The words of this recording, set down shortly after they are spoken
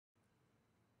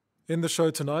In the show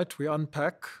tonight, we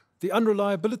unpack the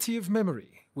unreliability of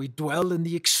memory. We dwell in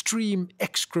the extreme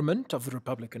excrement of the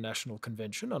Republican National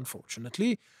Convention,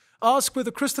 unfortunately. Ask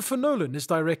whether Christopher Nolan is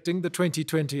directing the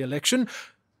 2020 election.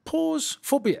 Pause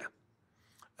for beer.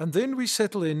 And then we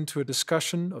settle into a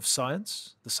discussion of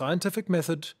science, the scientific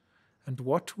method, and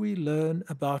what we learn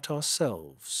about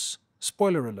ourselves.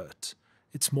 Spoiler alert,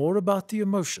 it's more about the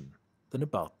emotion than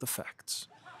about the facts.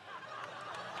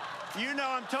 You know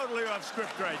I'm totally off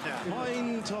script right now.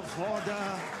 Point of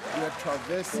order. We are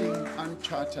traversing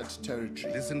uncharted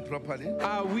territory. Listen properly.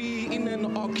 Are we in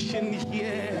an auction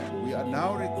here? We are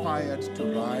now required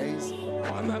to rise.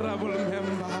 Honorable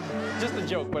member. Just a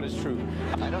joke, but it's true.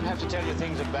 I don't have to tell you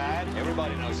things are bad.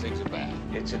 Everybody knows things are bad.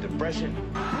 It's a depression.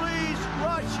 Please,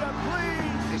 Russia, please.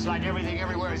 It's like everything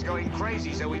everywhere is going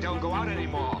crazy, so we don't go out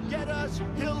anymore. Get us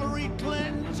Hillary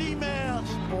Clinton's emails.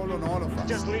 Call on all of us.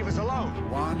 Just leave us alone.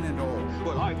 One and all.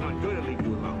 Well, I'm not going to leave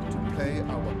you alone. To play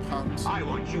our part. I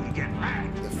want you to get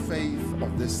mad. The faith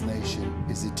of this nation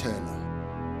is eternal.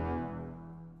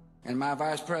 And my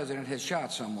vice president has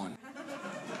shot someone.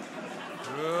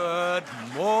 Good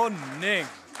morning.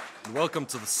 And welcome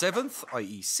to the 7th,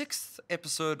 i.e. 6th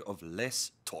episode of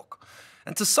Less Talk.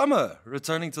 And to summer,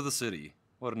 returning to the city.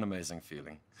 What an amazing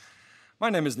feeling.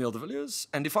 My name is Neil de Villiers,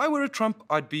 and if I were a Trump,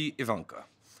 I'd be Ivanka.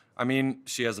 I mean,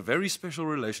 she has a very special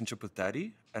relationship with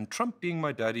Daddy, and Trump being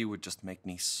my daddy would just make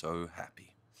me so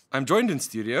happy. I'm joined in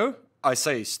studio, I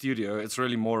say studio, it's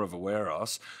really more of a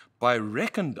warehouse, by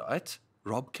recondite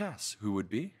Rob Cass, who would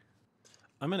be...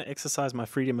 I'm going to exercise my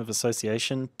freedom of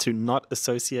association to not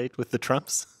associate with the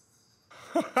Trumps.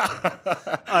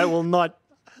 I will not.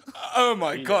 Oh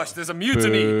my gosh, there's a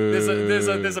mutiny.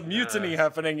 There's a mutiny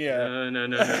happening here.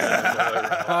 No.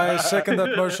 I second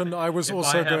that motion. I was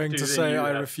also going to say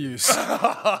I refuse.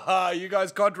 You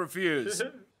guys can't refuse.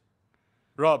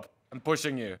 Rob, I'm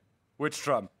pushing you. Which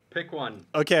Trump? Pick one.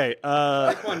 Okay.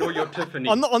 Pick one or your Tiffany.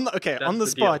 On the the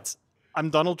spot, I'm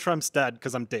Donald Trump's dad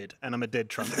because I'm dead, and I'm a dead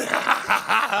Trump.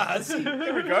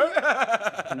 Here we go.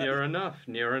 Near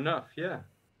enough, yeah.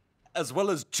 As well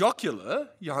as jocular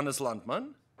Johannes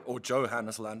Landman, or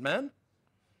Johannes Landman,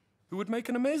 who would make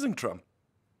an amazing Trump.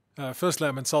 Firstly,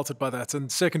 I'm insulted by that.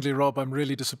 And secondly, Rob, I'm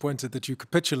really disappointed that you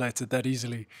capitulated that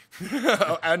easily.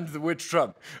 And the which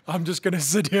Trump? I'm just going to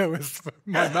sit here with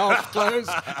my mouth closed.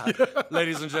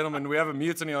 Ladies and gentlemen, we have a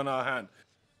mutiny on our hand.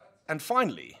 And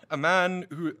finally, a man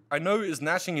who I know is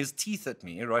gnashing his teeth at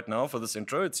me right now for this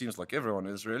intro. It seems like everyone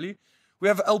is, really. We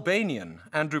have Albanian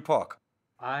Andrew Park.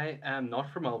 I am not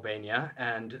from Albania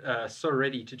and so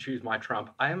ready to choose my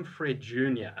Trump. I am Fred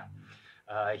Jr.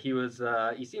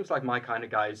 He seems like my kind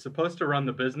of guy. He's supposed to run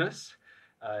the business,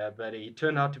 but he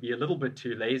turned out to be a little bit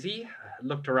too lazy.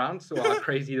 Looked around, saw how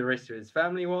crazy the rest of his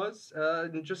family was,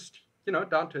 and just,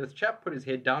 down to earth chap, put his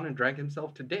head down and drank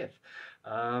himself to death.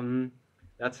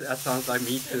 That sounds like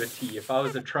me to a T. If I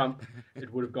was a Trump,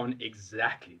 it would have gone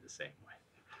exactly the same way.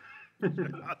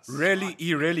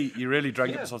 He really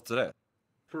drank himself to death.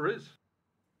 For his.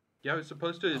 Yeah, he was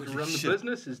supposed to run the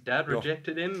business. His dad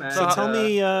rejected him, and So tell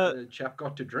me, the chap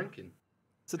got to drinking.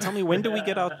 So tell me, when do we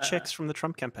get our checks from the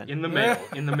Trump campaign? In the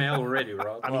mail already,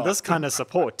 Rob. I mean, this kind of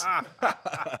support.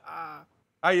 How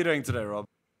are you doing today, Rob?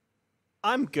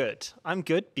 I'm good. I'm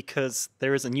good because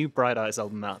there is a new Bright Eyes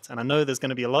album out, and I know there's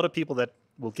going to be a lot of people that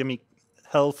will give me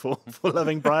hell for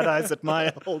loving Bright Eyes at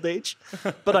my old age,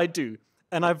 but I do,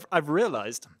 and I've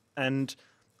realized, and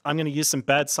I'm going to use some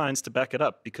bad science to back it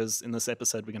up because in this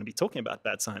episode we're going to be talking about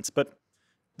bad science. But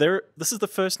this is the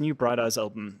first new Bright Eyes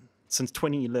album since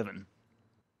 2011,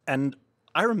 and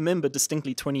I remember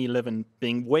distinctly 2011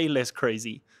 being way less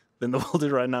crazy than the world is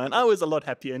right now, and I was a lot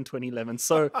happier in 2011.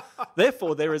 So,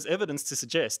 therefore, there is evidence to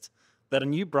suggest that a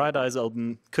new Bright Eyes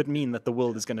album could mean that the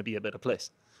world is going to be a better place.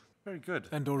 Very good.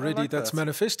 And already that's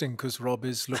manifesting because Rob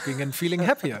is looking and feeling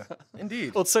happier.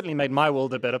 Indeed. Well, it certainly made my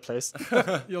world a better place.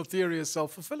 Your theory is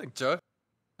self-fulfilling. Joe,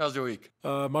 how's your week?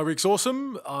 My week's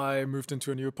awesome. I moved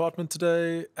into a new apartment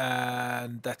today,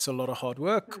 and that's a lot of hard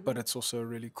work, but it's also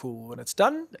really cool when it's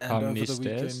done. And How many over the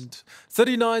stairs? weekend,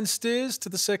 39 stairs to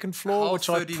the second floor, How which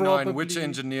 39? I probably... Which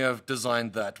engineer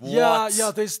designed that? Yeah, What?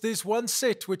 yeah. There's one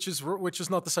set which is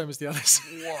not the same as the others.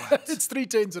 What? It's 3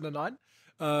 10s and a 9.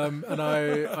 And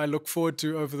I look forward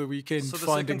to over the weekend So the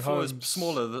finding second floor is homes.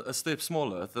 smaller, a step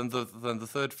smaller than the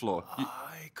third floor.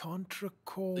 I can't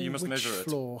recall You must which measure it.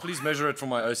 floor. Please measure it for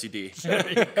my OCD.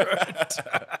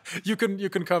 You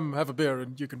can come have a beer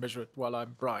and you can measure it while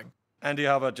I'm crying. Andy,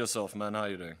 how about yourself, man? How are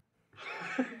you doing?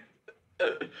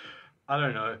 I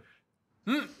don't know.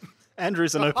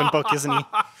 Andrew's an open book, isn't he?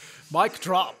 Mic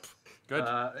drop.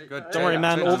 Good. Good. Don't worry,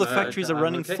 man. All the factories are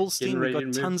running okay. full steam. Getting We've ready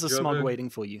got to tons of move smog Joburg. waiting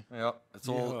for you. Yeah, it's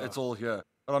all here.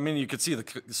 Well, I mean, you could see the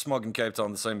smog in Cape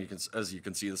Town the same as you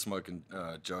can see the smoke in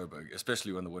Joburg,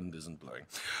 especially when the wind isn't blowing.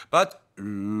 But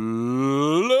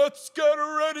let's get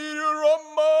ready to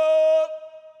rumble.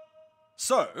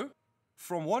 So,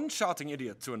 from one shouting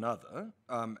idiot to another,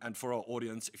 and for our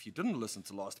audience, if you didn't listen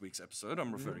to last week's episode,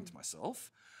 I'm referring to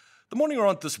myself. The morning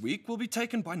rant this week will be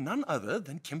taken by none other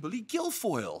than Kimberly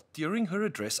Guilfoyle during her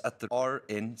address at the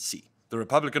RNC, the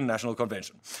Republican National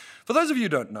Convention. For those of you who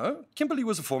don't know, Kimberly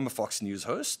was a former Fox News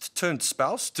host, turned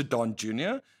spouse to Don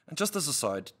Jr., and just as a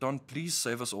side, Don, please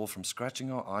save us all from scratching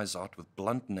our eyes out with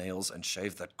blunt nails and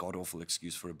shave that god-awful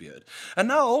excuse for a beard. And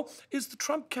now is the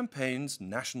Trump campaign's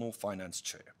national finance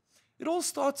chair. It all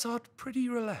starts out pretty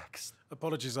relaxed.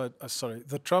 Apologies, sorry.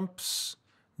 The Trump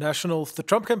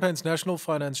campaign's national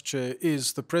finance chair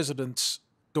is the president's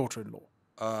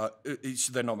daughter-in-law.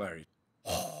 They're not married.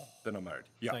 They're not married.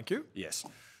 Yeah. Thank you. Yes.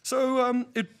 So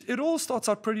it all starts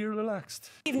out pretty relaxed.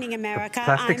 Good evening, America.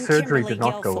 Plastic I'm surgery Kimberly did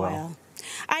not go Guilfoyle. well.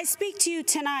 I speak to you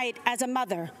tonight as a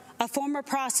mother, a former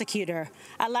prosecutor,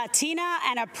 a Latina,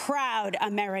 and a proud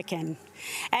American.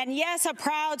 And yes, a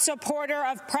proud supporter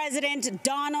of President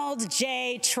Donald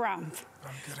J. Trump.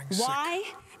 I'm getting sick. Why?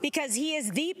 Because he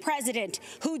is the president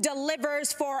who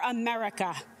delivers for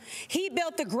America. He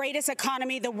built the greatest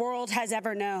economy the world has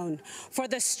ever known for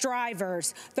the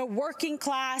strivers, the working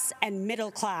class and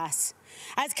middle class.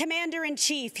 As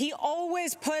commander-in-chief, he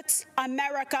always puts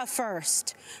America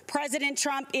first. President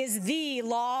Trump is the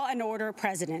law and order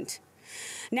president.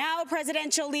 Now,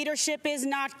 presidential leadership is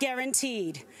not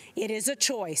guaranteed. It is a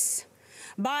choice.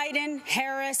 Biden,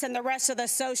 Harris, and the rest of the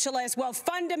socialists will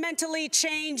fundamentally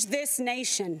change this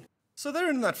nation. So there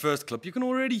in that first clip, you can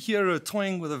already hear her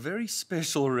toying with a very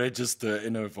special register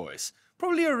in her voice.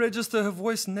 Probably a register her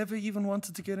voice never even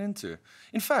wanted to get into.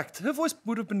 In fact, her voice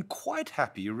would have been quite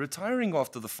happy retiring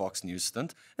after the Fox News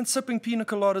stint and sipping pina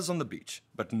coladas on the beach.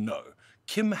 But no,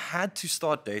 Kim had to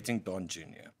start dating Don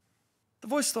Jr. The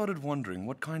voice started wondering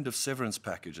what kind of severance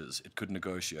packages it could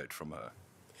negotiate from her.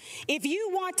 If you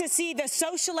want to see the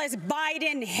socialist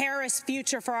Biden-Harris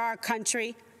future for our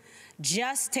country,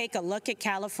 just take a look at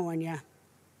California.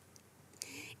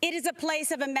 It is a place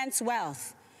of immense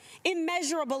wealth,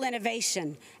 immeasurable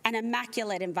innovation, and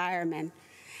immaculate environment.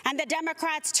 And the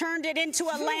Democrats turned it into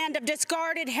a land of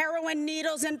discarded heroin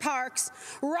needles in parks,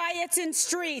 riots in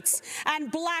streets,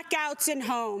 and blackouts in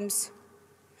homes.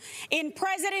 In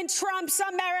President Trump's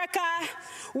America,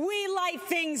 we light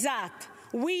things up.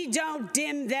 We don't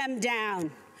dim them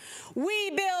down.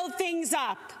 We build things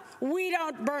up. We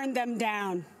don't burn them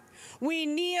down. We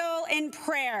kneel in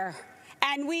prayer,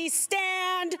 and we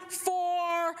stand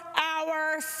for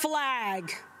our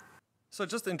flag. So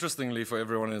just interestingly for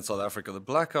everyone in South Africa, the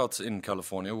blackouts in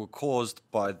California were caused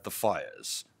by the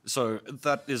fires. So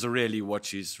that is really what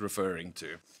she's referring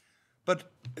to.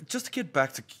 But just to get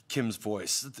back to Kim's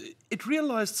voice, it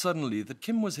realized suddenly that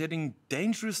Kim was heading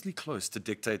dangerously close to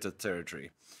dictator territory.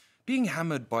 Being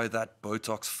hammered by that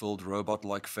Botox-filled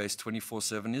robot-like face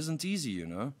 24/7 isn't easy, you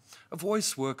know. A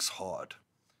voice works hard.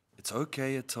 It's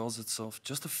okay, it tells itself,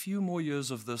 just a few more years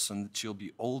of this and she'll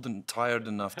be old and tired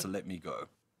enough to let me go.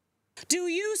 Do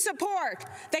you support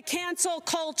the cancel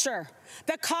culture,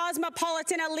 the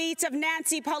cosmopolitan elites of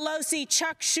Nancy Pelosi,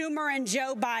 Chuck Schumer, and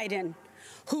Joe Biden,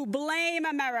 who blame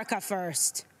America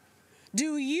first?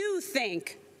 Do you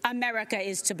think America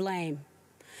is to blame?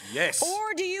 Yes.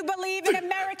 Or do you believe in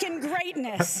American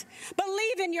greatness?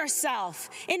 Believe in yourself,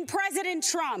 in President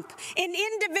Trump, in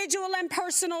individual and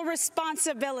personal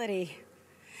responsibility.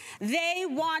 They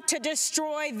want to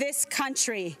destroy this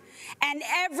country and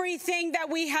everything that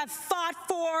we have fought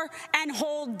for and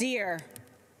hold dear.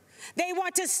 They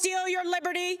want to steal your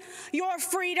liberty, your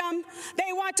freedom.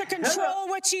 They want to control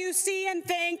what you see and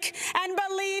think and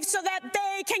believe so that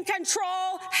they can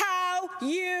control how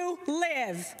you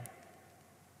live.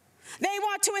 They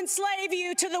want to enslave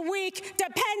you to the weak,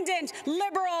 dependent,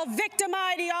 liberal, victim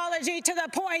ideology to the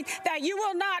point that you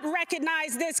will not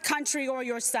recognize this country or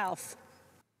yourself.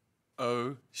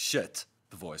 Oh, shit,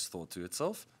 the voice thought to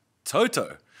itself.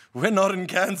 Toto, we're not in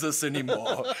Kansas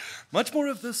anymore. Much more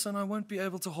of this and I won't be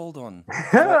able to hold on,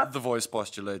 the voice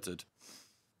postulated.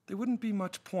 There wouldn't be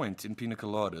much point in pina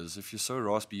coladas if you're so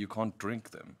raspy you can't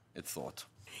drink them, it thought.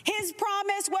 His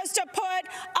promise was to put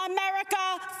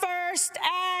America first,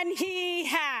 and he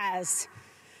has.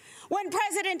 When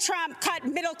President Trump cut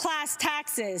middle-class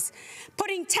taxes,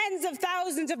 putting tens of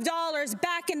thousands of dollars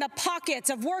back in the pockets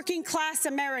of working-class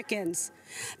Americans,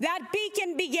 that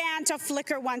beacon began to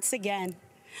flicker once again.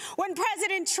 When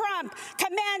President Trump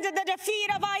commanded the defeat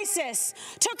of ISIS,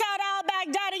 took out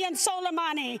al-Baghdadi and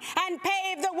Soleimani, and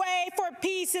paved the way for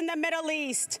peace in the Middle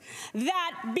East,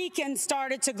 that beacon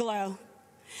started to glow.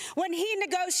 When he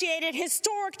negotiated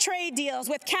historic trade deals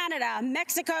with Canada,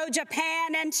 Mexico,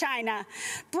 Japan, and China,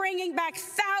 bringing back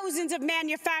thousands of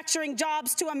manufacturing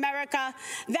jobs to America,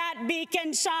 that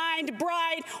beacon shined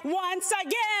bright once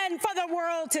again for the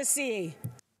world to see.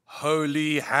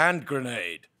 Holy hand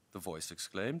grenade, the voice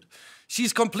exclaimed.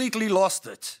 She's completely lost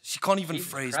it. She can't even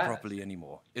phrase properly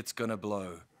anymore. It's gonna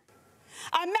blow.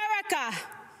 America,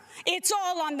 it's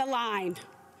all on the line.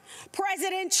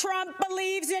 President Trump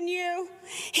believes in you.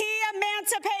 He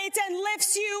emancipates and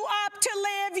lifts you up to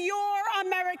live your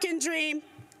American dream.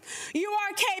 You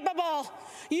are capable,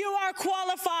 you are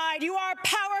qualified, you are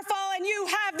powerful, and you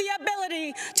have the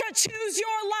ability to choose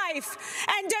your life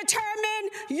and determine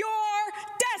your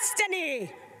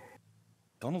destiny.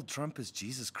 Donald Trump is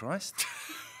Jesus Christ?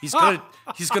 He's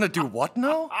gonna do what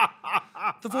now?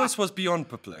 The voice was beyond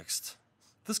perplexed.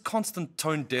 This constant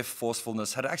tone-deaf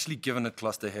forcefulness had actually given it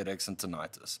cluster headaches and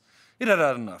tinnitus. It had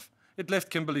had enough. It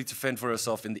left Kimberly to fend for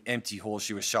herself in the empty hall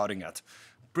she was shouting at.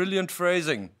 Brilliant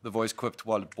phrasing, the voice quipped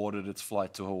while it boarded its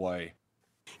flight to Hawaii.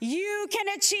 You can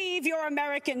achieve your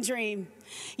American dream.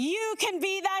 You can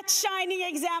be that shining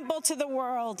example to the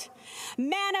world.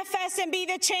 Manifest and be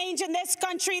the change in this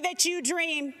country that you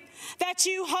dream, that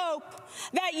you hope,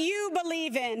 that you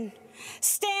believe in.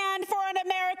 Stand for an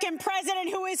American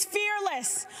president who is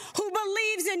fearless, who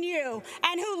believes in you,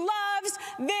 and who loves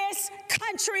this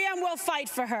country and will fight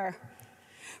for her.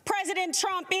 President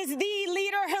Trump is the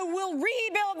leader who will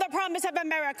rebuild the promise of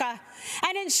America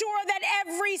and ensure that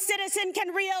every citizen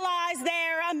can realize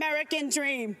their American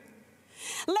dream.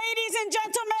 Ladies and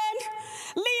gentlemen,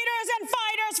 leaders and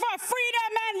fighters for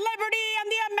freedom and liberty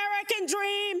and the American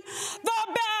dream, the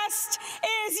best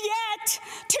is yet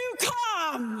to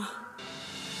come.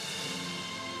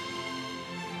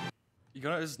 You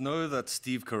guys know that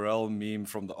Steve Carell meme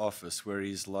from The Office where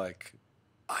he's like,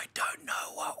 I don't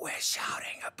know what we're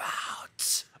shouting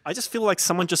about. I just feel like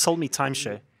someone just sold me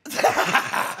timeshare.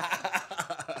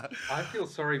 I feel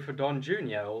sorry for Don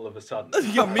Jr. all of a sudden.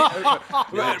 Yeah, me,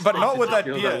 but not with that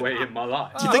feel beard. that way in my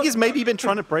life. Do you think he's maybe been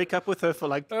trying to break up with her for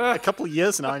like a couple of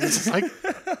years now and he's just like,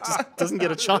 just doesn't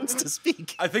get a chance to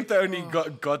speak? I think they only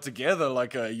got together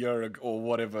like a year ago or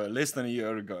whatever, less than a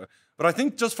year ago. But I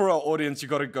think just for our audience, you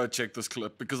got to go check this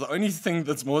clip because the only thing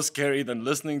that's more scary than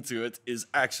listening to it is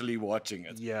actually watching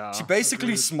it. Yeah. She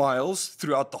basically smiles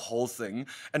throughout the whole thing,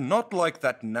 and not like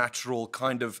that natural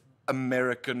kind of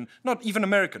American, not even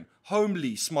American,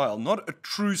 homely smile, not a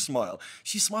true smile.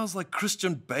 She smiles like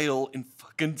Christian Bale in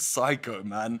fucking Psycho,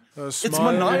 man. Her It's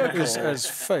smile maniacal. is as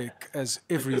fake as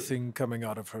everything coming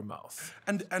out of her mouth.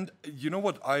 And you know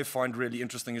what I find really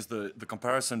interesting is the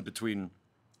comparison between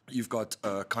you've got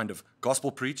kind of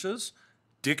gospel preachers,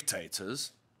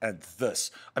 dictators, and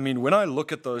this. I mean, when I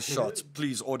look at those shots,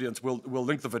 please, audience, we'll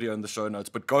link the video in the show notes,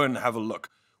 but go and have a look.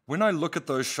 When I look at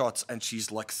those shots and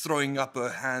she's like throwing up her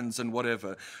hands and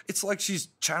whatever, it's like she's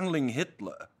channeling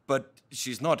Hitler, but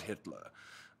she's not Hitler.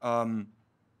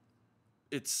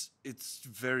 It's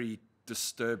very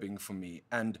disturbing for me.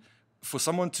 And for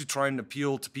someone to try and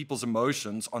appeal to people's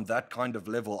emotions on that kind of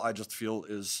level, I just feel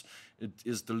is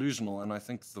delusional, and I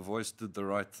think the voice did the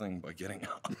right thing by getting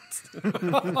out.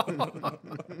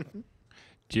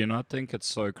 Do you not think it's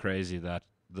so crazy that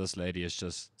this lady is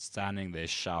just standing there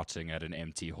shouting at an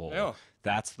empty hall? Yeah.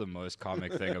 That's the most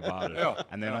comic thing about it. Yeah.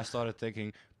 And then I started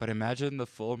thinking, but imagine the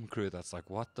film crew that's like,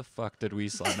 what the fuck did we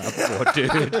sign up for,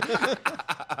 dude?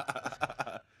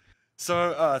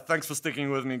 So, thanks for sticking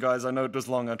with me, guys. I know it was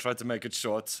long. I tried to make it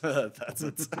short. That's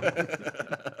it.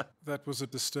 That was a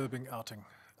disturbing outing,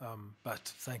 but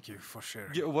thank you for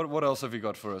sharing. Yeah, what else have you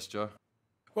got for us, Joe?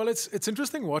 Well, it's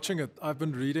interesting watching it. I've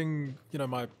been reading,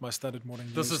 my standard morning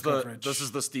news coverage. This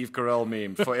is the Steve Carell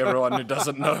meme for everyone who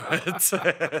doesn't know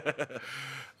it.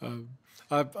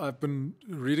 I've been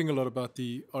reading a lot about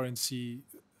the RNC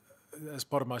as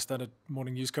part of my standard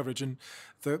morning news coverage, and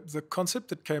the concept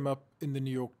that came up in the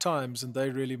New York Times, and they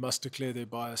really must declare their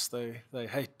bias. They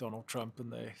hate Donald Trump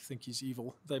and they think he's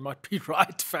evil. They might be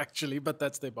right factually, but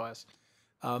that's their bias.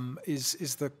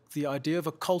 Is the idea of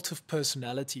a cult of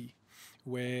personality,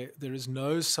 where there is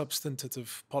no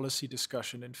substantive policy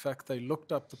discussion. In fact, they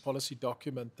looked up the policy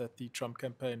document that the Trump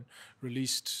campaign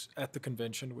released at the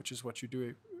convention, which is what you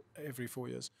do every 4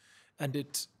 years. And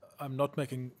I'm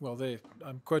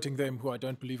quoting them, who I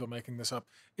don't believe are making this up.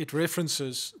 It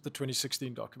references the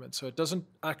 2016 document. So it doesn't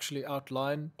actually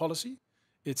outline policy.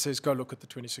 it says go look at the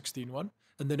 2016 one.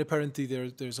 And then apparently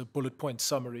there's a bullet point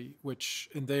summary, which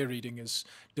in their reading is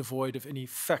devoid of any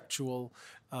factual,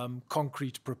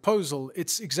 concrete proposal.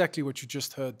 It's exactly what you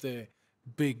just heard there.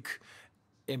 Big,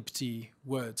 empty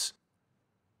words.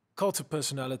 Cult of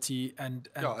personality and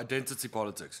identity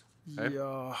politics.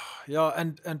 Yeah,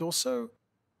 and also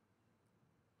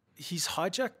he's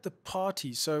hijacked the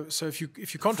party. So if you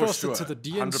contrast it to the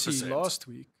DNC 100%. last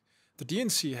week, the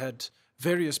DNC had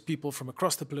various people from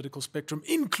across the political spectrum,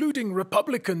 including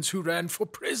Republicans who ran for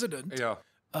president,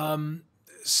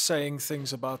 saying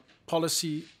things about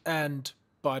policy and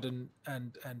Biden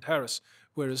and Harris.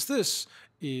 Whereas this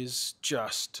is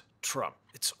just Trump.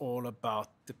 It's all about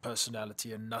the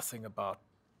personality and nothing about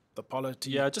the polity.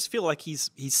 Yeah, I just feel like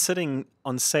he's sitting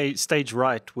on stage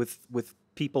right with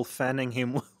people fanning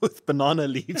him with banana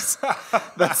leaves.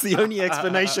 That's the only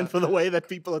explanation for the way that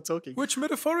people are talking. Which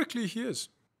metaphorically he is.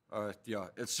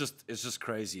 It's just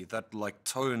crazy. That like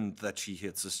tone that she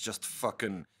hits is just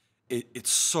fucking. It's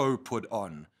so put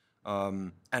on,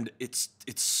 and it's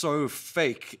so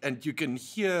fake, and you can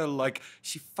hear like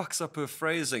she fucks up her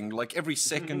phrasing like every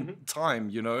second time.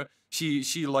 You know, she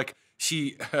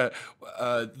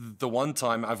the one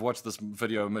time I've watched this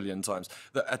video a million times.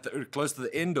 Close to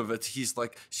the end of it, she's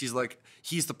like,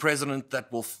 he's the president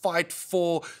that will fight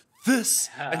for this,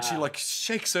 and she like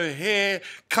shakes her hair,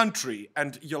 country,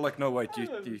 and you're like, no, wait,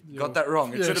 you got that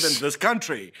wrong. It should have been this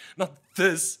country, not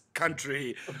this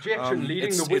country. Objection,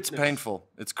 leading the It's witness. painful.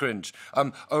 It's cringe.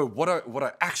 What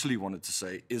I actually wanted to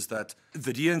say is that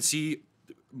the DNC,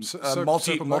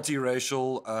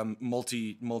 multiracial,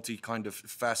 multi kind of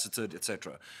faceted,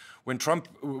 etc. On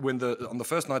the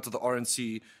first night of the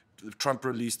RNC, Trump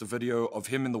released a video of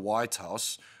him in the White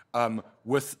House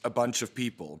with a bunch of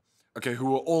people. Okay,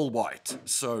 who are all white.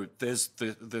 So there's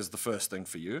the first thing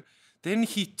for you. Then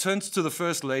he turns to the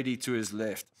first lady to his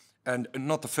left, and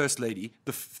not the first lady,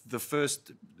 the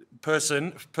first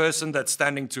person that's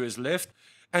standing to his left,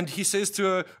 and he says to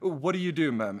her, "What do you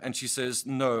do, ma'am?" And she says,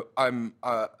 "No, I'm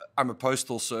a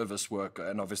postal service worker,"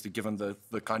 and obviously given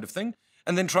the kind of thing.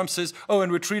 And then Trump says, "Oh,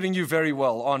 and we're treating you very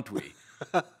well, aren't we?"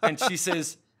 And she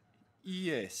says,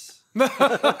 "Yes." And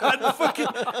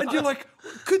you're like,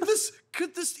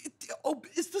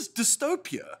 is this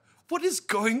dystopia? What is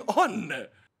going on?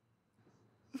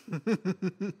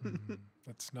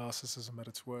 That's narcissism at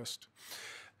its worst.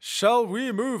 Shall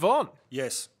we move on?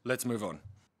 Yes, let's move on.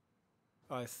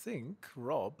 I think,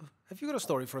 Rob, have you got a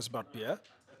story for us about beer?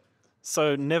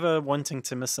 So, never wanting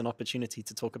to miss an opportunity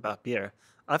to talk about beer,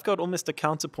 I've got almost a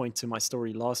counterpoint to my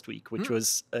story last week, which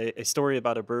was a story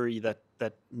about a brewery that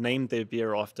named their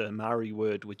beer after a Maori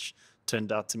word, which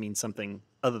turned out to mean something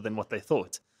other than what they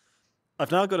thought.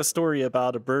 I've now got a story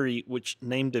about a brewery which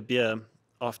named a beer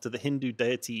after the Hindu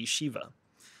deity Shiva.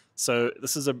 So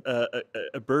this is a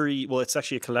brewery, well, it's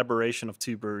actually a collaboration of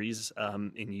two breweries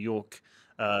in New York,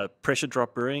 Pressure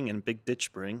Drop Brewing and Big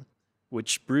Ditch Brewing,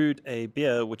 which brewed a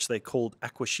beer which they called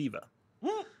Aqua Shiva.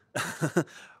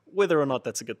 Whether or not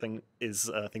that's a good thing is,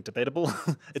 I think, debatable.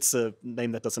 It's a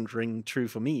name that doesn't ring true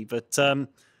for me, but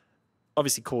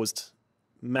obviously caused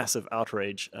massive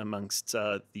outrage amongst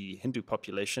the Hindu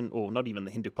population, or not even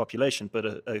the Hindu population, but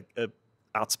a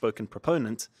outspoken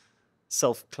proponent,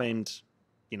 self-claimed,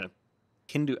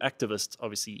 Hindu activist,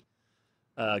 obviously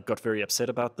got very upset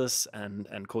about this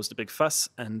and caused a big fuss,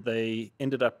 and they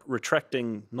ended up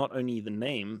retracting not only the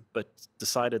name, but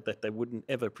decided that they wouldn't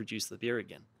ever produce the beer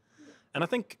again. And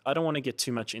I don't want to get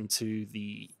too much into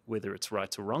whether it's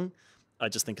right or wrong. I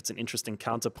just think it's an interesting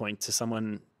counterpoint to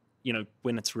someone,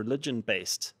 when it's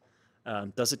religion-based,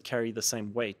 does it carry the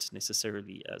same weight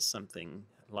necessarily as something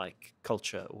like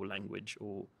culture or language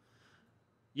or...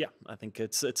 Yeah, I think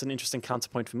it's an interesting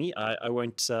counterpoint for me. I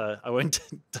won't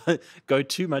go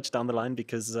too much down the line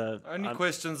because only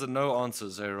questions and no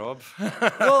answers, Rob.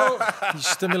 Well, you're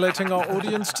stimulating our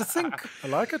audience to think. I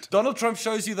like it. Donald Trump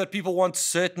shows you that people want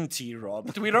certainty,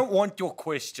 Rob. We don't want your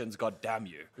questions. God damn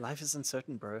you! Life is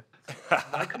uncertain, bro.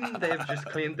 Why couldn't they have just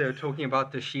claimed they were talking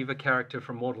about the Shiva character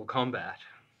from Mortal Kombat?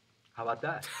 How about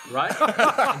that? Right?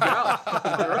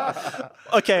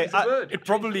 Okay, it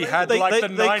probably had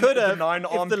the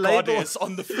nine-armed goddess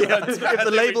on the front. If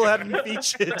the label hadn't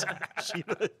featured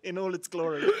Shiva in all its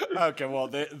glory. Okay, well,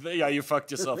 you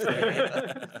fucked yourself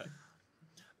there.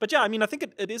 But yeah, I think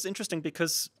it is interesting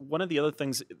because one of the other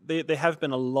things, there have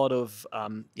been a lot of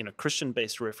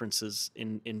Christian-based references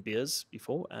in beers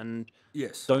before, and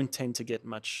don't tend to get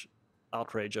much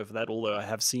outrage over that, although I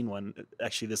have seen one.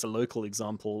 Actually, there's a local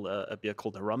example, a beer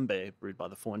called Harambe, brewed by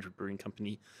the 400 Brewing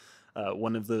Company.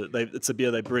 It's a beer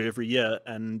they brew every year,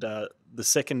 and the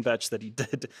second batch that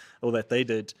they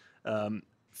did,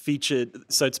 featured.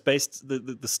 So it's based.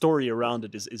 The story around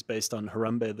it is based on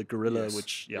Harambe the gorilla, Yes.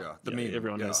 which the meme,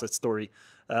 everyone knows that story.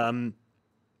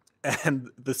 And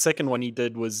the second one he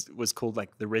did was called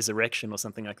like The Resurrection or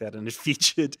something like that, and it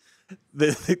featured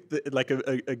like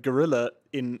a gorilla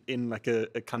in like a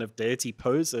kind of deity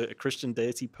pose, a Christian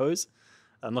deity pose.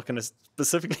 I'm not going to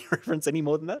specifically reference any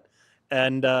more than that.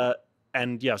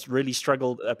 And yes, really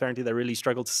struggled. Apparently, they really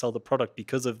struggled to sell the product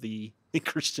because of the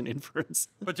Christian influence.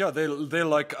 But yeah, they're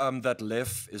like that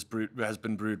lef has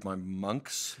been brewed by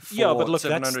monks for but look,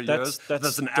 700 years.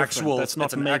 That's an different. actual. That's not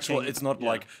it's an actual. making- It's not yeah.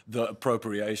 like the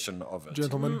appropriation of it.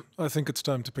 Gentlemen, I think it's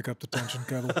time to pick up the tangent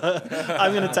gavel.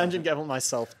 I'm going to tangent gavel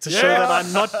myself to show that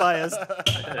I'm not biased.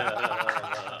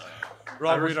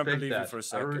 Rob, we don't believe that. you for a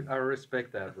second. I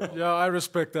respect that, Rob. Yeah, I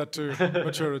respect that too.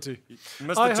 Maturity.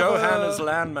 Mr. Johan is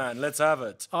landman. Let's have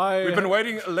it. I- We've been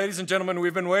waiting, ladies and gentlemen.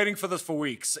 We've been waiting for this for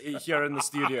weeks here in the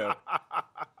studio.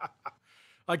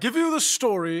 I give you the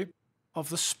story of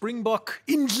the Springbok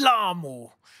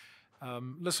Indlamo.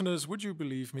 Listeners, would you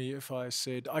believe me if I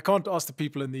said I can't ask the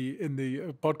people in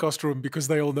the podcast room because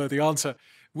they all know the answer?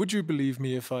 Would you believe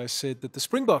me if I said that the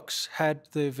Springboks had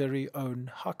their very own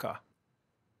haka?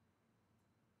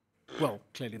 Well,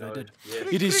 clearly they did.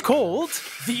 Yes. It is called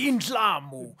the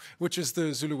Indlamo, which is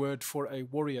the Zulu word for a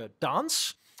warrior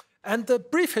dance. And the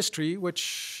brief history,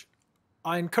 which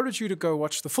I encourage you to go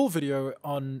watch the full video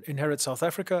on Inherit South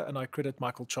Africa, and I credit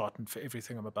Michael Charton for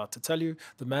everything I'm about to tell you.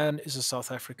 The man is a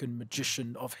South African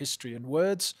magician of history and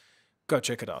words. Go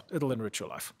check it out. It'll enrich your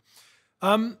life.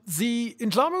 The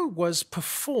Indlamo was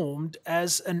performed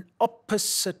as an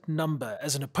opposite number,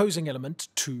 as an opposing element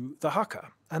to the haka.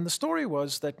 And the story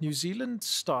was that New Zealand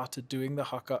started doing the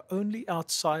haka only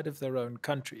outside of their own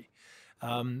country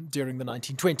during the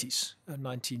 1920s,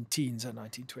 19-teens and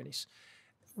 1920s,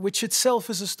 which itself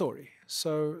is a story.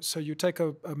 So you take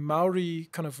a Maori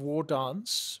kind of war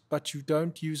dance, but you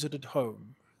don't use it at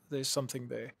home. There's something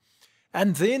there.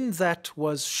 And then that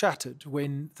was shattered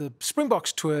when the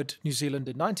Springboks toured New Zealand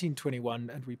in 1921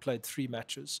 and we played 3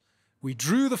 matches. We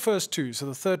drew the first 2, so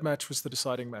the third match was the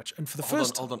deciding match. And for the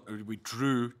first... Hold on. We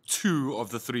drew 2 of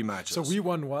the 3 matches. So we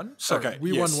won 1. Sorry, Okay,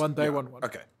 we yes, won 1, they yeah, won 1.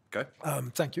 Okay, go.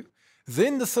 Thank you.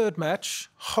 Then the third match,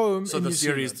 home So in the New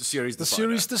series- Zealand. the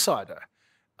series decider.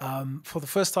 For the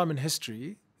first time in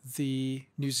history, the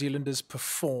New Zealanders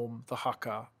perform the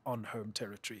haka on home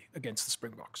territory against the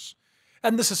Springboks.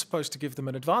 And this is supposed to give them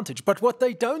an advantage. But what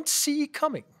they don't see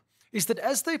coming is that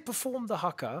as they perform the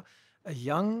haka, a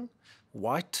young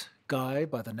white guy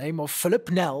by the name of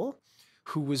Philip Nell,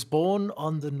 who was born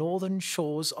on the northern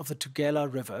shores of the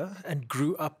Tugela River and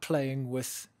grew up playing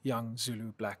with young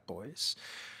Zulu black boys,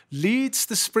 leads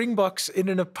the Springboks in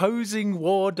an opposing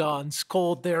war dance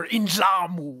called their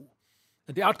Indlamu.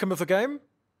 And the outcome of the game?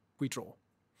 We draw.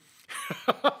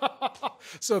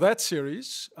 So that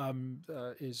series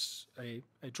is a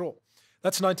draw.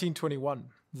 That's 1921.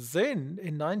 Then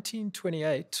in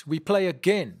 1928, we play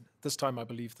again. This time, I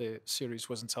believe the series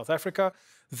was in South Africa.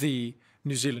 The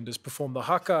New Zealanders perform the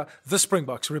haka. The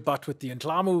Springboks rebut with the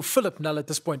Indlamu. Philip Nell at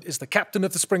this point is the captain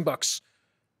of the Springboks.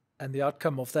 And the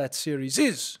outcome of that series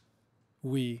is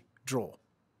we draw.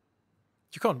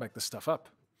 You can't make this stuff up.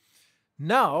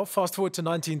 Now, fast forward to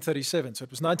 1937. So it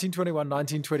was 1921,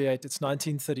 1928, it's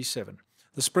 1937.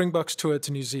 The Springboks tour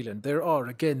to New Zealand. There are,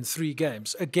 again, 3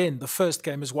 games. Again, the first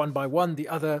game is won by one,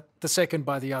 the second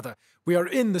by the other. We are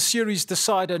in the series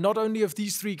decider, not only of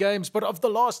these 3 games, but of the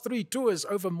last 3 tours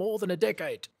over more than a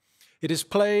decade. It is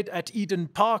played at Eden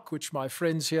Park, which my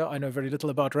friends here, I know very little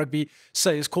about rugby,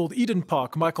 say is called Eden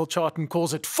Park. Michael Charton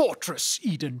calls it Fortress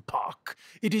Eden Park.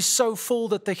 It is so full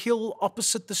that the hill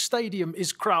opposite the stadium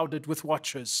is crowded with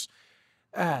watchers.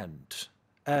 And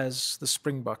as the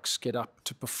Springboks get up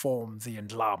to perform the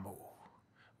Indlamu,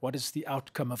 what is the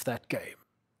outcome of that game?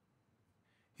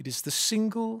 It is the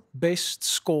single best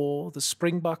score the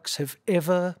Springboks have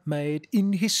ever made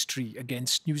in history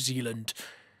against New Zealand.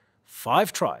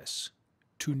 5 tries,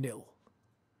 2-0.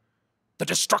 The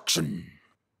destruction.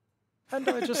 And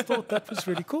I just thought that was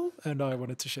really cool, and I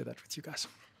wanted to share that with you guys.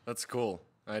 That's cool.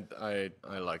 I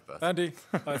like that. Andy,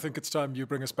 I think it's time you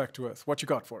bring us back to earth. What you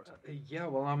got for us? Yeah,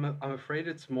 well, I'm afraid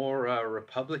it's more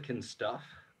Republican stuff.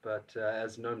 But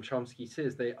as Noam Chomsky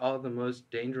says, they are the most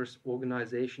dangerous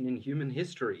organization in human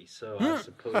history. So I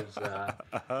suppose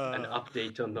an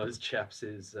update on those chaps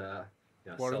is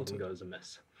seldom goes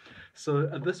amiss. So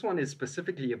this one is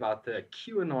specifically about the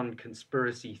QAnon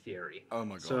conspiracy theory. Oh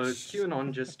my gosh. So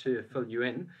QAnon, just to fill you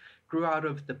in, grew out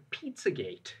of the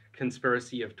Pizzagate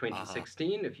conspiracy of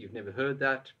 2016. If you've never heard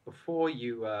that before,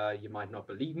 you might not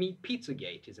believe me.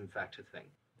 Pizzagate is in fact a thing.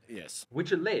 Yes.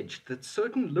 which alleged that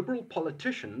certain liberal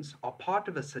politicians are part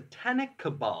of a satanic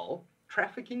cabal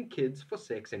trafficking kids for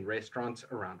sex in restaurants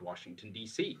around Washington,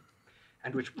 D.C.,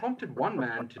 and which prompted one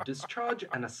man to discharge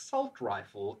an assault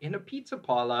rifle in a pizza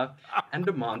parlor and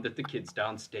demand that the kids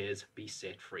downstairs be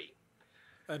set free.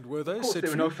 And were they Of course, set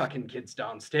there were free? no fucking kids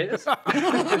downstairs.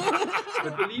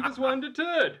 But believers were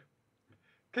undeterred,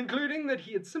 concluding that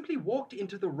he had simply walked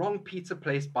into the wrong pizza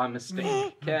place by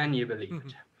mistake. Can you believe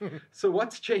it? So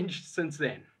what's changed since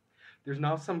then? There's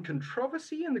now some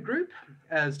controversy in the group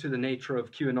as to the nature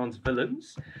of QAnon's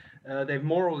villains. They've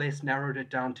more or less narrowed it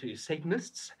down to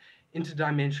Satanists,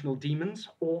 interdimensional demons,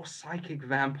 or psychic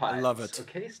vampires. I love it.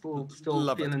 Okay, still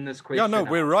Love feeling it. this question. Yeah, no,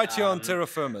 we're out. right here on terra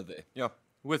firma there. Yeah,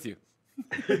 with you.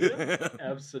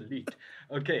 Absolute.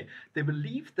 Okay, they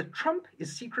believe that Trump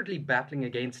is secretly battling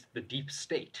against the deep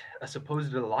state, a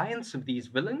supposed alliance of these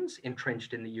villains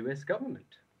entrenched in the US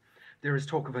government. There is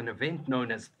talk of an event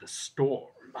known as the Storm,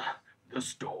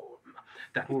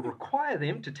 that will require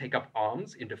them to take up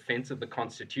arms in defense of the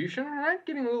Constitution. All right,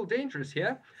 getting a little dangerous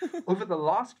here. Over the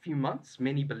last few months,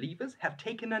 many believers have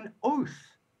taken an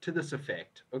oath to this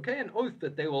effect, okay, an oath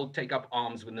that they will take up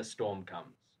arms when the storm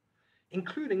comes,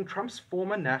 including Trump's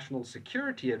former national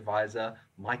security advisor,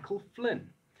 Michael Flynn,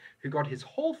 who got his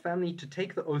whole family to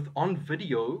take the oath on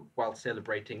video while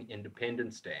celebrating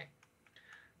Independence Day.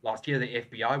 Last year, the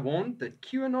FBI warned that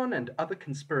QAnon and other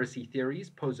conspiracy theories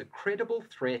pose a credible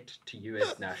threat to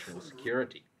US national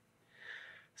security.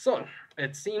 So,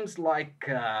 it seems like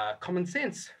common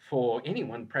sense for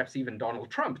anyone, perhaps even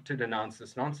Donald Trump, to denounce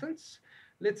this nonsense.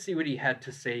 Let's see what he had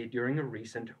to say during a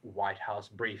recent White House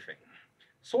briefing.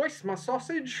 Sois, my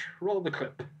sausage, roll the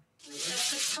clip. At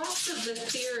the crux of the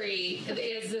theory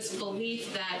is this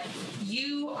belief that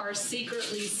you are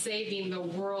secretly saving the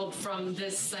world from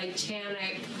this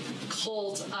satanic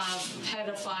cult of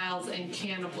pedophiles and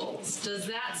cannibals. Does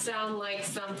that sound like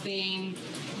something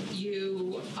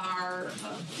you are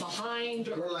behind?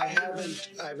 Well, I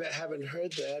haven't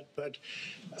heard that, but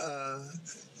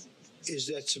is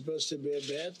that supposed to be a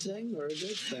bad thing or a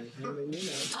good thing? I mean, you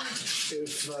know,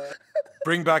 if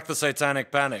Bring back the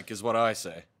satanic panic is what I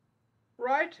say.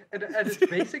 Right? And it's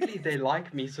basically they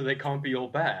like me, so they can't be all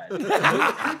bad.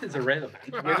 The truth is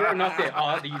irrelevant. Whether or not there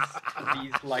are these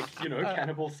like, you know,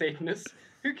 cannibal Satanists,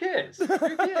 who cares?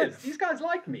 Who cares? These guys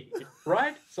like me,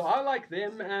 right? So I like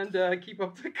them and keep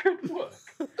up the good work.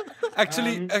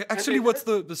 Actually, what's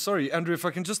the sorry, Andrew, if I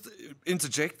can just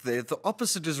interject there, the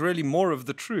opposite is really more of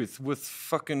the truth with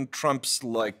fucking Trump's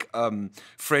like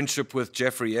friendship with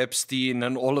Jeffrey Epstein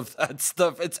and all of that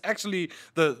stuff. It's actually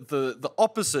the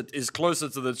opposite is closer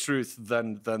to the truth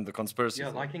than the conspiracy. Yeah,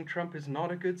 thing. liking Trump is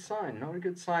not a good sign. Not a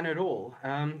good sign at all.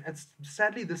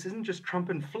 Sadly, this isn't just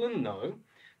Trump and Flynn, though.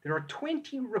 There are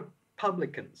 20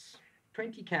 Republicans,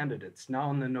 20 candidates now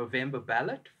on the November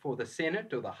ballot for the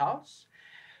Senate or the House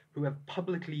who have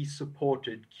publicly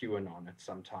supported QAnon at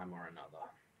some time or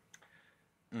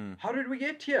another. How did we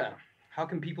get here? How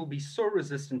can people be so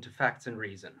resistant to facts and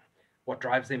reason? What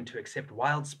drives them to accept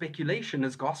wild speculation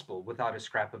as gospel without a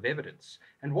scrap of evidence?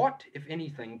 And what, if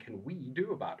anything, can we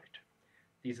do about it?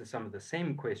 These are some of the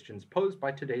same questions posed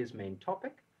by today's main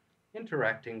topic,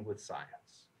 interacting with science.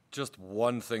 Just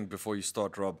one thing before you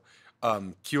start, Rob.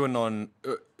 QAnon,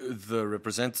 the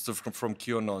representative from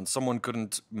QAnon, someone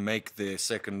couldn't make their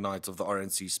second night of the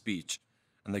RNC speech,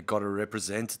 and they got a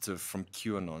representative from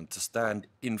QAnon to stand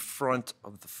in front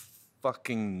of the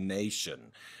fucking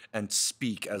nation and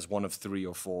speak as one of 3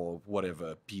 or 4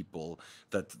 whatever people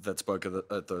that spoke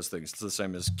at those things. It's the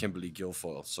same as Kimberly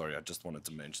Guilfoyle. Sorry, I just wanted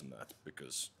to mention that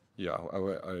because... yeah,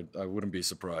 I wouldn't be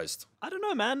surprised. I don't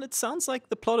know, man. It sounds like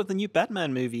the plot of the new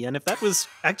Batman movie, and if that was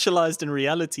actualized in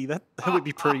reality, that would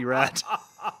be pretty rad.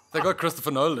 They got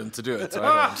Christopher Nolan to do it.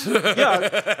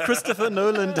 Yeah, Christopher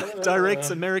Nolan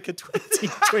directs America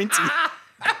 2020.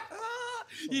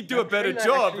 You'd do a better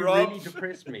job, Rob. Really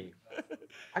depressed me.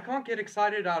 I can't get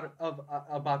excited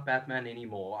about Batman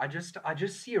anymore. I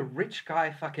just see a rich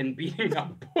guy fucking beating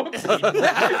up books. And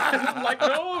I'm like,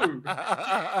 no,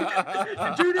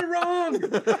 you're doing it wrong.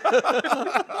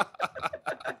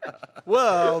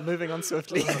 Well, moving on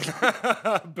swiftly.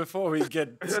 Before we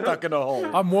get stuck in a hole.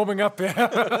 I'm warming up here.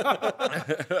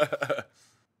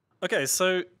 Okay,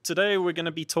 so today we're going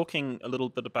to be talking a little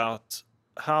bit about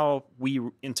how we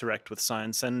interact with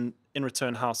science and, in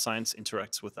return, how science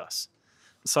interacts with us.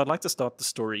 So I'd like to start the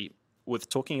story with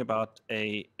talking about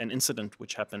an incident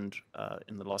which happened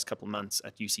in the last couple of months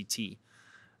at UCT,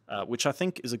 which I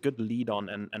think is a good lead on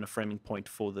and a framing point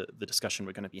for the discussion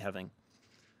we're going to be having.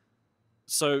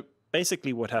 So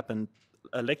basically what happened,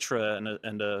 a lecturer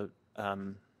and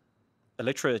a a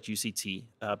lecturer at UCT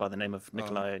by the name of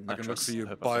Nikolai I can look Natras, for you. I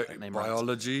hope I got that name right,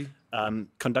 Biology.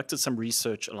 conducted some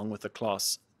research along with the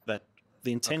class that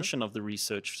the intention of the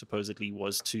research supposedly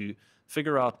was to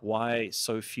figure out why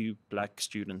so few black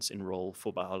students enroll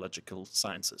for biological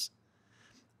sciences.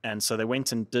 And so they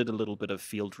went and did a little bit of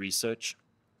field research.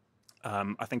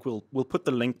 I think we'll put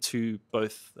the link to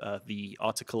both the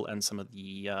article and some of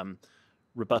the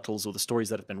rebuttals or the stories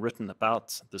that have been written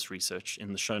about this research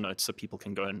in the show notes, so people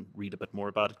can go and read a bit more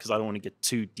about it, because I don't want to get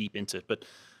too deep into it. But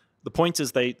the point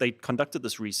is they conducted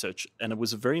this research, and it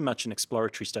was very much an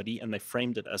exploratory study, and they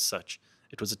framed it as such.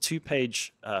 It was a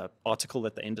 2-page article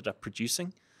that they ended up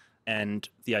producing, and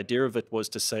the idea of it was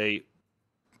to say,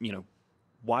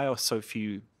 why are so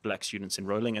few black students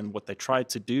enrolling? And what they tried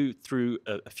to do through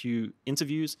a few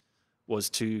interviews was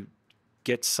to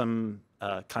get some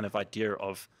kind of idea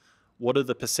of what are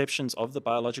the perceptions of the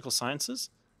biological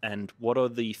sciences, and what are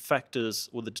the factors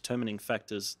or the determining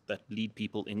factors that lead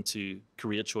people into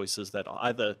career choices that are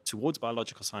either towards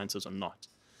biological sciences or not.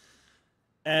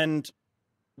 And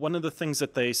one of the things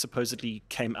that they supposedly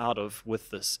came out of with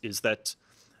this is that,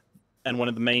 and one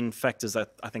of the main factors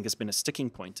that I think has been a sticking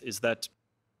point, is that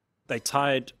they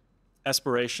tied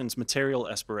aspirations, material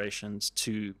aspirations,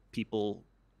 to people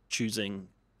choosing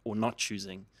or not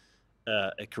choosing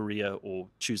a career or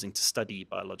choosing to study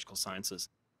biological sciences.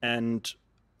 And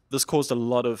this caused a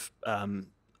lot of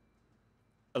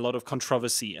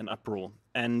controversy and uproar.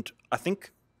 And I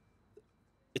think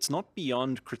it's not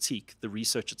beyond critique, the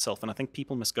research itself. And I think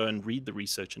people must go and read the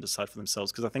research and decide for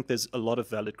themselves, because I think there's a lot of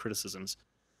valid criticisms.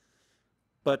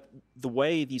 But the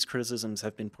way these criticisms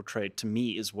have been portrayed, to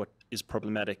me, is what is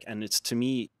problematic. And it's, to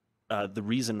me, the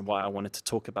reason why I wanted to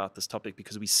talk about this topic,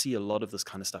 because we see a lot of this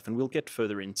kind of stuff. And we'll get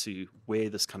further into where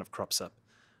this kind of crops up.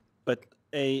 But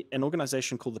an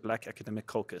organization called the Black Academic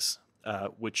Caucus,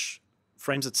 which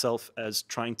frames itself as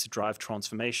trying to drive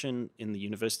transformation in the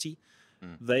university,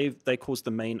 they caused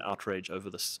the main outrage over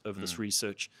this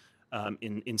research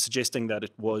in suggesting that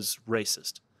it was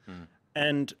racist.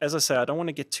 And as I say, I don't want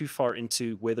to get too far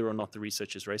into whether or not the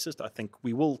research is racist. I think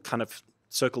we will kind of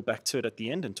circle back to it at the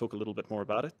end and talk a little bit more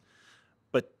about it.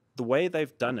 But the way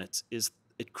they've done it is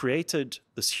it created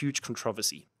this huge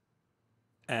controversy.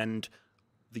 And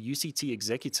the UCT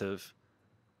executive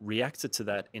reacted to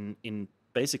that in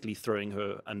basically throwing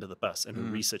her under the bus and her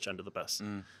research under the bus.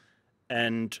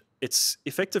 And it's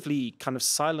effectively kind of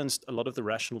silenced a lot of the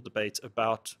rational debate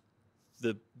about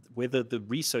whether the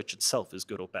research itself is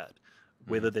good or bad,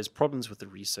 whether there's problems with the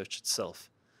research itself.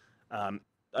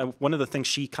 One of the things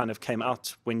she kind of came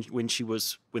out when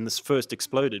this first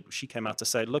exploded, she came out to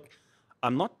say, look,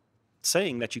 I'm not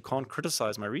saying that you can't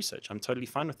criticize my research. I'm totally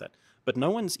fine with that. But no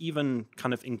one's even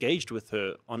kind of engaged with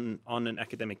her on an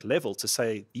academic level to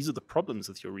say, these are the problems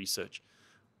with your research.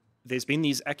 There's been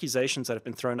these accusations that have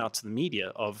been thrown out to the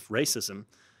media of racism,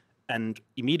 and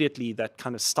immediately that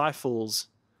kind of stifles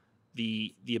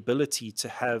the ability to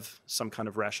have some kind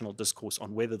of rational discourse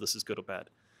on whether this is good or bad.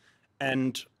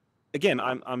 And again,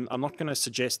 I'm not going to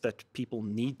suggest that people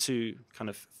need to kind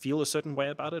of feel a certain way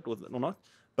about it or not,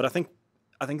 but I think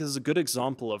this is a good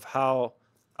example of how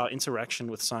our interaction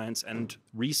with science and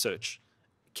research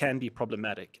can be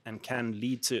problematic and can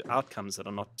lead to outcomes that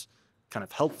are not kind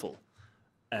of helpful.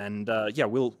 And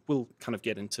we'll kind of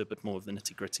get into a bit more of the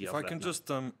nitty gritty of that.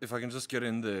 If I can just get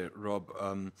in there, Rob.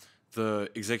 The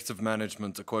executive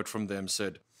management, a quote from them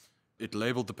said, it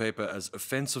labeled the paper as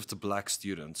offensive to black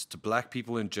students, to black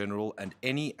people in general, and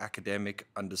any academic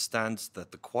understands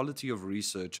that the quality of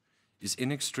research is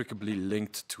inextricably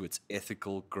linked to its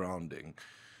ethical grounding.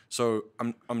 So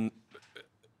I'm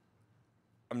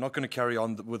not going to carry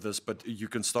on with this, but you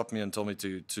can stop me and tell me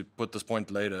to put this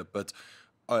point later. But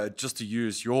just to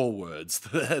use your words,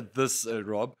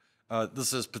 Rob,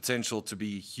 this has potential to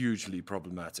be hugely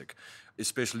problematic,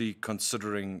 especially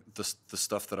considering the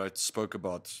stuff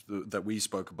that we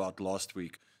spoke about last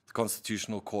week, the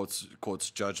Constitutional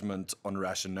Court's judgment on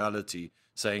rationality,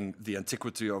 saying the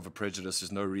antiquity of a prejudice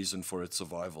is no reason for its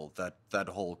survival, that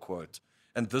whole quote.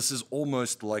 And this is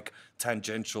almost like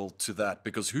tangential to that,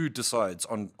 because who decides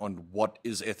on what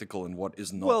is ethical and what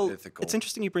is not ethical? It's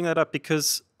interesting you bring that up,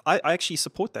 because I actually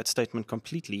support that statement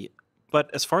completely.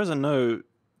 But as far as I know,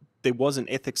 there was an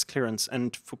ethics clearance,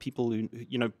 and for people who,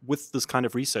 with this kind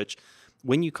of research,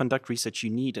 when you conduct research,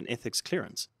 you need an ethics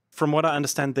clearance. from what I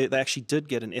understand, they actually did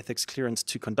get an ethics clearance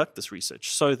to conduct this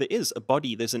research. So there is a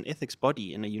body, there's an ethics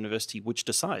body in a university which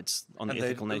decides on the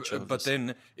ethical nature of But this.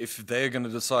 then, if they're going to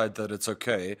decide that it's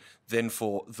okay, then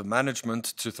for the management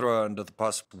to throw under the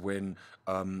bus when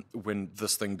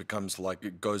this thing becomes like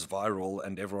it goes viral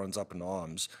and everyone's up in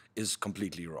arms is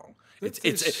completely wrong.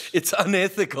 It's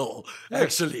unethical,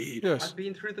 actually. Yes. I've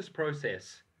been through this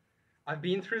process. At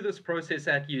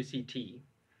UCT.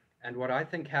 And what I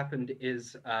think happened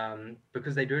is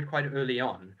because they do it quite early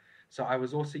on. So I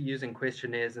was also using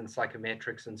questionnaires and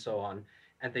psychometrics and so on.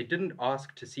 And they didn't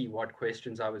ask to see what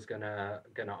questions I was gonna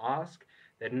ask.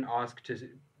 They didn't ask to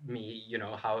me,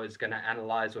 how I was gonna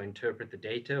analyze or interpret the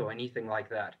data or anything like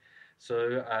that.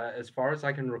 So as far as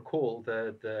I can recall,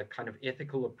 the kind of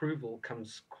ethical approval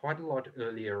comes quite a lot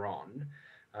earlier on.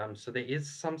 So there is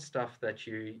some stuff that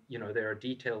there are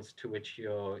details to which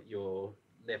you're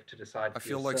left to decide. I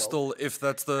feel like still, if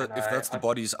that's the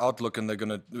body's outlook and they're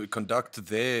going to conduct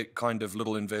their kind of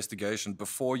little investigation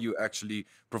before you actually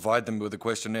provide them with a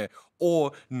questionnaire,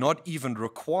 or not even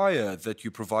require that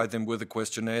you provide them with a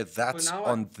questionnaire, that's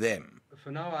on them.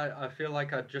 For now, I feel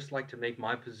like I'd just like to make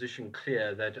my position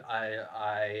clear that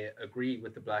I agree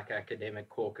with the Black Academic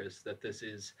Caucus that this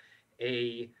is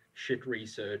A, shit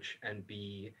research, and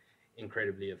B,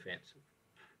 incredibly offensive.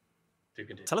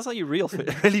 Tell us how you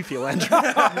really feel, Andrew.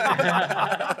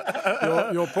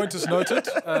 Your point is noted,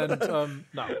 and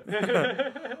now.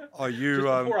 Are you...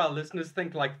 Just before our listeners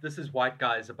think like this is white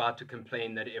guys about to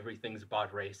complain that everything's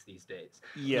about race these days.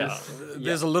 Yeah.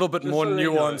 There's a little bit more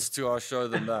nuance to our show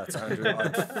than that, Andrew.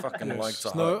 I'd fucking like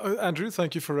to... No, Andrew,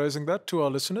 thank you for raising that to our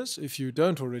listeners. If you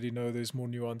don't already know there's more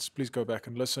nuance, please go back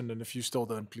and listen, and if you still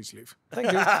don't, please leave.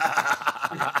 Thank you.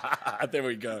 There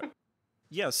we go.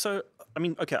 Yeah, so, I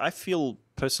mean, okay, I feel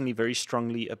personally very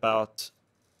strongly about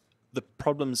the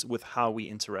problems with how we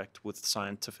interact with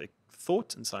scientific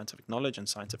thought and scientific knowledge and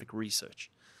scientific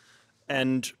research.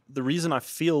 And the reason I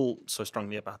feel so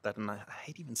strongly about that, and I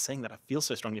hate even saying that I feel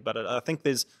so strongly about it, I think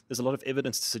there's a lot of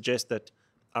evidence to suggest that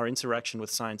our interaction with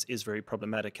science is very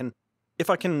problematic. And if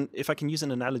I can use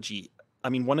an analogy, I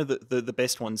mean, one of the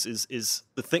best ones is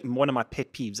the thing, one of my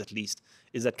pet peeves at least,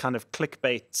 is that kind of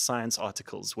clickbait science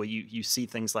articles where you see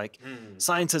things like,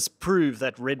 scientists prove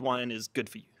that red wine is good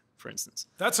for you, for instance.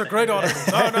 That's a great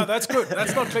article. No, that's good.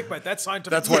 That's not clickbait. That's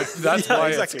scientific. That's why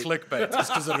exactly. It's clickbait. It's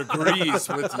because it agrees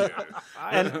with you.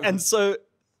 And so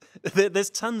there's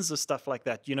tons of stuff like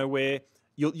that, where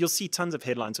you'll see tons of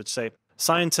headlines which say,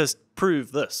 scientists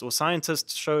prove this, or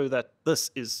scientists show that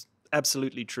this is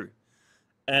absolutely true.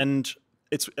 And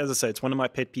it's, as I say, it's one of my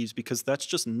pet peeves because that's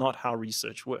just not how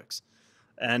research works.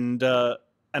 And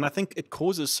I think it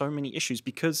causes so many issues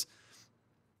because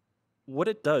what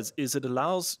it does is it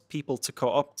allows people to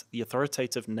co-opt the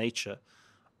authoritative nature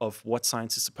of what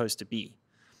science is supposed to be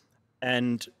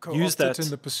and use that in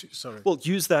the pursuit. Sorry. Well,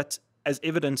 use that as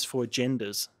evidence for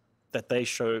agendas that they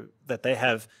show that they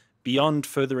have beyond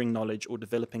furthering knowledge or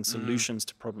developing solutions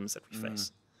to problems that we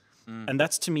face. And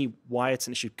that's, to me, why it's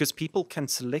an issue, because people can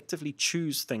selectively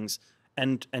choose things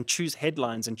and choose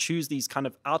headlines and choose these kind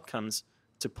of outcomes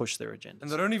to push their agendas.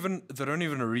 And they don't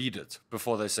even read it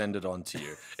before they send it on to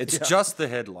you. It's just the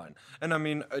headline. And I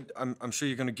mean, I'm sure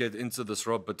you're going to get into this,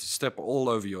 Rob, but to step all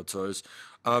over your toes,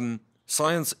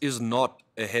 science is not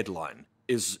a headline,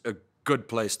 is a good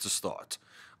place to start.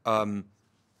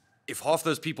 If half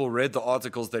those people read the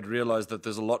articles, they'd realize that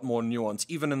there's a lot more nuance,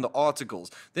 even in the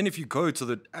articles. Then if you go to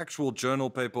the actual journal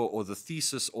paper or the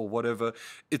thesis or whatever,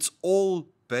 it's all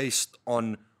based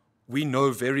on, we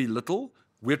know very little.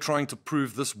 We're trying to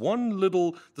prove this one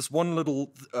little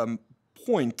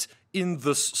point in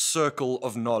this circle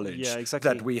of knowledge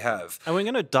that we have. And we're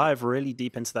going to dive really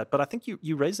deep into that. But I think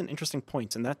you raised an interesting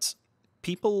point, and that's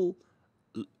people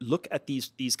look at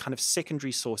these kind of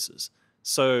secondary sources.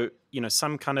 So,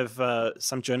 some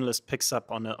journalist picks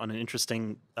up on an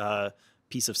interesting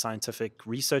piece of scientific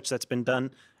research that's been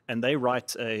done, and they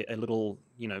write a little,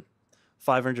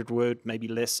 500-word, maybe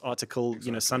less article.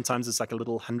 Exactly. Sometimes it's like a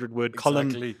little 100-word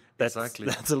column. That's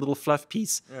a little fluff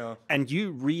piece. Yeah. And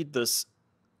you read this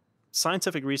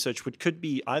scientific research, which could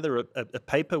be either a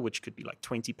paper, which could be like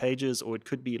 20 pages, or it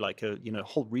could be like a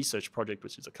whole research project,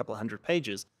 which is a couple of 100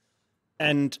 pages,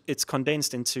 and it's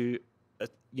condensed into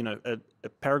a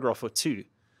paragraph or two,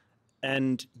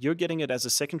 and you're getting it as a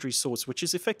secondary source, which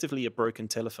is effectively a broken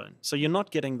telephone. So you're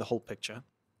not getting the whole picture,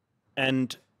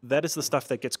 and that is the stuff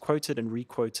that gets quoted and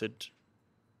requoted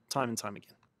time and time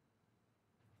again.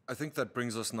 I think that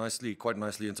brings us quite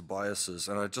nicely into biases,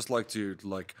 and I'd just like to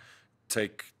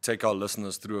take our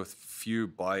listeners through a few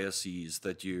biases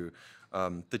that you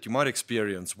might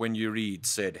experience when you read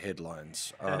said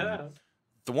headlines.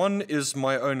 The one is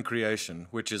my own creation,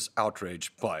 which is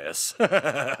outrage bias.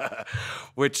 I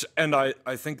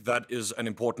think that is an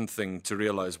important thing to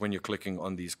realize when you're clicking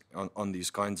on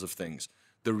these kinds of things.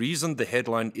 The reason the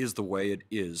headline is the way it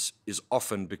is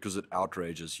often because it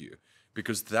outrages you.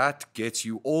 Because that gets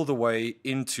you all the way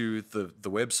into the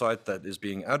website that is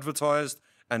being advertised,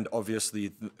 and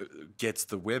obviously gets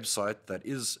the website that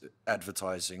is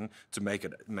advertising to make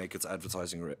its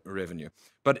advertising revenue.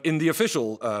 But in the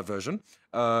official version,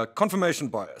 confirmation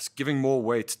bias, giving more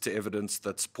weight to evidence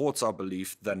that supports our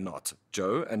belief than not.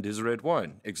 Joe and his red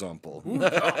wine, example.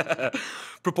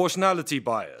 Proportionality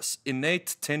bias,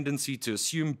 innate tendency to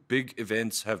assume big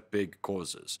events have big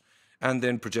causes. And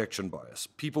then projection bias.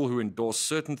 People who endorse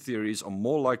certain theories are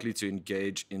more likely to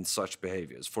engage in such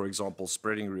behaviors. For example,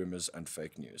 spreading rumors and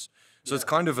fake news. So it's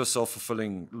kind of a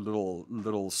self-fulfilling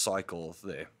little cycle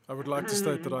there. I would like to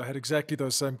state that I had exactly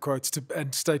those same quotes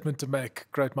and statement to make.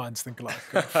 Great minds think alike.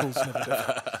 Fools never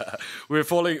differ.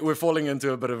 We're falling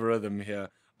into a bit of a rhythm here.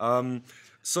 I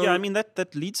mean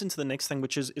that leads into the next thing,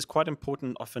 which is quite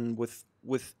important often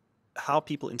with how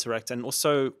people interact, and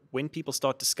also when people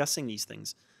start discussing these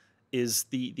things, is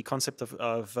the concept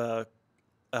of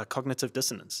cognitive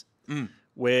dissonance,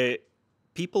 where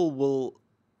people will,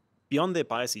 beyond their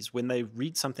biases, when they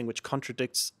read something which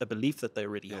contradicts a belief that they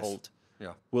already hold,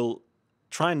 will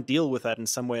try and deal with that in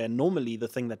some way. And normally the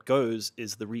thing that goes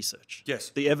is the research.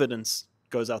 Yes. The evidence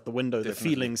goes out the window, Definitely. the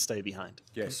feelings stay behind.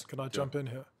 Yes. Can I jump in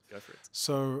here? Go for it.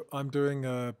 So I'm doing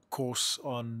a course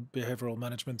on behavioral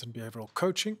management and behavioral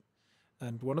coaching.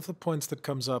 And one of the points that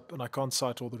comes up, and I can't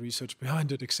cite all the research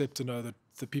behind it, except to know that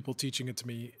the people teaching it to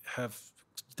me have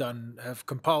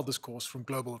compiled this course from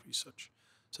global research.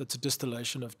 So it's a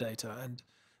distillation of data. And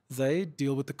they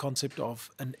deal with the concept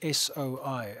of an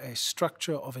SOI, a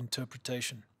structure of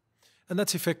interpretation. And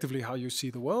that's effectively how you see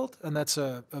the world. And that's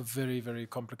a very, very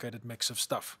complicated mix of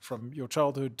stuff from your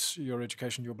childhood, your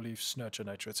education, your beliefs, nurture,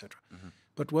 nature, etc. Mm-hmm.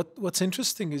 But what's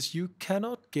interesting is you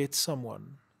cannot get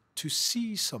someone to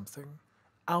see something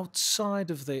outside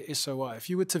of their SOI. If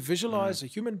you were to visualize a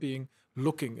human being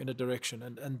looking in a direction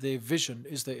and their vision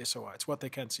is their SOI, it's what they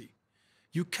can see.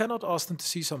 You cannot ask them to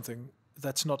see something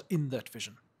that's not in that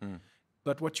vision.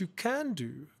 But what you can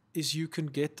do is you can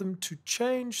get them to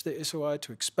change their SOI,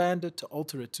 to expand it, to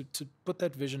alter it, to put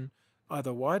that vision,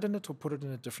 either widen it or put it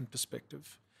in a different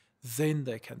perspective. Then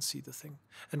they can see the thing.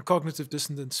 And cognitive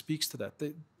dissonance speaks to that.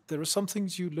 There are some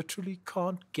things you literally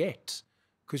can't get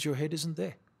because your head isn't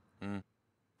there.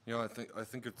 Yeah, I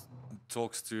think it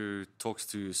talks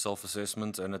to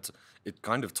self-assessment, and it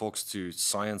kind of talks to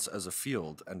science as a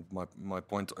field. And my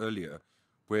point earlier,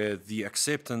 where the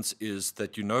acceptance is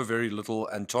that you know very little,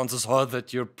 and chances are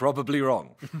that you're probably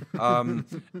wrong.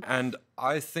 And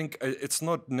I think it's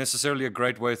not necessarily a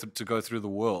great way to go through the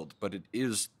world, but it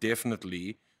is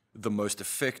definitely the most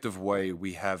effective way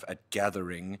we have at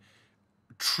gathering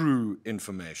true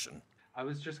information. I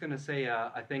was just going to say,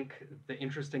 I think the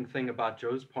interesting thing about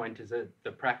Joe's point is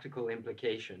the practical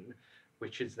implication,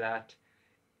 which is that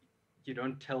you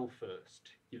don't tell first,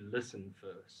 you listen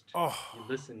first. Oh, you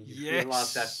listen, you yes. feel out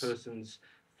that person's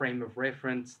frame of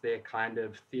reference, their kind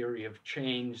of theory of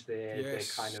change, their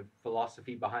kind of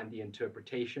philosophy behind the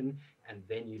interpretation, and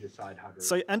then you decide how to...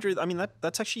 So, Andrew, I mean,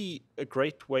 that's actually a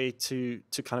great way to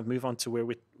kind of move on to where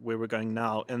we're going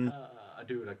now. And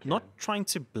not trying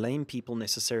to blame people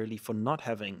necessarily for not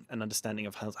having an understanding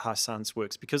of how science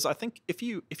works, because I think if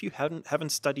you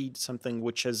haven't studied something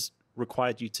which has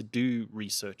required you to do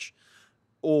research,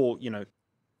 or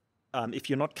if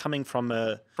you're not coming from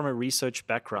a research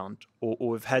background,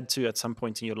 or have had to at some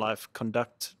point in your life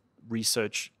conduct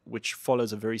research which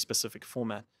follows a very specific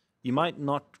format, you might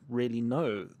not really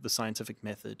know the scientific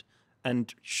method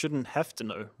and shouldn't have to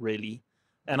know really.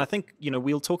 And I think,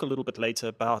 we'll talk a little bit later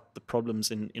about the problems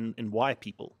in why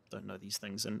people don't know these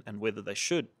things and whether they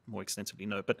should more extensively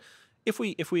know. But if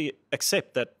we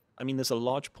accept that, I mean, there's a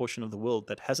large portion of the world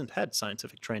that hasn't had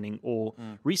scientific training or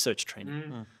research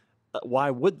training. Why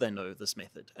would they know this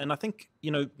method? And I think,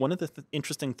 one of the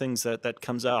interesting things that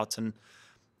comes out, and,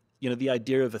 the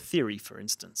idea of a theory, for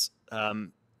instance,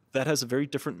 that has a very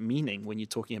different meaning when you're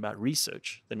talking about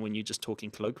research than when you're just talking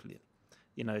colloquially.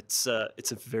 It's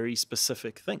a very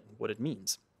specific thing, what it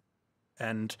means.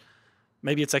 And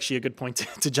maybe it's actually a good point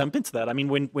to jump into that. I mean,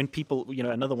 when people,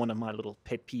 another one of my little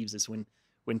pet peeves is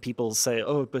when people say,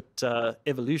 oh, but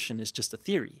evolution is just a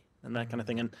theory and that kind of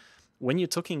thing. And when you're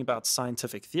talking about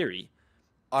scientific theory,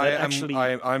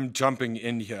 I'm jumping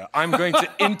in here. I'm going to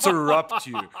interrupt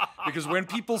you because when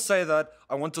people say that,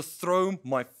 I want to throw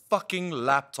my fucking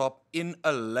laptop in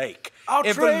a lake.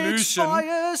 Outrage,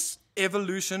 bias!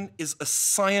 Evolution is a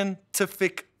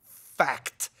scientific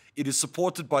fact. It is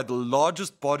supported by the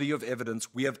largest body of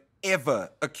evidence we have ever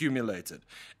accumulated.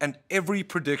 And every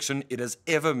prediction it has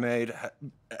ever made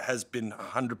has been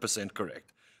 100%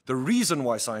 correct. The reason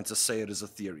why scientists say it is a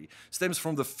theory stems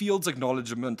from the field's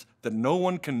acknowledgement that no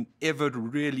one can ever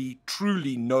really,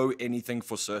 truly know anything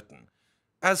for certain.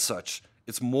 As such,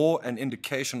 it's more an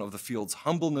indication of the field's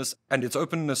humbleness and its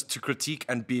openness to critique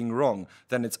and being wrong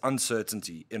than its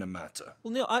uncertainty in a matter.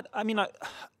 Well, Neil,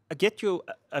 I get your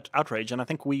outrage, and I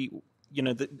think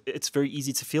it's very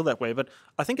easy to feel that way, but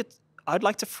I think I'd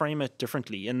like to frame it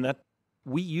differently in that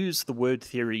we use the word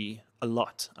theory a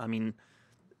lot. I mean,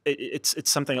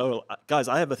 it's something, oh, guys,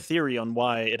 I have a theory on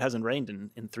why it hasn't rained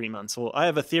in 3 months, or I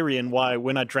have a theory on why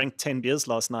when I drank 10 beers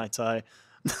last night, I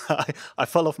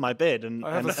fell off my bed and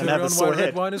I have a and have theory a on sore why head.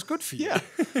 red wine is good for you. Yeah,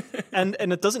 and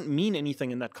it doesn't mean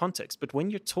anything in that context. But when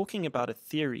you're talking about a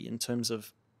theory in terms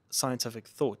of scientific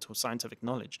thought or scientific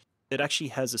knowledge, it actually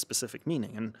has a specific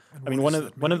meaning. And I mean, one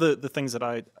of the things that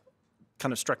I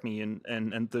kind of struck me and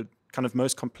the kind of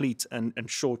most complete and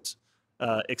short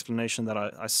explanation that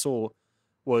I saw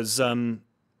was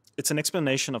it's an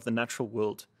explanation of the natural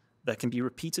world that can be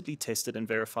repeatedly tested and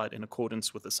verified in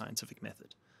accordance with the scientific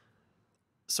method.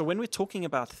 So when we're talking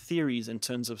about theories in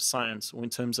terms of science or in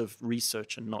terms of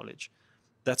research and knowledge,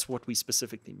 that's what we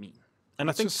specifically mean. And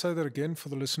Let's I think just say that again for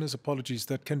the listeners. Apologies.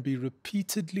 That can be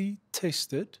repeatedly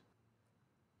tested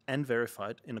and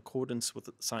verified in accordance with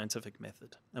the scientific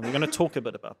method. And we're going to talk a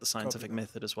bit about the scientific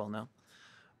method as well now.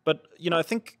 But I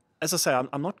think, as I say,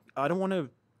 I don't want to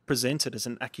present it as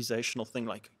an accusational thing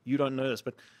like you don't know this,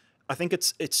 but I think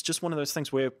it's just one of those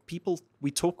things where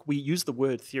we use the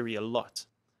word theory a lot.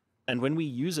 And when we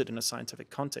use it in a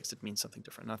scientific context, it means something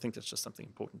different. And I think that's just something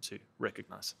important to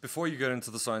recognize. Before you get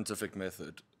into the scientific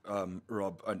method,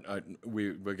 Rob,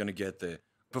 we're going to get there.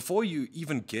 Before you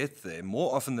even get there,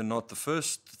 more often than not, the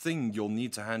first thing you'll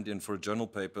need to hand in for a journal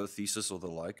paper, thesis, or the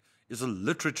like, is a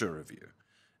literature review.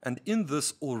 And in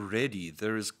this already,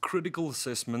 there is critical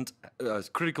assessment,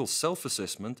 critical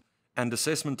self-assessment, and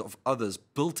assessment of others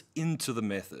built into the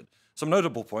method. Some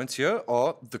notable points here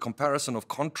are the comparison of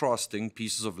contrasting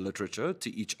pieces of literature to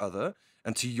each other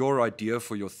and to your idea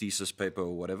for your thesis paper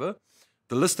or whatever,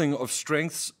 the listing of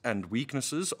strengths and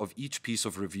weaknesses of each piece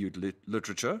of reviewed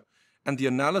literature, and the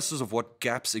analysis of what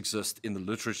gaps exist in the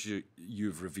literature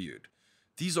you've reviewed.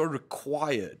 These are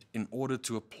required in order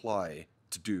to apply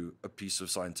to do a piece of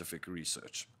scientific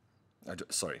research. I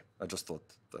just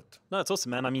thought that. No, it's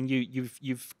awesome, man. I mean,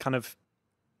 you've kind of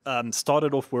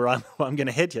started off where I'm going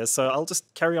to head here, so I'll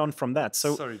just carry on from that.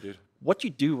 So, sorry, dude. What you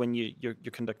do when you're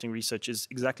conducting research is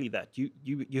exactly that.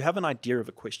 You have an idea of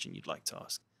a question you'd like to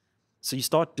ask, so you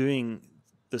start doing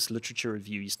this literature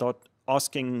review. You start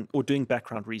asking or doing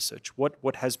background research.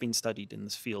 What has been studied in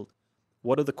this field?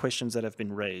 What are the questions that have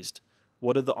been raised?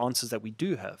 What are the answers that we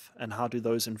do have, and how do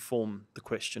those inform the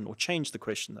question or change the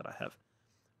question that I have?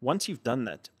 Once you've done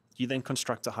that, you then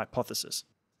construct a hypothesis.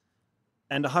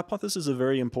 And a hypothesis is a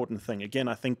very important thing. Again,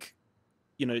 I think,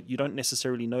 you don't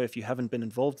necessarily know if you haven't been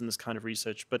involved in this kind of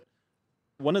research, but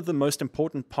one of the most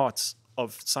important parts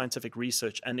of scientific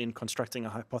research and in constructing a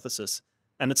hypothesis,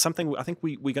 and it's something I think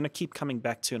we're going to keep coming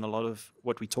back to in a lot of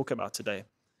what we talk about today,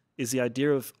 is the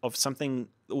idea of something,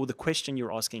 or the question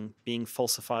you're asking, being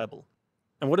falsifiable.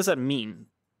 And what does that mean?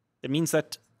 It means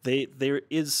that there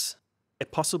is a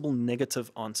possible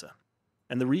negative answer.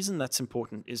 And the reason that's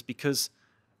important is because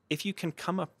if you can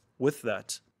come up with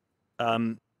that,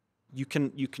 you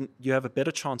have a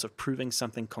better chance of proving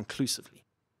something conclusively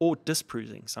or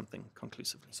disproving something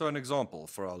conclusively. So an example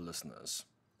for our listeners.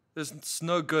 It's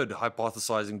no good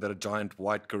hypothesizing that a giant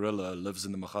white gorilla lives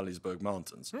in the Magaliesberg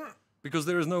Mountains because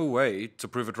there is no way to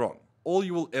prove it wrong. All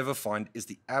you will ever find is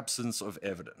the absence of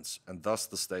evidence, and thus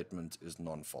the statement is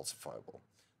non-falsifiable.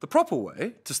 The proper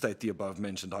way to state the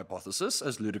above-mentioned hypothesis,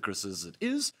 as ludicrous as it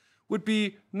is, would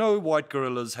be no white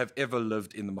gorillas have ever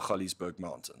lived in the Magaliesberg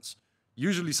Mountains.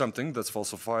 Usually something that's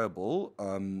falsifiable,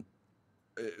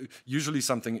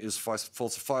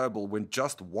 falsifiable when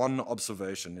just one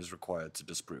observation is required to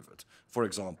disprove it. For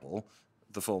example,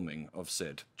 the filming of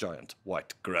said giant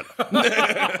white gorilla.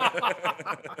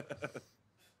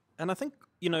 And I think,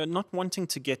 not wanting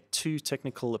to get too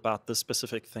technical about this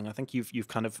specific thing, I think you've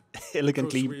kind of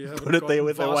elegantly put it there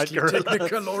with the white gorilla.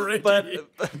 Technical already.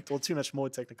 Or too much more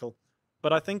technical.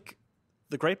 But I think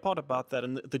the great part about that,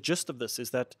 and the gist of this,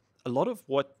 is that a lot of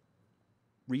what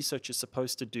research is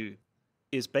supposed to do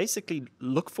is basically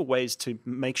look for ways to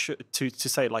make sure to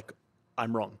say, like,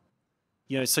 I'm wrong.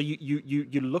 So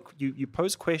you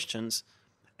pose questions,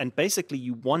 and basically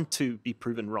you want to be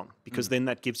proven wrong, because then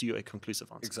that gives you a conclusive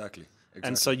answer. Exactly.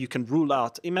 And so you can rule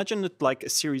out. Imagine it like a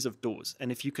series of doors,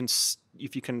 and if you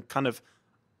can kind of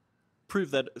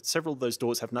prove that several of those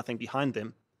doors have nothing behind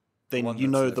them, then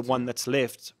the one that's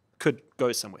left could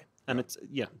go somewhere. And it's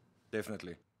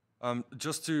definitely.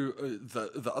 Just to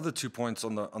the other 2 points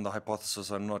on the hypothesis,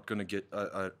 I'm not going to get.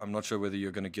 I'm not sure whether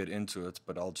you're going to get into it,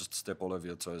 but I'll just step all over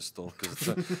your toes still, because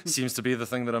it seems to be the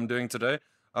thing that I'm doing today.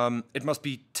 It must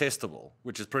be testable,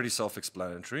 which is pretty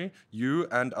self-explanatory. You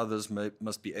and others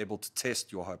must be able to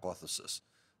test your hypothesis.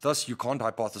 Thus, you can't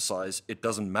hypothesize it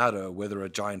doesn't matter whether a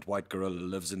giant white gorilla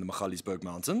lives in the Magaliesberg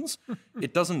Mountains.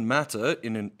 It doesn't matter,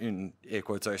 in air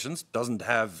quotations, doesn't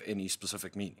have any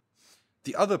specific meaning.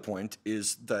 The other point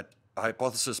is that a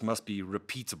hypothesis must be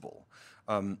repeatable.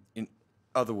 In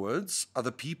other words,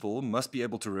 other people must be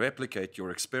able to replicate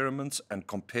your experiments and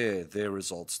compare their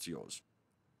results to yours.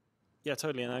 Yeah,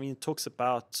 totally. And I mean, it talks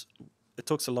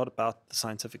a lot about the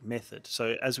scientific method.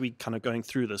 So as we kind of going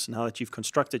through this, now that you've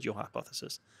constructed your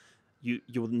hypothesis,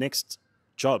 your next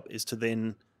job is to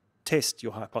then test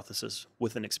your hypothesis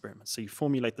with an experiment. So you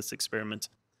formulate this experiment,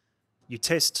 you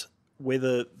test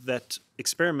whether that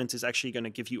experiment is actually going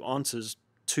to give you answers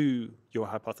to your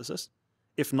hypothesis.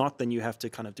 If not, then you have to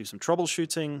kind of do some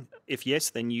troubleshooting. If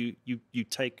yes, then you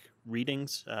take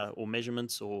readings or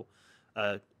measurements or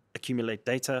accumulate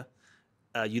data.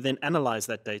 You then analyze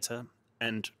that data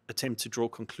and attempt to draw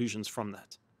conclusions from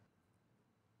that.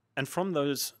 And from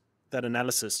that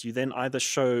analysis, you then either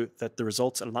show that the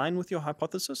results align with your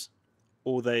hypothesis,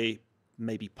 or they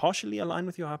maybe partially align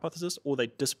with your hypothesis, or they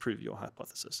disprove your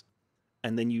hypothesis.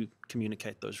 And then you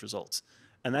communicate those results.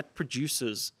 And that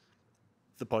produces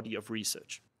the body of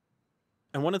research.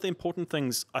 And one of the important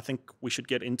things I think we should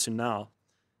get into now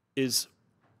is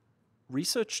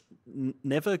research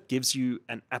never gives you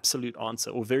an absolute answer,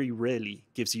 or very rarely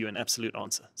gives you an absolute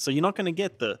answer. So you're not going to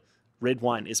get the red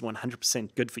wine is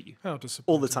 100% good for you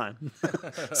all the time.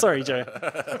 Sorry, Joe.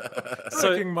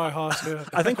 Breaking my heart here.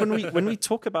 I think when we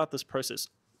talk about this process,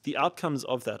 the outcomes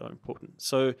of that are important.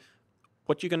 So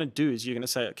what you're going to do is you're going to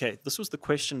say, okay, this was the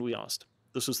question we asked.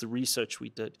 This was the research we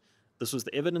did. This was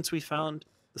the evidence we found.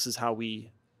 This is how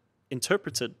we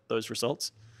interpreted those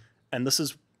results. And this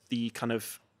is the kind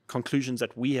of conclusions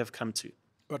that we have come to.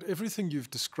 But everything you've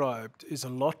described is a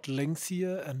lot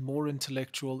lengthier and more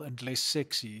intellectual and less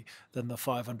sexy than the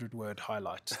 500-word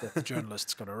highlight that the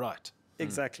journalist's going to write.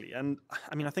 Exactly. And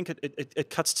I mean, I think it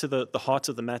cuts to the heart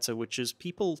of the matter, which is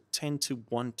people tend to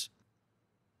want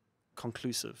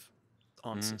conclusive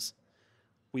answers.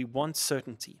 We want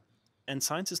certainty. And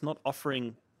science is not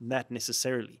offering that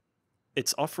necessarily.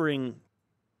 It's offering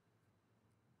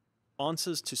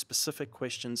answers to specific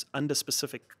questions under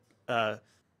specific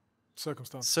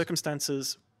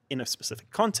circumstances in a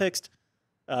specific context.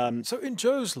 So in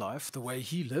Joe's life, the way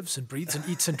he lives and breathes and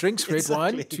eats and drinks red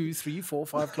wine 2, 3, 4,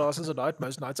 5 glasses a night,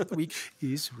 most nights of the week,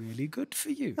 is really good for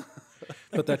you.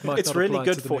 But that might not really apply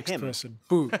good to the for next him. person.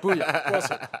 Boo, booyah. Was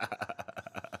it?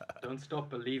 Don't stop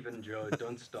believing, Joe.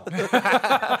 Don't stop.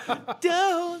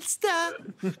 Don't stop.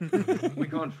 We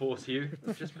can't force you.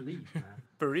 Just believe, man.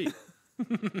 Believe.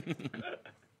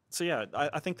 So yeah,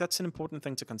 I think that's an important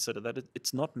thing to consider, that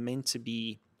it's not meant to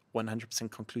be 100%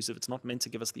 conclusive. It's not meant to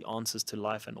give us the answers to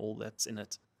life and all that's in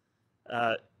it.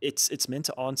 It's meant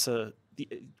to answer,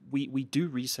 we do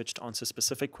research to answer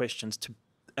specific questions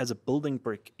as a building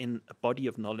brick in a body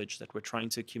of knowledge that we're trying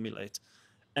to accumulate.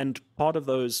 And part of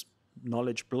those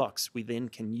knowledge blocks we then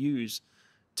can use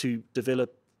to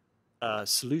develop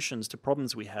solutions to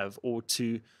problems we have, or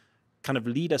to kind of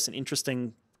lead us in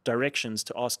interesting directions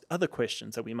to ask other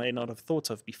questions that we may not have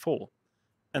thought of before.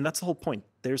 And that's the whole point.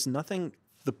 There's nothing,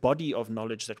 the body of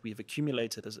knowledge that we've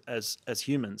accumulated as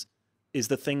humans is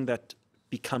the thing that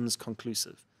becomes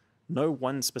conclusive. No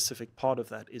one specific part of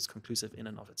that is conclusive in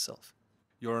and of itself.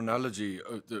 Your analogy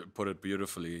put it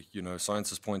beautifully.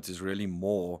 Science's point is really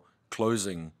more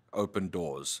closing open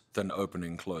doors than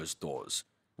opening closed doors.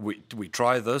 We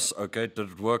try this, okay,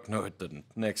 did it work? No, it didn't.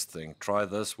 Next thing, try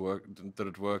this, did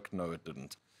it work? No, it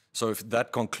didn't. So if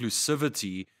that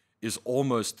conclusivity is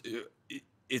almost,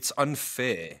 it's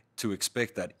unfair to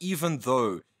expect that, even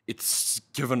though it's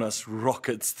given us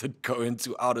rockets that go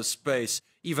into outer space,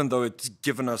 even though it's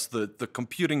given us the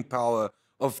computing power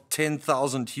of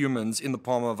 10,000 humans in the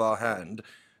palm of our hand,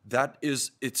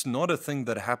 it's not a thing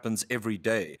that happens every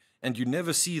day. And you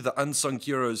never see the unsung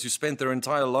heroes who spent their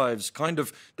entire lives kind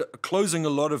of closing a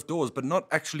lot of doors, but not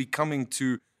actually coming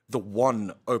to the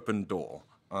one open door.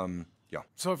 Yeah.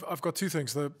 So I've got two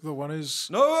things. The one is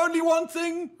no, only one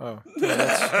thing. Oh,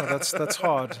 that's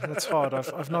hard. That's hard.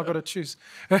 I've now got to choose.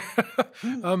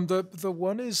 The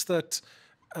one is that,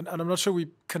 and I'm not sure we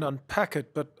can unpack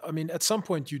it, but I mean, at some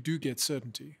point you do get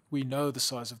certainty. We know the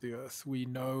size of the Earth. We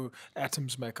know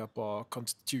atoms make up our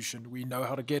constitution. We know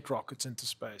how to get rockets into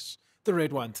space. The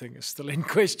red wine thing is still in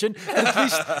question.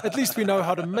 At least we know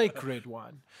how to make red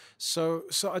wine. So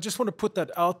I just want to put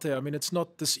that out there. I mean, it's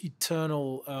not this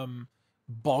eternal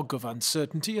bog of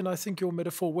uncertainty, and I think your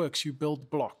metaphor works. You build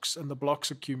blocks, and the blocks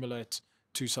accumulate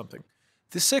to something.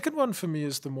 The second one for me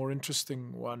is the more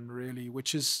interesting one, really,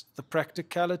 which is the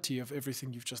practicality of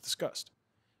everything you've just discussed.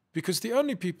 Because the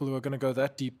only people who are going to go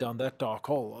that deep down that dark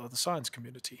hole are the science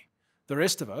community. The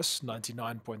rest of us,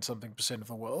 99-point-something% of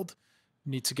the world,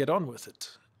 need to get on with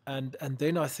it. And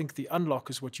then I think the unlock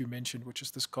is what you mentioned, which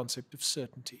is this concept of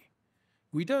certainty.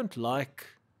 We don't like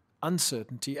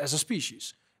uncertainty as a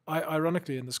species.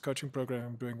 Ironically, in this coaching program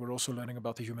I'm doing, we're also learning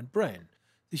about the human brain.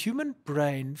 The human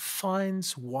brain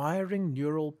finds wiring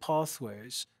neural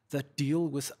pathways that deal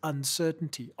with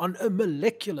uncertainty on a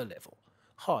molecular level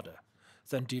harder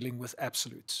than dealing with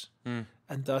absolutes.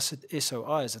 And thus it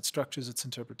SOIs, it structures its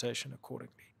interpretation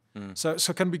accordingly. So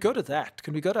can we go to that?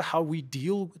 Can we go to how we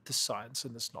deal with the science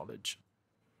and this knowledge?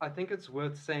 I think it's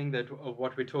worth saying that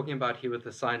what we're talking about here with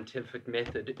the scientific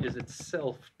method is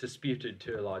itself disputed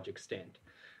to a large extent.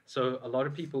 So a lot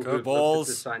of people who have looked at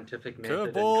the scientific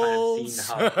method and kind of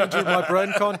seen how... Dude, my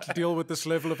brain can't deal with this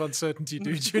level of uncertainty,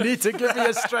 dude. You need to give me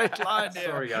a straight line here.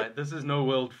 Sorry, guys. This is no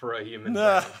world for a human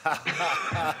brain.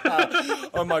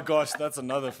 Oh my gosh, that's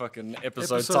another fucking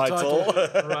episode title.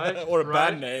 Right? Or a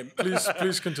band name.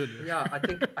 Please continue. Yeah,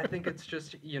 I think it's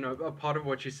just, a part of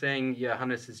what you're saying,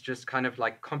 Hannes, is just kind of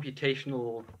like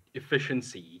computational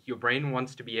efficiency. Your brain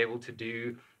wants to be able to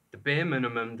do the bare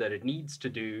minimum that it needs to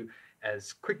do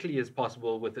as quickly as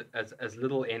possible with as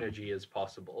little energy as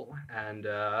possible, and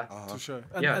for sure.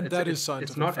 And that is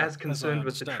scientific. It's not fact, as concerned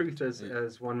with the understand. truth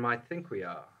as one might think we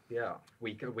are. Yeah,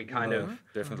 we kind of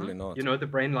definitely not. The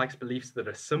brain likes beliefs that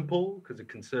are simple because it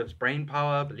conserves brain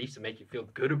power. Beliefs that make you feel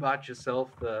good about yourself.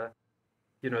 There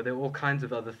are all kinds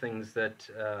of other things that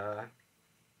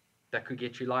that could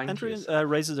get you lying to Andrew yourself.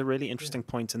 raises a really interesting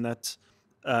point in that,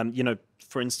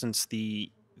 for instance, the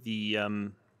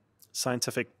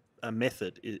scientific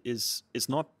method is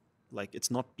not like, it's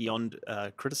not beyond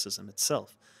criticism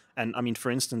itself. And I mean,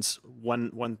 for instance,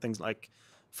 one thing like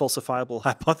falsifiable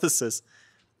hypothesis,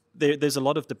 there's a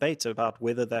lot of debate about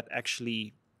whether that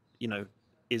actually,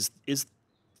 is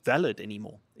valid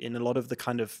anymore. In a lot of the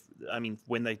kind of, I mean,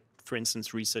 when they, for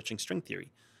instance, researching string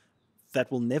theory, that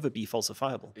will never be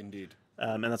falsifiable. Indeed.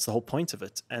 And that's the whole point of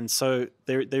it. And so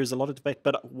there's a lot of debate.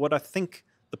 But what I think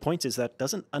the point is that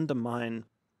doesn't undermine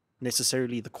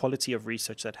necessarily the quality of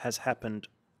research that has happened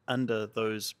under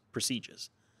those procedures.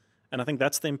 And I think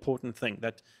that's the important thing,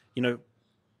 that,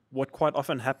 what quite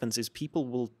often happens is people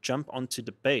will jump onto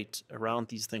debate around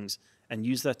these things and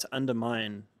use that to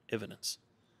undermine evidence.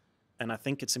 And I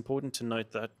think it's important to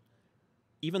note that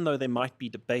even though there might be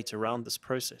debate around this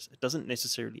process, it doesn't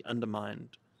necessarily undermine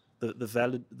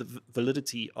the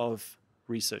validity of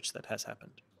research that has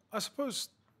happened. I suppose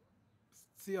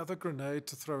the other grenade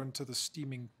to throw into the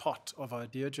steaming pot of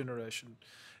idea generation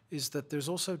is that there's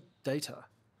also data.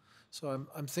 So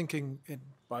I'm thinking in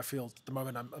my field at the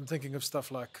moment, I'm thinking of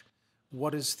stuff like,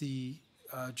 what is the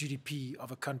GDP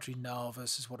of a country now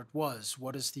versus what it was?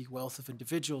 What is the wealth of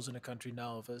individuals in a country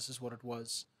now versus what it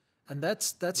was? And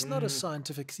that's not a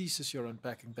scientific thesis you're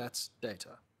unpacking, that's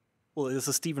data. Well, there's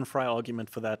a Stephen Fry argument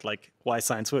for that, like why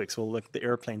science works. Well, look, the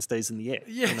airplane stays in the air.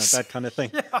 Yes. That kind of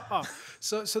thing. Yeah.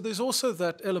 So there's also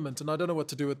that element, and I don't know what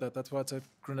to do with that. That's why it's a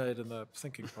grenade in the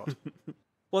thinking pot.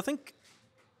 Well, I think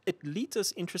it leads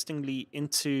us interestingly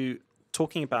into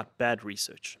talking about bad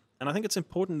research. And I think it's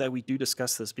important that we do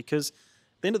discuss this because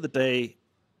at the end of the day,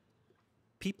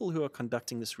 people who are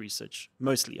conducting this research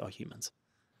mostly are humans.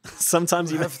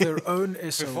 Sometimes you have their own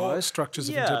SOI, structures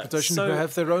of interpretation, who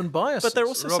have their own biases. But they're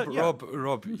also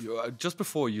Rob, just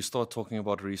before you start talking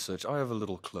about research, I have a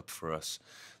little clip for us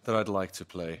that I'd like to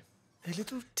play. A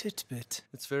little tidbit.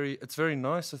 It's very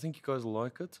nice. I think you guys will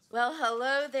like it. Well,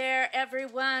 hello there,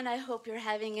 everyone. I hope you're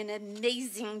having an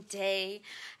amazing day.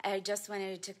 I just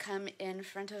wanted to come in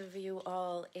front of you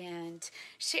all and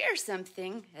share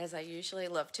something, as I usually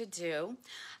love to do.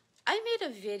 I made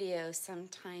a video some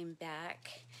time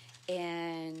back,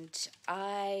 and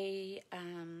I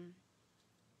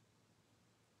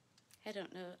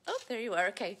don't know. Oh, there you are.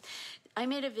 Okay. I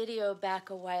made a video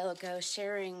back a while ago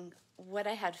sharing what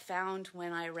I had found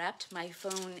when I wrapped my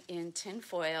phone in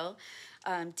tinfoil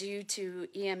due to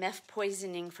EMF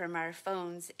poisoning from our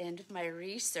phones and my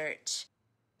research.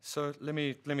 So let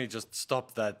me just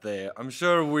stop that there. I'm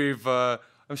sure we've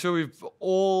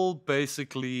all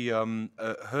basically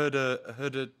heard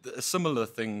a similar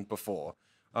thing before,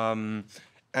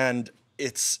 and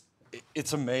it's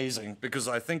amazing because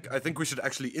I think we should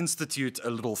actually institute a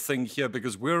little thing here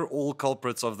because we're all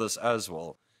culprits of this as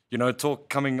well. You know,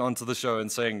 coming onto the show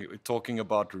and talking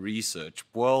about research.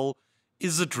 Well,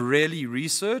 is it really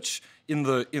research in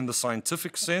the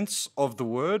scientific sense of the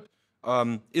word?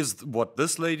 Is what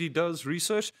this lady does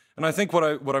research? And I think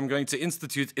what I'm going to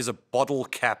institute is a bottle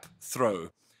cap throw.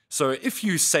 So if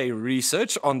you say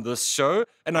research on this show,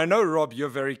 and I know, Rob, you're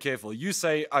very careful. You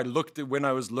say, when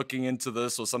I was looking into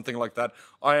this or something like that,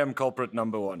 I am culprit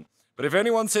number one. But if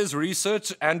anyone says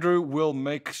research, Andrew will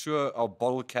make sure our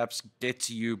bottle caps get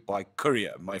to you by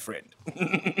courier, my friend.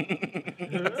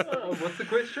 What's the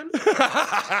question? Is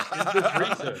this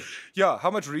research? Yeah, how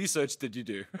much research did you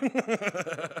do?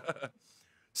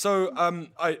 So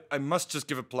I must just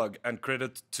give a plug and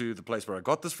credit to the place where I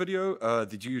got this video.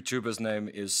 The YouTuber's name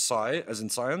is Sci, as in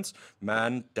science,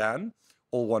 man Dan,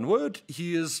 all one word.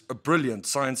 He is a brilliant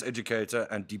science educator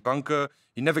and debunker.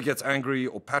 He never gets angry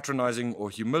or patronizing or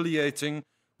humiliating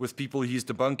with people he's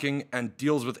debunking and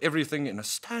deals with everything in a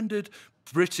standard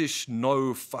British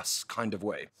no-fuss kind of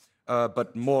way.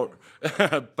 But more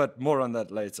on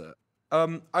that later.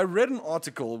 I read an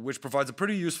article which provides a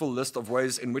pretty useful list of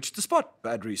ways in which to spot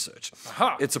bad research.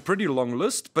 Aha. It's a pretty long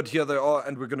list, but here they are,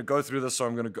 and we're going to go through this, so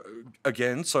I'm going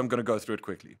to go through it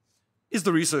quickly. Is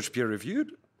the research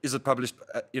peer-reviewed? Is it published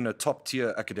in a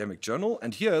top-tier academic journal?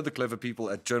 And here, the clever people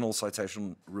at Journal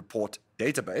Citation Report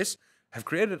Database have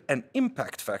created an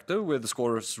impact factor where the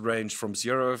scores range from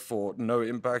 0 for no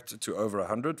impact to over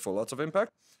 100 for lots of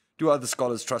impact. Do other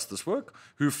scholars trust this work?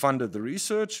 Who funded the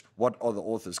research? What are the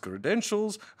author's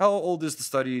credentials? How old is the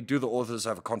study? Do the authors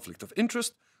have a conflict of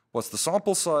interest? What's the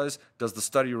sample size? Does the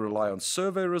study rely on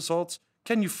survey results?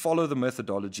 Can you follow the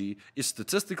methodology? Is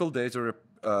statistical data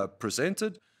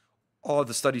presented? Are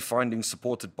the study findings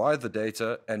supported by the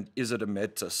data? And is it a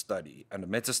meta-study? And a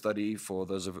meta-study, for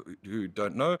those of you who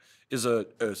don't know, is a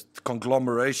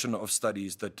conglomeration of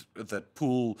studies that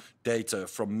pool data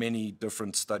from many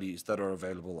different studies that are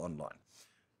available online.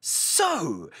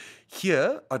 So,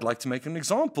 here, I'd like to make an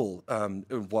example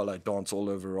while I dance all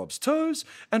over Rob's toes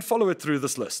and follow it through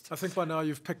this list. I think by now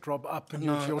you've picked Rob up and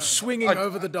you're swinging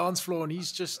over the dance floor and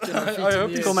he's just feet in the air,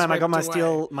 cool, man. I got my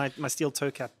swept my steel toe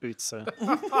cap boots, so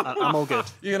I'm all good.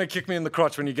 You're going to kick me in the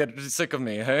crotch when you get sick of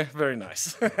me, hey? Very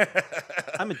nice.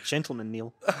 I'm a gentleman,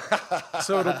 Neil.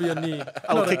 So it'll be a knee.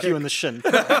 I'll kick you in the shin.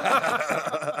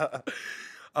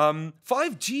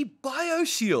 5G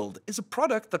BioShield is a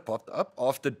product that popped up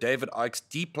after David Icke's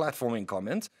deplatforming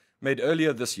comment made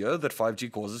earlier this year that 5G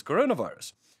causes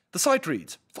coronavirus. The site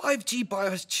reads, 5G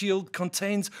BioShield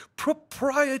contains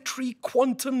proprietary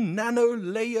quantum nano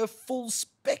layer full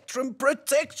spectrum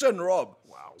protection, Rob.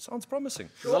 Wow, sounds promising.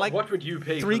 Like what would you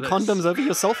pay 3 for this? condoms over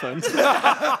your cell phone.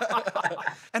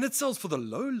 And it sells for the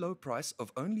low price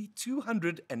of only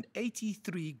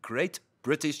 283 Great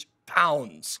British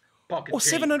pounds. Pocket Or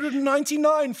change.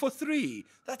 $799 for 3.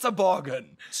 That's a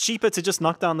bargain. It's cheaper to just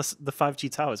knock down the 5G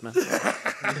towers, man.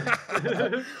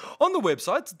 On the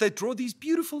website, they draw these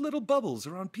beautiful little bubbles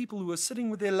around people who are sitting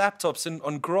with their laptops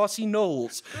on grassy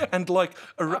knolls and like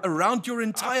around your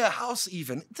entire house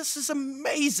even. This is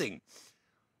amazing.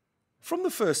 From the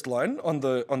first line on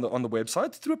the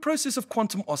website, through a process of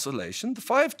quantum oscillation, the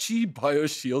 5G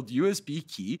BioShield USB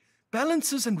key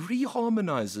balances and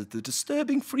reharmonizes the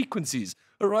disturbing frequencies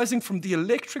arising from the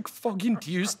electric fog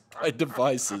induced by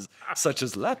devices such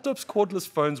as laptops, cordless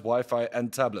phones, Wi-Fi,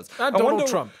 and tablets. And Donald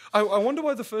Trump. I wonder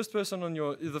why the first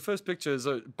picture is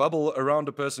a bubble around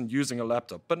a person using a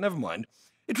laptop, but never mind.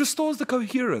 It restores the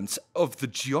coherence of the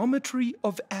geometry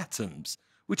of atoms,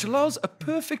 which allows a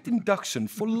perfect induction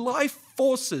for life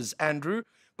forces, Andrew,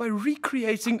 by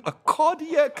recreating a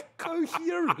cardiac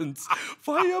coherence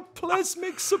via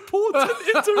plasmic support and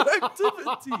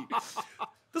interactivity.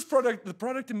 The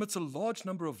product emits a large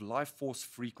number of life force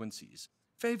frequencies,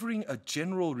 favoring a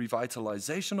general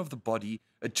revitalization of the body,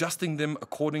 adjusting them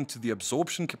according to the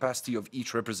absorption capacity of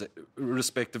each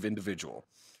respective individual.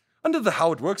 Under the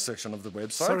How It Works section of the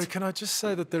website... Sorry, can I just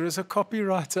say that there is a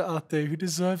copywriter out there who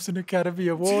deserves an Academy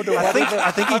Award or I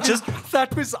think he just...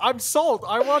 I'm sold.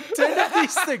 I want 10 of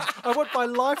these things. I want my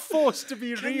life force to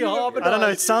be reharmonized. I don't know,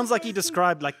 it sounds like he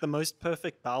described like the most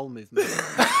perfect bowel movement.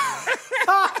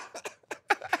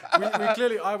 we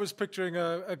clearly, I was picturing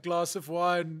a glass of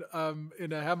wine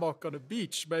in a hammock on a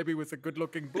beach, maybe with a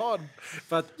good-looking blonde.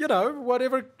 But,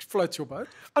 whatever floats your boat.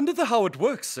 Under the How It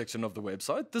Works section of the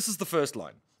website, this is the first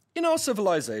line. In our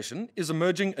civilization is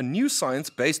emerging a new science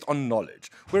based on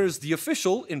knowledge, whereas the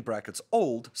official, in brackets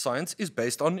old, science is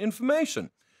based on information.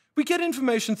 We get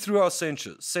information through our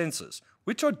senses,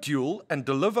 which are dual and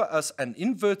deliver us an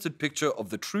inverted picture of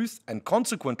the truth, and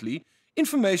consequently,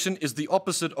 information is the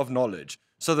opposite of knowledge,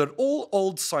 so that all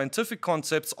old scientific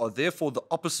concepts are therefore the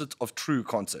opposite of true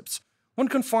concepts. One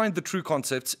can find the true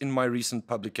concepts in my recent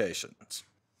publications.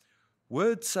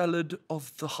 Word salad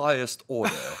of the highest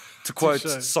order, to quote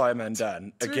Simon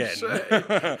Dan again.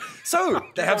 So,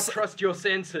 they have... trust your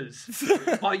senses.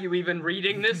 Are you even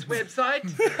reading this website?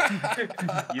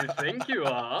 You think you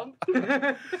are.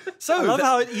 So I love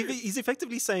how he's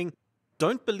effectively saying,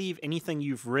 don't believe anything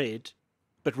you've read,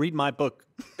 but read my book.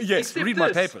 Yes, read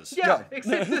my papers. Yeah,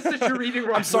 except this that you're reading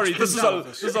right now. I'm sorry, this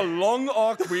is a long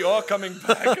arc. We are coming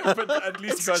back, but at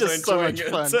least you guys are enjoying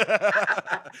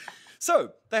it.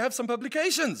 So, they have some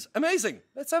publications. Amazing.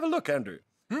 Let's have a look, Andrew.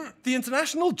 The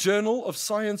International Journal of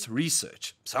Science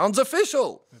Research. Sounds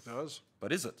official. It does.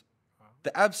 But is it?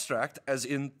 The abstract, as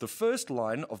in the first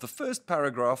line of the first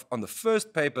paragraph on the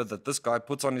first paper that this guy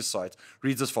puts on his site,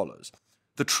 reads as follows.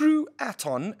 The true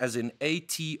aton, as in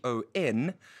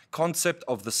aton, concept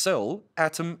of the cell,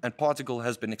 atom, and particle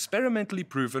has been experimentally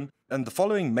proven, and the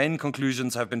following main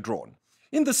conclusions have been drawn.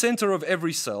 In the center of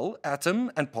every cell,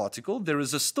 atom, and particle, there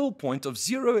is a still point of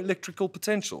zero electrical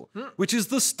potential, which is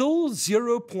the still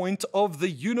zero point of the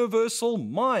universal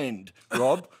mind,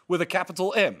 Rob, with a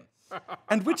capital M,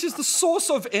 and which is the source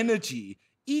of energy.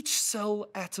 Each cell,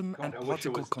 atom, and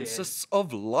particle consists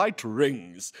of light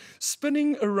rings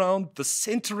spinning around the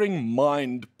centering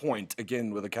mind point,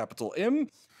 again with a capital M.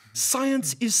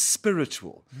 Science is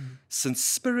spiritual, since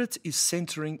spirit is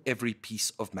centering every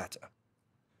piece of matter.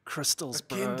 Crystals,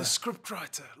 Again, the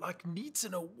scriptwriter, needs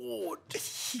an award.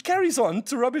 He carries on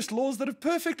to rubbish laws that have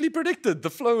perfectly predicted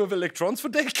the flow of electrons for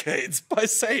decades by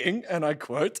saying, and I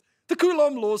quote, the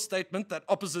Coulomb law statement that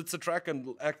opposites attract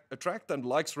and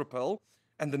likes repel.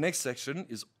 And the next section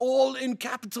is all in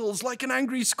capitals like an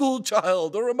angry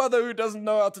schoolchild or a mother who doesn't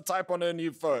know how to type on her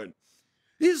new phone.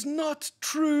 Is not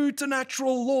true to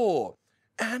natural law.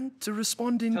 And to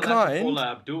respond in kind...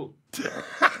 Paula Abdul.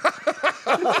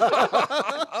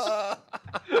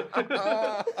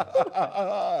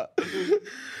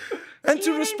 And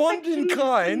to respond in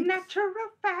kind,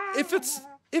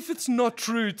 if it's not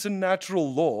true to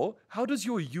natural law, how does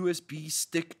your USB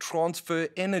stick transfer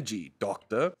energy,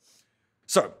 doctor?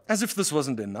 So, as if this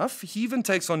wasn't enough, he even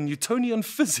takes on Newtonian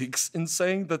physics in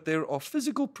saying that there are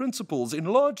physical principles in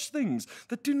large things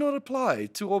that do not apply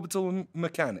to orbital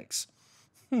mechanics.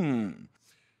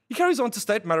 He carries on to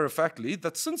state matter-of-factly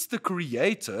that since the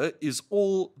creator is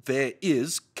all there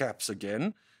is, caps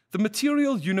again, the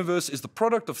material universe is the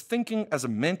product of thinking as a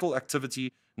mental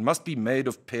activity and must be made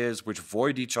of pairs which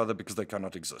void each other because they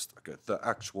cannot exist. Okay, the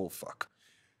actual fuck.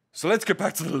 So let's get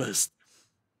back to the list.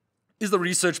 Is the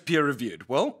research peer-reviewed?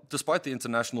 Well, despite the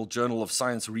International Journal of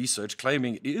Science Research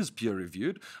claiming it is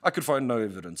peer-reviewed, I could find no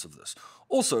evidence of this.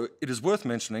 Also, it is worth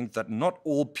mentioning that not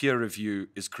all peer review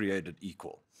is created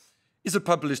equal. Is it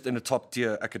published in a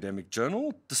top-tier academic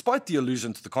journal? Despite the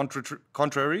allusion to the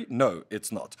contrary, no,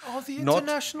 it's not. Oh, the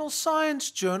International Science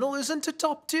Journal isn't a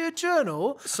top-tier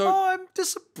journal? I'm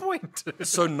disappointed.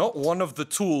 So not one of the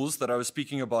tools that I was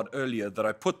speaking about earlier that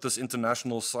I put this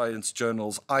International Science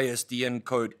Journal's ISDN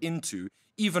code into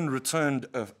even returned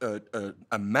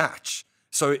a match.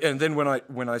 So, and then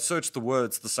when I searched the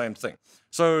words, the same thing.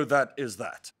 So that is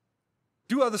that.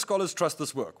 Do other scholars trust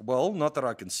this work? Well, not that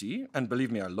I can see, and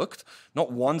believe me, I looked.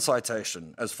 Not one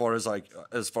citation, as far as I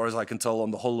can tell,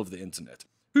 on the whole of the internet.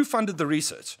 Who funded the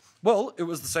research? Well, it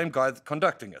was the same guy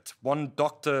conducting it, one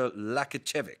Dr.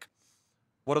 Lakicevic.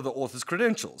 What are the author's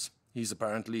credentials? He's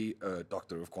apparently a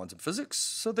doctor of quantum physics,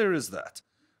 so there is that.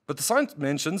 But the site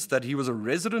mentions that he was a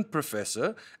resident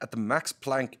professor at the Max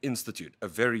Planck Institute, a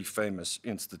very famous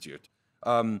institute.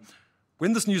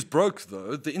 When this news broke,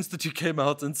 though, the institute came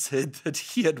out and said that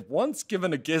he had once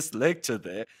given a guest lecture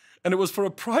there, and it was for a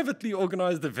privately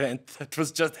organized event that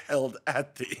was just held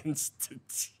at the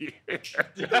institute.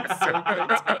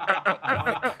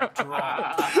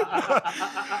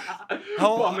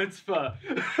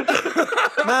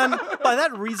 Man, by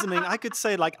that reasoning, I could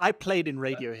say, I played in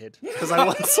Radiohead, because I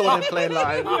once saw them play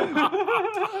live.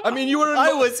 I mean,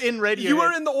 I was in Radiohead. You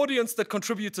were in the audience that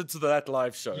contributed to that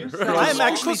live show. I am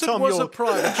actually Tom York.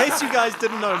 In case you guys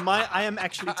didn't know, I am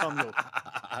actually Tom York.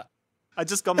 I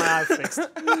just got my eye fixed.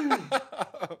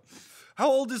 How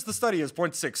old is the study? Is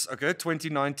 0.6, okay,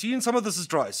 2019. Some of this is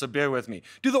dry, so bear with me.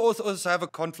 Do the authors have a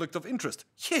conflict of interest?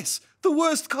 Yes, the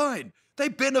worst kind. They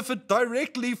benefit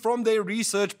directly from their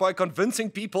research by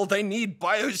convincing people they need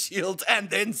bioshields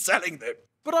and then selling them.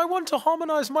 But I want to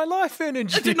harmonize my life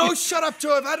energy. No, shut up,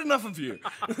 Joe. I've had enough of you.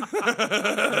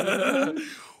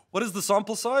 What is the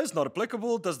sample size? Not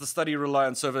applicable. Does the study rely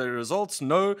on survey results?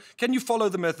 No. Can you follow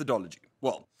the methodology?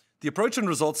 Well, the approach and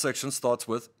results section starts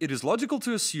with, it is logical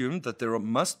to assume that there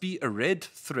must be a red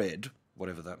thread,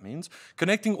 whatever that means,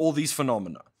 connecting all these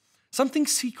phenomena. Something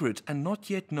secret and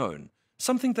not yet known.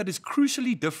 Something that is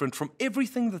crucially different from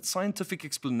everything that scientific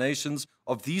explanations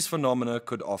of these phenomena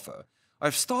could offer.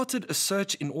 I've started a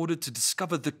search in order to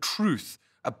discover the truth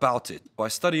about it by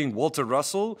studying Walter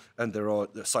Russell, and there are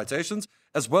citations,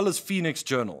 as well as Phoenix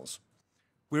journals,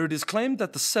 where it is claimed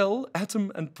that the cell, atom,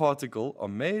 and particle are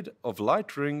made of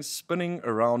light rings spinning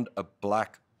around a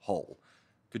black hole.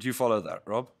 Could you follow that,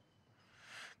 Rob?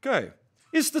 Okay.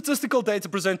 Is statistical data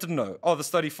presented? No. Are the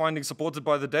study findings supported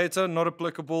by the data? Not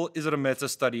applicable. Is it a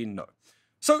meta-study? No.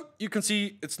 So you can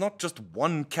see it's not just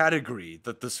one category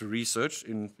that this research,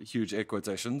 in huge air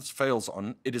quotations, fails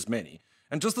on. It is many.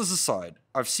 And just as a side,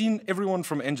 I've seen everyone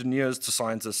from engineers to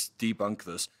scientists debunk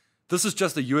this. This is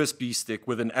just a USB stick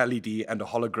with an LED and a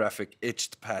holographic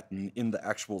etched pattern in the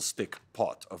actual stick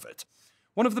part of it.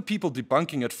 One of the people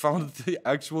debunking it found the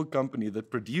actual company that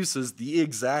produces the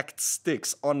exact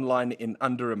sticks online in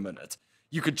under a minute.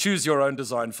 You could choose your own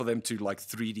design for them to like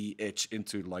 3D etch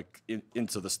into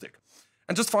into the stick.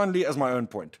 And just finally, as my own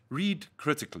point, read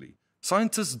critically.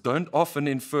 Scientists don't often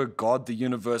infer God, the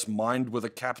universe, mind with a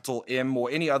capital M, or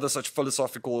any other such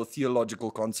philosophical or theological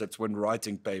concepts when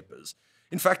writing papers.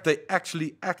 In fact, they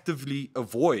actually actively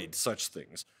avoid such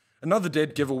things. Another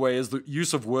dead giveaway is the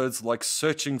use of words like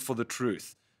searching for the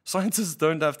truth. Scientists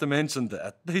don't have to mention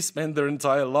that. They spend their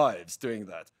entire lives doing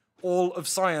that. All of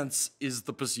science is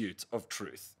the pursuit of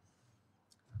truth.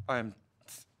 I am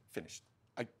finished.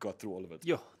 I got through all of it.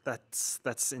 Yo,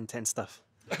 that's intense stuff.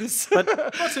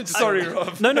 But sorry,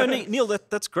 Rob. No, Neil,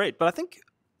 that's great. But I think,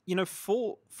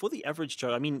 for the average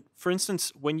Joe, I mean, for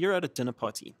instance, when you're at a dinner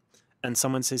party and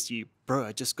someone says to you, bro,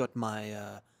 I just got my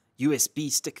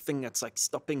USB stick thing that's like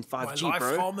stopping 5G, my bro.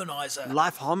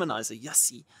 Life harmonizer,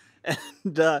 yassi.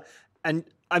 And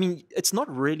I mean, it's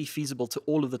not really feasible to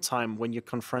all of the time when you're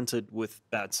confronted with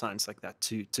bad science like that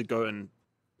to go and,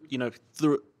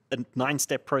 through a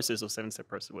 9-step process or 7-step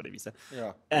process, whatever you said,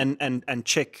 and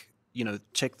check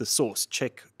the source,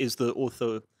 check is the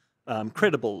author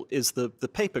credible, is the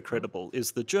paper credible,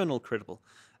 is the journal credible.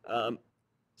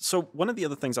 So one of the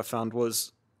other things I found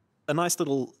was a nice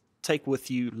little take with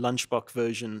you lunchbox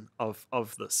version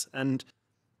of this. And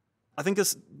I think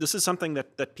this is something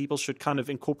that people should kind of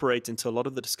incorporate into a lot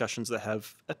of the discussions they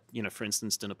have at, for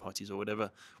instance, dinner parties or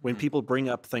whatever, when people bring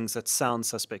up things that sound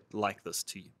suspect like this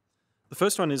to you. The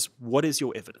first one is, what is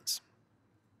your evidence?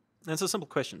 And it's a simple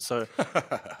question. So,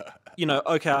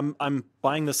 okay, I'm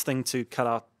buying this thing to cut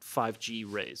out 5G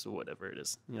rays or whatever it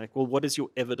is. You're like, well, what is your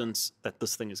evidence that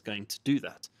this thing is going to do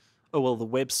that? Oh, well, the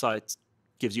website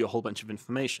gives you a whole bunch of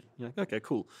information. You're like, okay,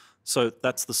 cool. So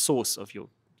that's the source of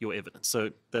your evidence. So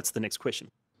that's the next question.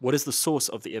 What is the source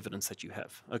of the evidence that you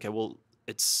have? Okay, well,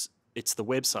 it's the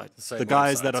website. The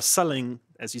guys that are selling,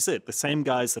 as you said, the same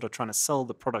guys that are trying to sell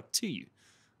the product to you.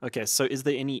 Okay, so is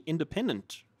there any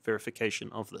independent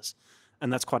verification of this?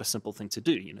 And that's quite a simple thing to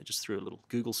do. Just through a little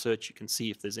Google search, you can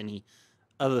see if there's any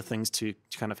other things to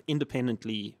kind of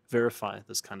independently verify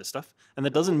this kind of stuff. And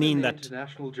that doesn't mean that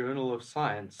International Journal of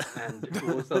Science and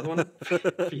what was the other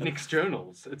one? Phoenix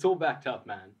Journals. It's all backed up,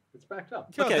 man. It's backed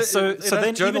up. Okay, Yeah, so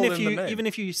then even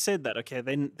if you said that, okay,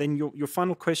 then your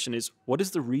final question is, what is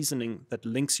the reasoning that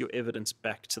links your evidence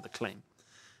back to the claim?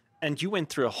 And you went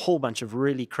through a whole bunch of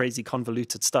really crazy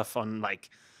convoluted stuff on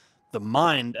like the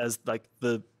mind as like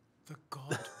the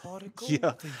God particle,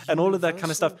 yeah, and all of that kind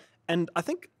of stuff. And I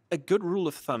think a good rule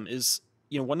of thumb is,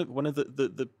 one of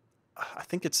the I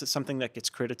think it's something that gets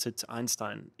credited to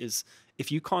Einstein is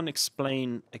if you can't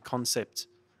explain a concept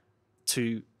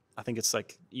to, I think it's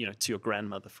like, to your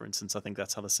grandmother, for instance, I think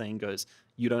that's how the saying goes,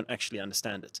 you don't actually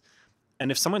understand it. And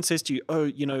if someone says to you,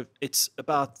 oh, it's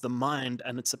about the mind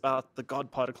and it's about the God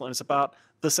particle and it's about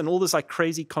this and all this like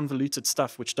crazy convoluted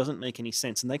stuff which doesn't make any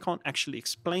sense, and they can't actually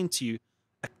explain to you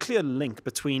a clear link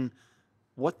between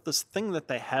what this thing that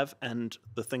they have and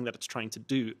the thing that it's trying to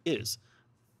do is,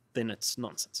 then it's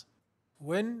nonsense.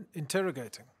 When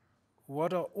interrogating,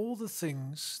 what are all the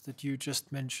things that you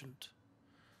just mentioned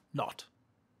not?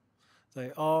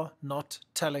 They are not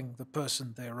telling the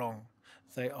person they're wrong.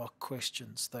 They are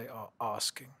questions they are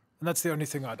asking. And that's the only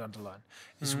thing I'd underline,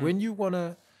 is when you want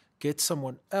to get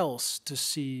someone else to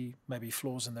see maybe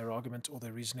flaws in their argument or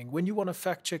their reasoning. When you want to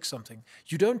fact check something,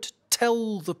 you don't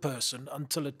tell the person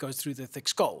until it goes through their thick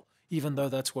skull, even though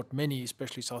that's what many,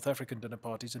 especially South African dinner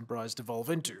parties and braais, devolve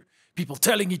into. People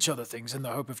telling each other things in the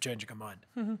hope of changing a mind.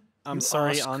 I'm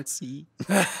sorry, Auntie.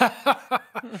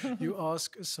 You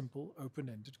ask a simple,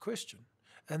 open-ended question,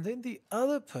 and then the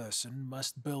other person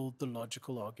must build the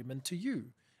logical argument to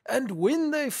you. And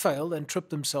when they fail and trip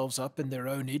themselves up in their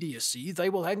own idiocy, they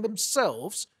will hang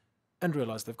themselves and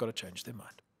realize they've got to change their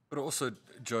mind. But also,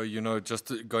 Joe,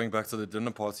 just going back to the dinner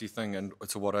party thing and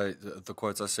to the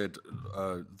quotes I said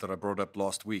that I brought up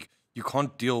last week, you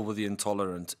can't deal with the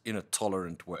intolerant in a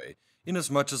tolerant way. In as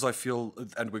much as I feel,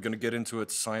 and we're going to get into it,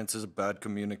 science is a bad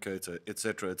communicator,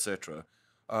 etc., etc.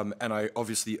 And I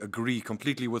obviously agree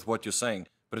completely with what you're saying.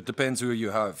 But it depends who you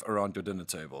have around your dinner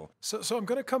table. So I'm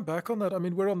going to come back on that. I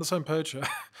mean, we're on the same page here.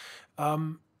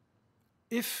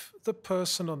 If the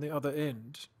person on the other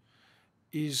end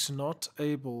is not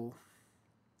able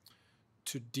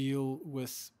to deal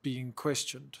with being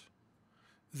questioned,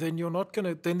 then you're not going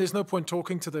to. Then there's no point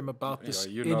talking to them about this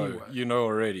anyway. You know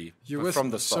already from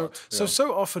the start.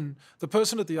 So often the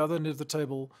person at the other end of the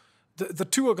table. The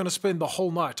two are going to spend the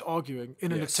whole night arguing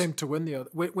in an attempt to win the other,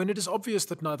 when it is obvious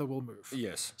that neither will move.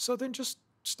 Yes. So then just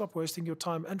stop wasting your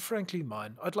time, and frankly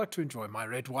mine. I'd like to enjoy my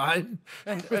red wine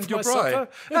and your bride.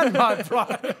 And my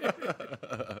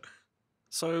bride.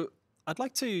 So I'd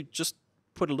like to just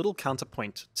put a little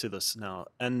counterpoint to this now,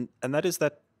 and that is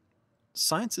that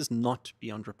science is not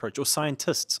beyond reproach, or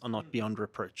scientists are not beyond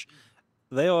reproach.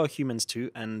 They are humans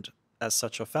too, and as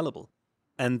such are fallible.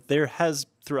 And there has,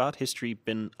 throughout history,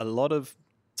 been a lot of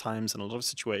times and a lot of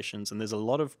situations, and there's a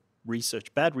lot of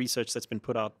research, bad research that's been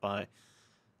put out by,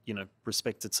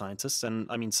 respected scientists. And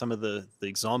I mean, some of the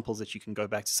examples that you can go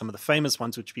back to, some of the famous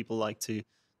ones which people like to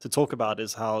talk about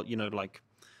is how,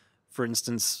 for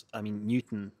instance, I mean,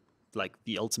 Newton, like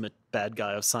the ultimate bad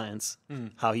guy of science,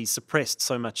 how he suppressed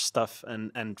so much stuff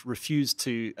and refused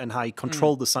to, and how he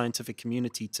controlled the scientific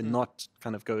community to not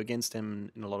kind of go against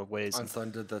him in a lot of ways. Einstein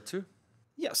did that too.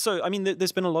 Yeah, so I mean,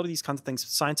 there's been a lot of these kinds of things.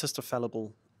 Scientists are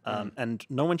fallible, and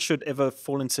no one should ever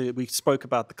fall into. We spoke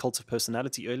about the cult of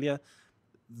personality earlier.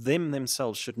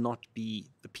 Themselves should not be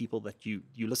the people that you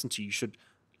listen to. You should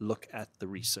look at the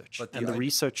research, and the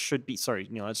research should be. Sorry,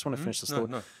 Neil, I just want to finish this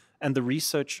thought. No. And the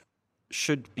research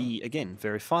should be, again,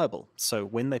 verifiable. So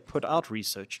when they put out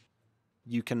research,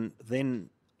 you can then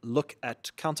look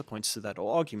at counterpoints to that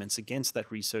or arguments against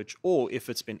that research, or if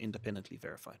it's been independently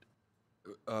verified.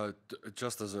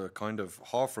 Just as a kind of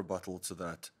half rebuttal to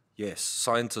that, yes,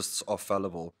 scientists are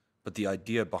fallible, but the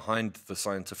idea behind the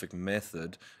scientific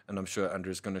method, and I'm sure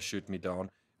Andrew's going to shoot me down,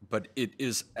 but it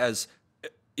is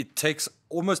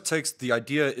almost takes the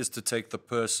idea is to take the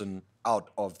person out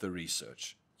of the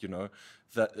research,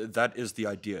 that is the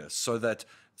idea, so that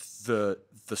the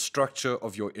structure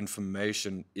of your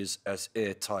information is as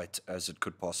airtight as it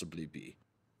could possibly be.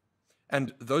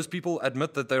 And those people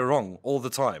admit that they're wrong all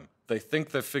the time. They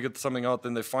think they've figured something out,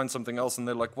 then they find something else, and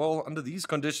they're like, well, under these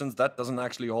conditions, that doesn't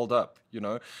actually hold up,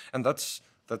 And that's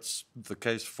the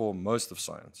case for most of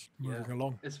science. Moving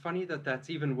along. It's funny that that's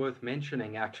even worth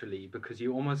mentioning, actually, because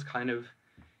you almost kind of,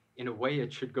 in a way,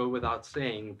 it should go without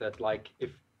saying that, like,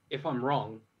 if I'm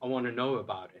wrong, I want to know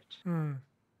about it.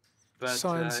 But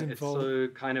Science it's so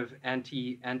kind of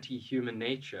anti-human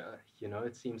nature,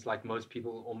 It seems like most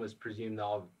people almost presume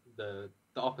the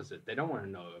opposite. They don't want to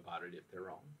know about it if they're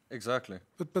wrong. Exactly.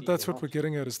 But that's what we're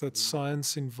getting at, is that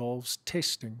science involves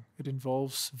testing. It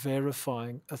involves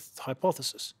verifying a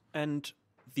hypothesis. And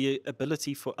the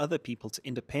ability for other people to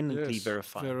independently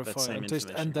verify that same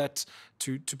information. And that,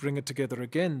 to bring it together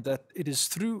again, that it is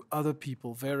through other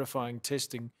people verifying,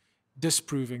 testing,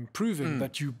 disproving, proving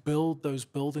that you build those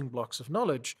building blocks of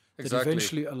knowledge that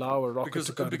eventually allow a rocket to go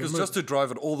to the moon. Because just to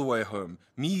drive it all the way home,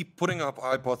 me putting up a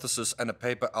hypothesis and a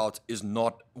paper out is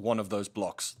not one of those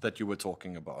blocks that you were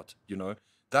talking about,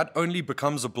 That only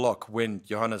becomes a block when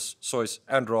Johannes, Sois,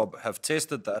 and Rob have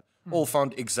tested that, all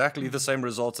found exactly the same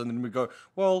results, and then we go,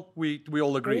 well, we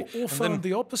all agree. Or found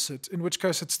the opposite, in which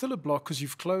case it's still a block because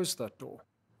you've closed that door.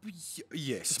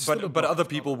 Yes, but other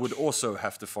people would also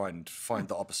have to find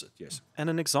the opposite, yes. And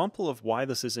an example of why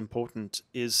this is important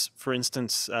is, for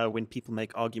instance, when people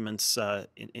make arguments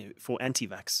for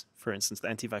anti-vax. For instance, the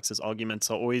anti-vaxxers'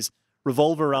 arguments are always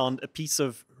revolve around a piece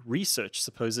of research,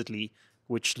 supposedly,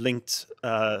 which linked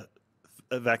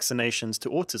vaccinations to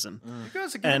autism. You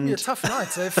guys are giving me a tough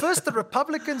night. Eh? First the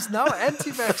Republicans, now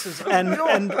anti-vaxxers.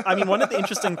 And I mean, one of the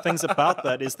interesting things about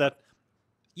that is that,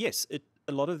 yes,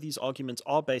 a lot of these arguments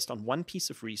are based on one piece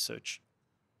of research,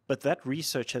 But that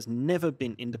research has never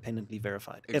been independently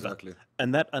verified, Exactly. ever.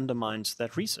 And that undermines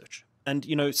that research. And,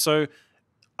 so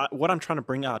what I'm trying to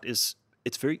bring out is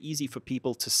it's very easy for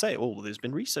people to say, oh, well, there's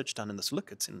been research done in this.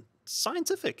 Look, it's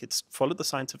scientific. It's followed the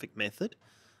scientific method.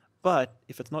 But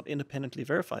if it's not independently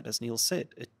verified, as Neil said,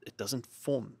 it doesn't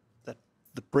form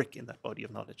the brick in that body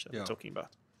of knowledge that we're talking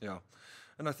about. Yeah.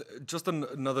 And just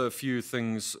another few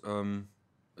things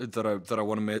that I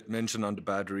want to mention under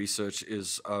bad research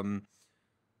is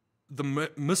the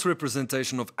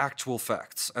misrepresentation of actual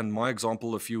facts. And my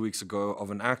example a few weeks ago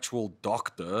of an actual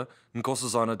doctor,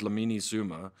 Nkosazana Dlamini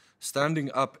Zuma,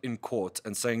 standing up in court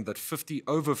and saying that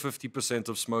over 50%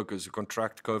 of smokers who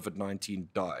contract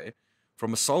COVID-19 die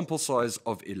from a sample size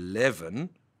of 11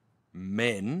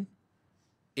 men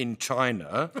in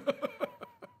China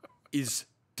is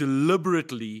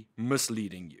deliberately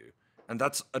misleading you. And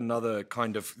that's another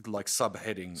kind of like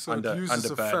subheading So under it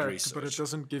uses a bad fact, research. but it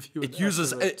doesn't give you It an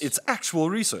uses accurate- it's actual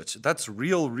research. That's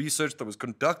real research that was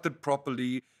conducted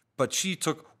properly, but she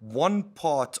took one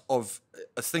part of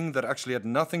a thing that actually had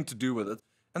nothing to do with it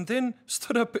and then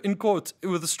stood up in court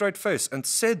with a straight face and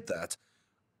said that.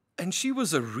 And she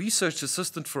was a research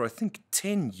assistant for, I think,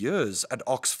 10 years at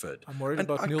Oxford. I'm worried And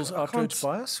about Neil's outrage can't-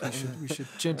 bias. We should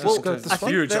gently Well, skirt this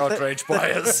one. Huge outrage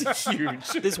bias. Huge.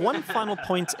 There's one final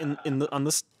point on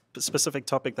this specific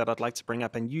topic that I'd like to bring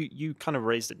up, and you kind of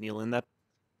raised it, Neil, in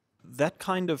that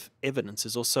kind of evidence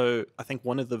is also, I think,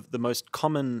 one of the most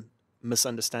common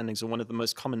misunderstandings or one of the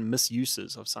most common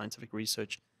misuses of scientific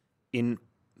research in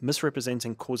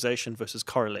misrepresenting causation versus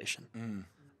correlation.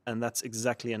 And that's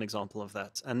exactly an example of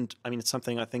that. And I mean, it's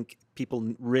something I think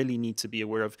people really need to be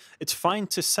aware of. It's fine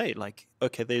to say, like,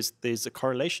 okay, there's a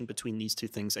correlation between these two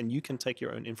things, and you can take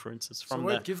your own inferences from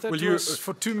that. Give that to us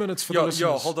for 2 minutes for the listeners.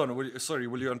 Yeah, hold on.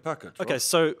 Will you unpack it? Okay,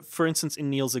 so for instance, in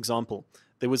Neil's example,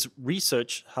 there was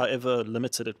research, however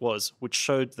limited it was, which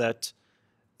showed that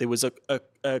there was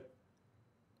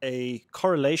a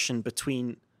correlation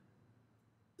between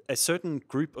a certain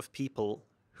group of people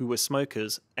who were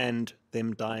smokers and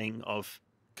them dying of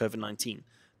COVID-19.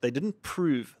 They didn't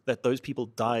prove that those people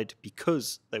died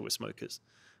because they were smokers.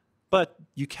 But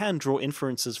you can draw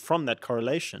inferences from that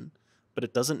correlation, but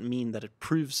it doesn't mean that it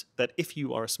proves that if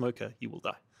you are a smoker, you will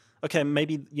die. Okay,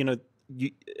 maybe,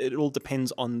 it all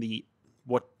depends on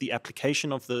what the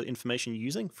application of the information you're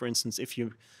using. For instance, if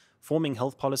you're forming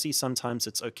health policy, sometimes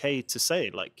it's okay to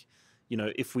say, like,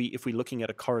 if we're looking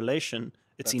at a correlation,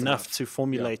 it's enough to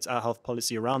formulate our health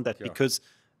policy around that, because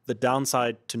the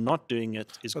downside to not doing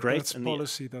it is great. That's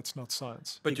policy, that's not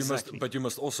science. But you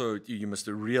must also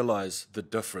realize the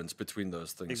difference between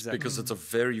those things, because it's a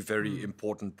very, very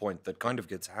important point that kind of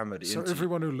gets hammered into. So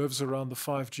everyone who lives around the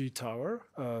 5G tower,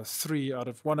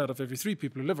 1 out of every 3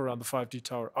 people who live around the 5G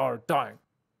tower are dying.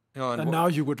 Yeah, and now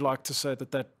you would like to say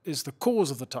that is the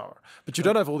cause of the tower. But you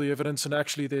don't have all the evidence, and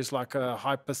actually there's like a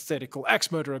hypothetical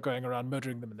axe murderer going around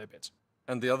murdering them in their beds.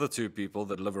 And the other 2 people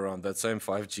that live around that same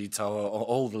 5G tower are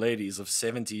old ladies of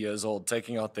 70 years old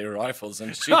taking out their rifles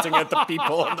and shooting at the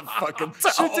people on the fucking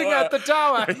tower. Shooting at the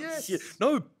tower, yes.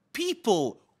 No,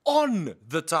 people on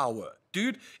the tower.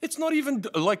 Dude, it's not even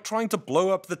like trying to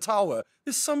blow up the tower.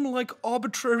 There's some like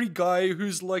arbitrary guy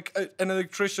who's like an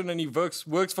electrician and he works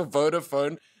for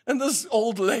Vodafone. And this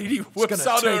old lady whips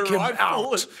out her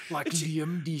rifle. Like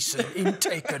Liam Neeson in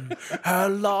Taken, her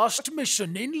last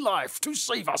mission in life to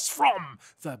save us from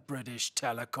the British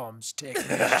telecoms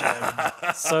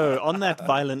technician. So on that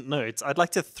violent note, I'd like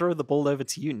to throw the ball over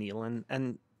to you, Neil,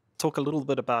 and talk a little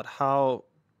bit about how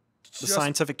the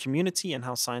scientific community and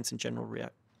how science in general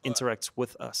interacts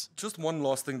with us. Just one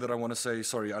last thing that I want to say,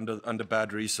 under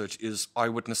bad research, is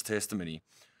eyewitness testimony.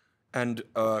 And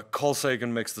Carl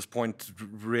Sagan makes this point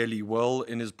really well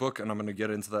in his book, and I'm going to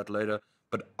get into that later.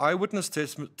 But eyewitness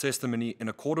testimony in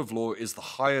a court of law is the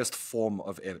highest form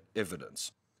of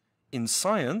evidence. In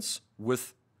science,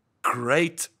 with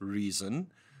great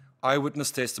reason, eyewitness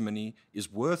testimony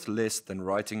is worth less than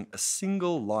writing a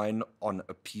single line on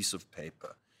a piece of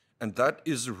paper. And that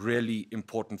is really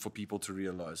important for people to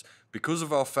realize. Because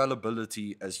of our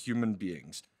fallibility as human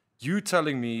beings, you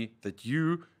telling me that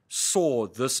you saw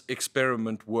this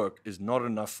experiment work is not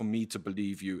enough for me to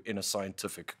believe you in a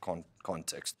scientific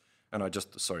context. And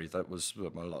that was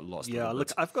my last. Yeah,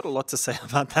 look, I've got a lot to say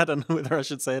about that. I don't know whether I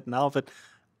should say it now, but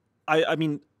I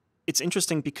mean, it's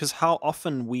interesting because how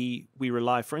often we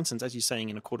rely, for instance, as you're saying,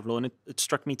 in a court of law, and it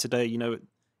struck me today,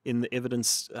 in the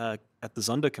evidence at the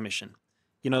Zondo Commission,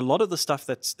 a lot of the stuff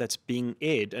that's being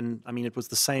aired, and I mean, it was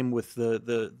the same with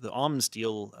the arms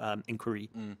deal inquiry.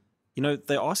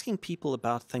 They're asking people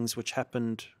about things which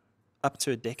happened up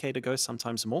to a decade ago,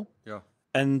 sometimes more. Yeah.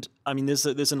 And I mean, there's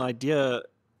an idea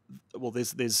well,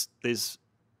 there's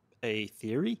a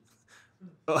theory,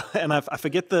 and I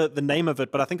forget the name of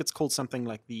it, but I think it's called something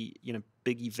like the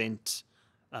big event,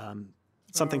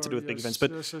 something to do with big events.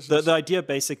 But the idea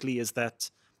basically is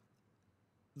that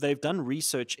they've done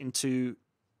research into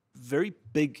very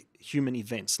big human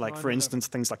events, like, for instance,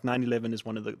 things like 9/11 is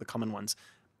one of the common ones.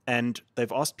 And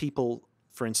they've asked people,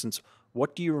 for instance,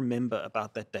 what do you remember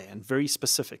about that day? And very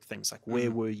specific things like, where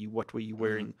were you? What were you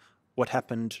wearing? What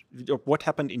happened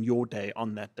in your day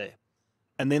on that day?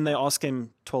 And then they ask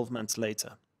him 12 months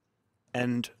later.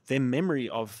 And their memory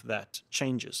of that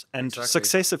changes. And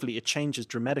successively, it changes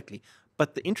dramatically.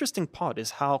 But the interesting part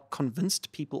is how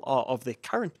convinced people are of their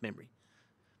current memory.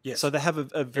 Yes. So they have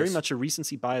a very much a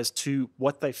recency bias to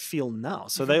what they feel now.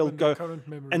 So they'll go,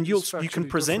 and you can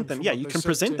present them. Yeah, you can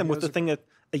present them with the thing that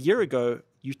a year ago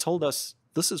you told us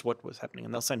this is what was happening,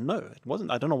 and they'll say, no, it wasn't.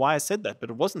 I don't know why I said that,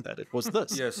 but it wasn't that. It was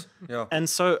this. Yes. Yeah. And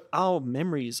so our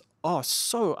memories are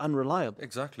so unreliable.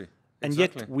 Exactly. And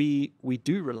yet we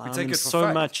do rely on them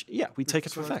so much. Yeah, we take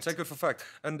it for fact. Take it for fact.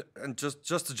 And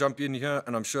just to jump in here,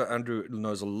 and I'm sure Andrew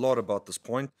knows a lot about this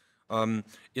point.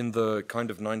 In the kind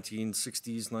of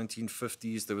 1960s,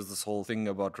 1950s, there was this whole thing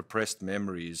about repressed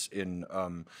memories in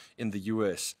the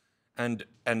US, and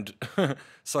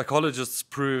psychologists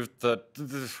proved that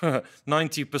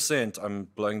 90%, I'm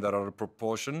blowing that out of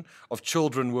proportion, of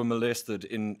children were molested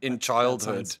in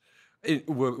childhood.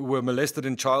 Were molested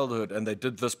in childhood, and they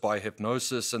did this by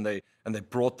hypnosis, and they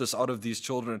brought this out of these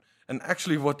children. And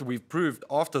actually, what we've proved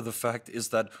after the fact is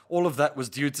that all of that was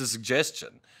due to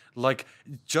suggestion. Like,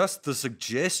 just the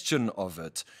suggestion of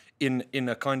it in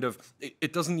a kind of,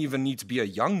 it doesn't even need to be a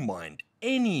young mind.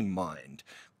 Any mind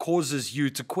causes you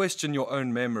to question your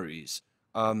own memories.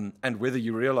 And whether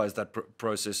you realize that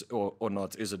process or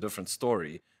not is a different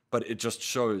story. But it just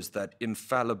shows that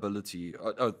infallibility,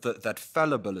 that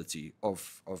fallibility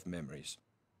of memories.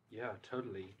 Yeah,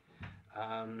 totally.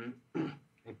 And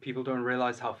people don't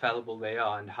realize how fallible they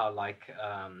are, and how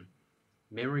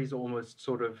memories are almost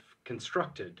sort of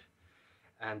constructed,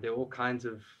 and there are all kinds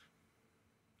of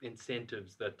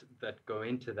incentives that go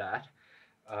into that.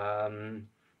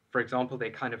 For example, they're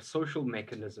kind of social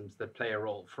mechanisms that play a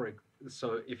role.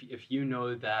 So if you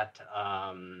know that.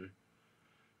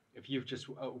 If you've just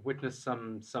witnessed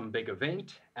some big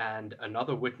event, and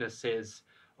another witness says,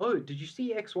 "Oh, did you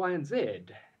see X, Y, and Z?"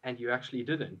 and you actually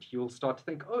didn't, you'll start to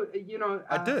think, "Oh,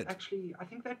 I did. Actually, I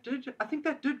think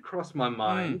that did cross my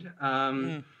mind.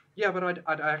 Yeah, but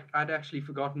I'd actually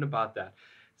forgotten about that."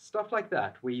 Stuff like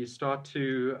that, where you start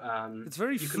to it's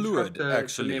very fluid,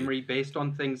 actually, the memory based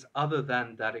on things other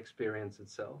than that experience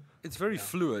itself. It's very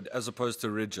fluid as opposed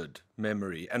to rigid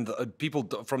memory, and people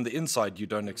from the inside, you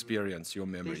don't experience your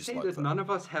memories. They say that none of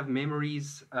us have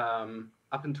memories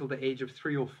up until the age of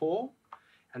 3 or 4,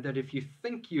 and that if you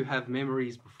think you have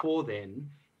memories before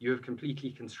then, you have completely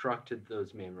constructed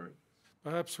those memories.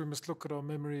 Perhaps we must look at our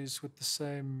memories with the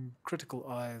same critical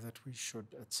eye that we should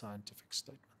at scientific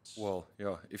statements. Well,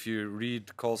 yeah, if you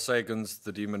read Carl Sagan's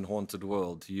The Demon-Haunted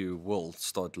World, you will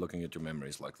start looking at your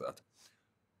memories like that.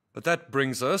 But that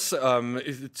brings us,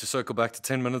 to circle back to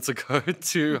 10 minutes ago,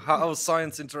 to how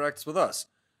science interacts with us.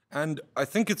 And I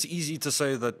think it's easy to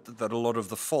say that a lot of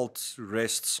the fault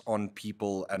rests on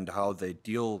people and how they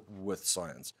deal with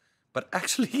science. But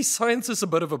actually, science is a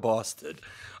bit of a bastard.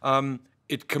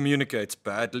 It communicates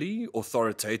badly,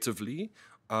 authoritatively.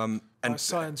 And by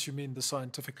science, you mean the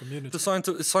scientific community?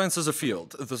 Science as a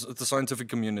field, the scientific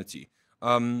community.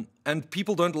 And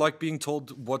people don't like being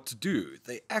told what to do.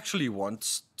 They actually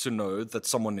want to know that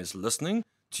someone is listening,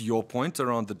 to your point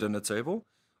around the dinner table,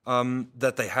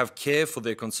 that they have care for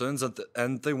their concerns,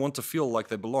 and they want to feel like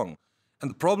they belong.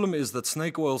 And the problem is that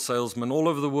snake oil salesmen all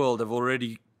over the world have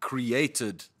already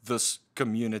created this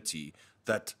community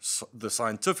that the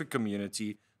scientific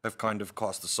community have kind of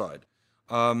cast aside.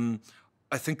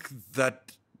 I think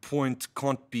that point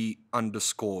can't be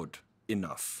underscored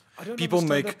enough. People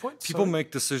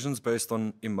make decisions based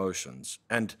on emotions,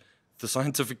 and the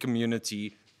scientific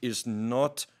community is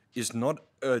not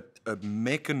a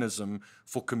mechanism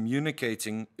for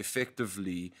communicating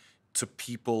effectively to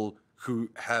people who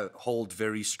hold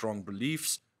very strong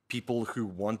beliefs, people who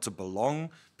want to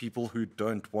belong, people who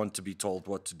don't want to be told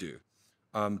what to do.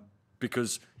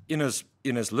 Because in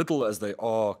as little as they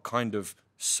are kind of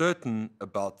certain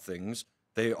about things,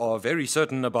 they are very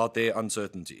certain about their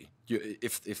uncertainty,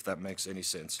 if that makes any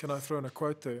sense. Can I throw in a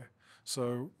quote there?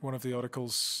 So one of the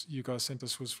articles you guys sent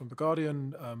us was from The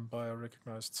Guardian by a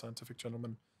recognized scientific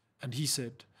gentleman. And he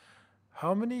said,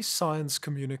 "How many science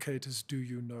communicators do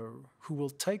you know who will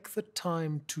take the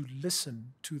time to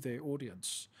listen to their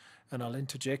audience and I'll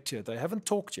interject here, they haven't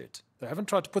talked yet. They haven't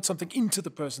tried to put something into the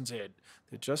person's head.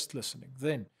 They're just listening.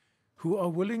 Then, who are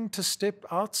willing to step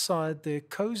outside their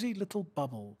cozy little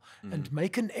bubble and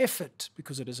make an effort,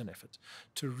 because it is an effort,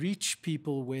 to reach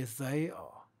people where they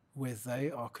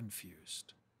are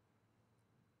confused.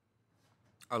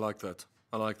 I like that.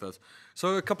 I like that.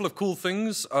 So a couple of cool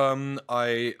things.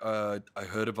 I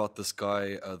heard about this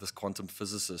guy, this quantum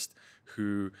physicist,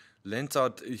 who lent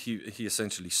out. He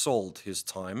essentially sold his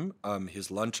time,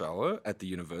 his lunch hour at the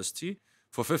university,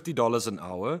 for $50 an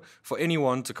hour for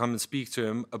anyone to come and speak to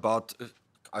him about,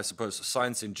 I suppose,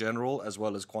 science in general, as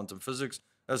well as quantum physics,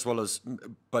 as well as.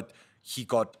 But he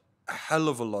got a hell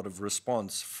of a lot of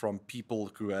response from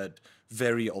people who had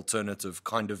very alternative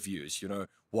kind of views. You know,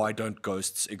 why don't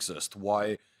ghosts exist?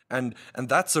 Why? And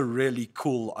that's a really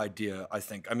cool idea, I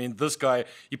think. I mean, this guy,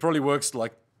 he probably works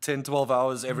like 10, 12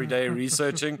 hours every day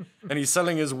researching, and he's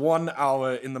selling his 1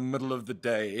 hour in the middle of the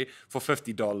day for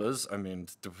 $50. I mean,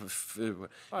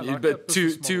 but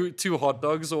two hot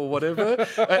dogs or whatever.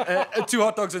 2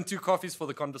 hot dogs and 2 coffees for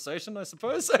the conversation, I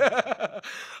suppose.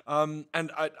 And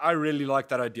I really like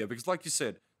that idea because, like you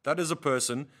said, that is a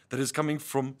person that is coming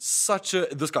from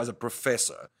this guy's a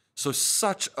professor, so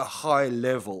such a high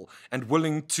level and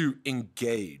willing to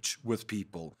engage with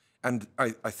people. And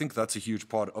I think that's a huge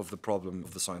part of the problem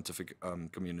of the scientific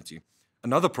community.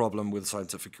 Another problem with the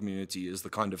scientific community is the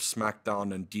kind of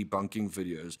smackdown and debunking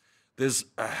videos. There's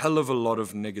a hell of a lot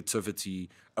of negativity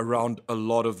around a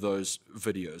lot of those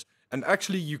videos. And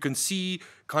actually, you can see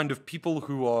kind of people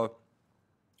who are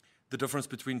the difference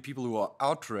between people who are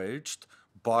outraged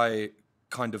by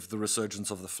kind of the resurgence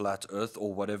of the flat earth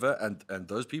or whatever, and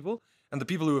those people, and the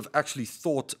people who have actually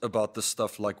thought about this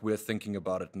stuff like we're thinking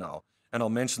about it now. And I'll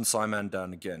mention Simon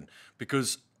Dan again,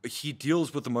 because he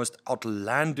deals with the most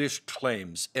outlandish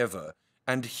claims ever,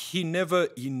 and he never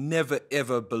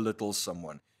ever belittles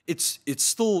someone. It's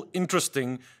still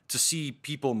interesting to see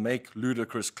people make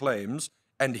ludicrous claims,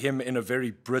 and him in a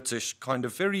very British, kind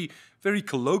of very, very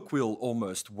colloquial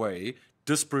almost way,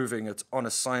 disproving it on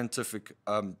a scientific,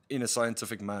 in a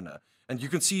scientific manner. And you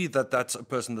can see that that's a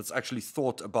person that's actually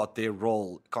thought about their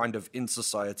role kind of in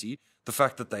society. The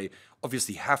fact that they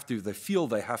obviously they feel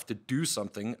they have to do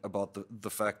something about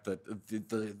the fact that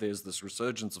there's this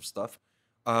resurgence of stuff.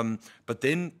 But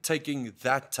then taking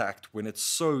that tact when it's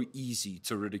so easy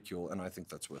to ridicule, and I think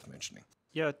that's worth mentioning.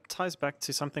 Yeah, it ties back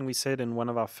to something we said in one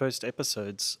of our first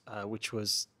episodes, which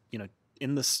was, you know,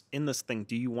 in this thing,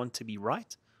 do you want to be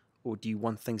right or do you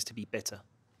want things to be better?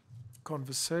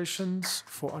 Conversations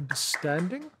for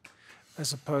understanding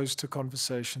as opposed to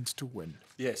conversations to win.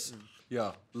 Yes.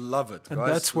 Yeah, love it, guys. And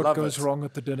that's what goes wrong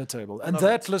at the dinner table. And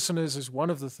that, listeners, is one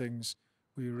of the things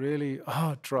we really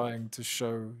are trying to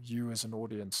show you as an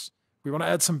audience. We want to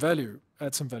add some value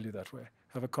that way.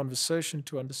 Have a conversation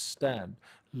to understand,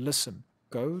 listen,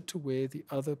 go to where the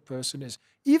other person is.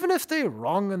 Even if they're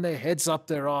wrong and their head's up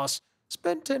their ass,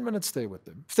 spend 10 minutes there with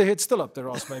them. If their head's still up their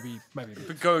ass, maybe.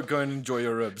 Go and enjoy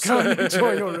your ribs. Go and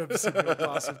enjoy your ribs in your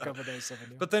glass of Cabernet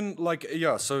Sauvignon. But then,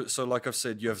 so like I've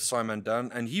said, you have Simon Dan,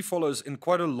 and he follows in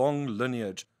quite a long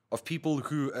lineage of people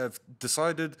who have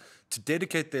decided to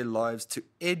dedicate their lives to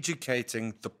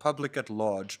educating the public at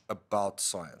large about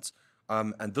science.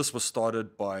 And this was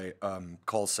started by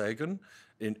Carl Sagan,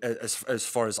 as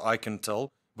far as I can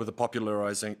tell, with the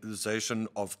popularization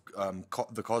of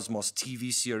the Cosmos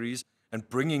TV series. And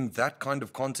bringing that kind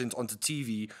of content onto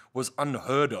TV was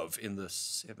unheard of in the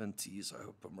 70s. I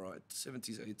hope I'm right.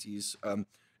 70s, 80s.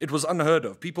 It was unheard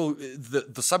of. People,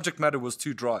 the subject matter was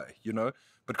too dry, you know?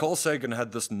 But Carl Sagan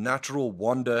had this natural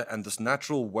wonder and this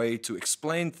natural way to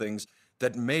explain things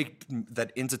that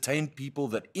entertained people,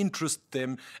 that interest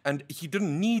them. And he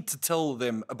didn't need to tell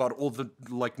them about all the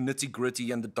like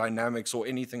nitty-gritty and the dynamics or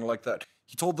anything like that.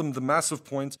 He told them the massive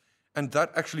points. And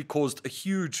that actually caused a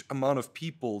huge amount of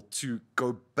people to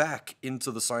go back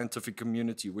into the scientific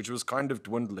community, which was kind of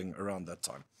dwindling around that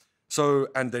time. So,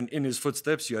 and then in his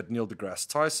footsteps, you had Neil deGrasse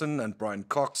Tyson and Brian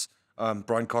Cox.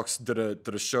 Brian Cox did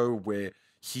a show where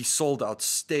he sold out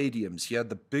stadiums. He had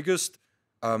the biggest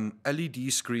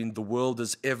LED screen the world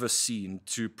has ever seen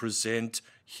to present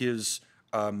his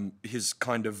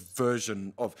kind of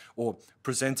version of, or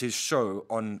present his show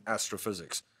on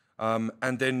astrophysics.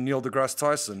 And then Neil deGrasse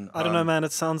Tyson. I don't know, man.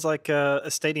 It sounds like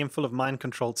a stadium full of mind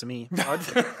control to me.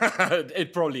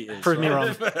 It probably is. Prove me wrong.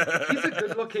 He's a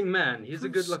good-looking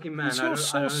man.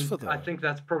 I think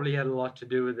that's probably had a lot to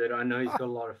do with it. I know he's got a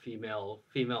lot of female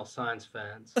science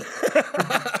fans.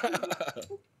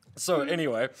 So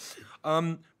anyway,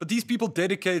 But these people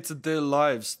dedicated their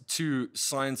lives to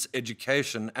science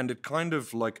education, and it kind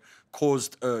of like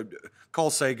caused Carl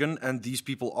Sagan and these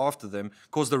people after them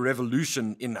caused a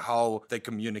revolution in how they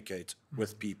communicate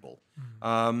with people.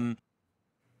 And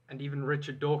even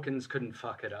Richard Dawkins couldn't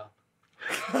fuck it up.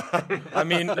 I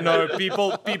mean, no,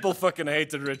 people fucking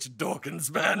hated Richard Dawkins,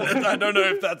 man. I don't know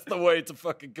if that's the way to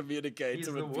fucking communicate He's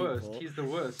with the people. worst. He's the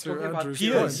worst. To Talking about Andrew's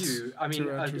peer point. review, I To mean,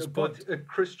 Andrew's both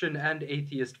Christian and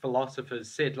atheist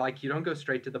philosophers said, like, you don't go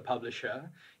straight to the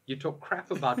publisher. You talk crap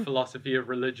about philosophy of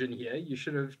religion here. You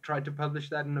should have tried to publish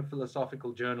that in a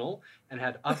philosophical journal and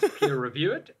had us peer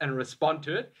review it and respond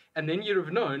to it, and then you'd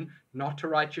have known not to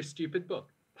write your stupid book.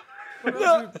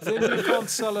 Then you can't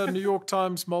sell a New York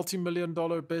Times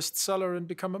multi-million-dollar bestseller and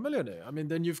become a millionaire. I mean,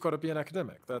 then you've got to be an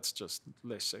academic. That's just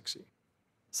less sexy.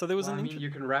 So there was I mean, you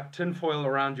can wrap tinfoil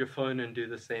around your phone and do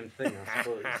the same thing, I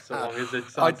suppose, so long as it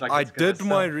sounds like I it's gonna did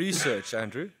my sell. research,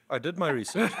 Andrew. I did my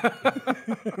research.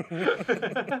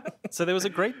 So there's a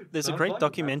great Sounds like it,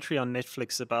 documentary on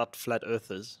Netflix about flat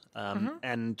earthers,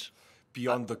 and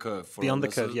Beyond the Curve. For Beyond the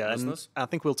our Curve, yeah. And listeners. I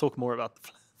think we'll talk more about the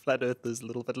flat earthers a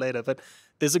little bit later. But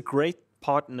there's a great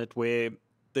part in it where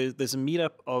there's a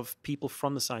meetup of people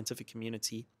from the scientific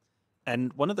community,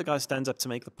 and one of the guys stands up to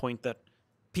make the point that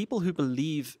people who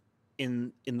believe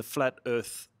in the flat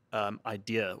Earth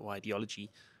idea or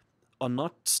ideology are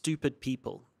not stupid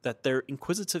people. That they're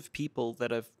inquisitive people that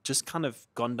have just kind of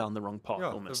gone down the wrong path Yeah,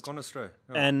 almost. they've gone astray.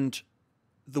 Yeah. And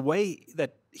the way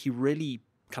that he really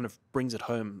kind of brings it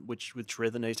home, which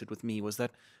resonated with me, was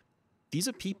that these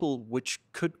are people which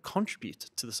could contribute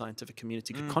to the scientific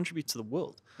community, could contribute to the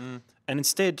world. And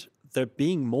instead, they're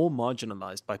being more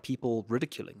marginalized by people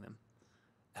ridiculing them.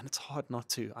 And it's hard not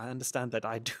to. I understand that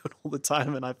I do it all the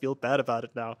time and I feel bad about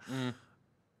it now.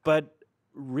 But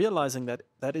realizing that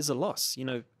that is a loss, you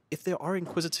know, if there are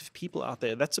inquisitive people out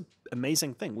there, that's an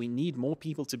amazing thing. We need more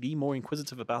people to be more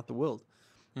inquisitive about the world.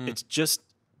 It's just,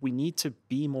 we need to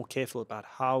be more careful about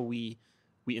how we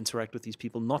interact with these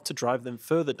people, not to drive them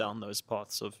further down those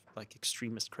paths of like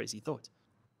extremist, crazy thought.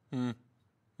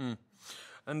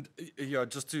 And yeah,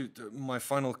 just to my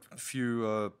final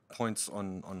few points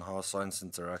on how science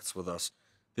interacts with us.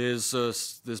 There's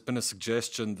been a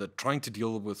suggestion that trying to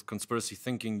deal with conspiracy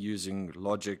thinking using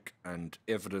logic and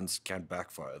evidence can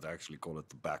backfire. They actually call it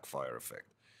the backfire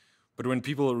effect. But when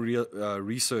people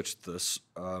researched this,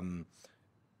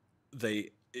 the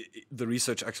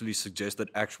research actually suggests that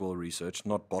actual research,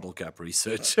 not bottle cap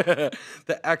research,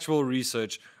 the actual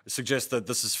research suggests that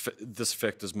this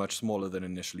effect is much smaller than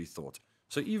initially thought.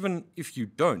 So even if you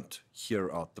don't hear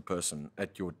out the person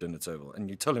at your dinner table and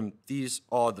you tell him these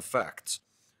are the facts,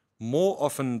 more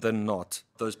often than not,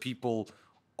 those people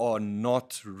are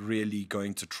not really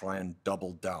going to try and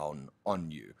double down on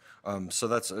you. So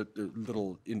that's a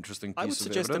little interesting piece of evidence. I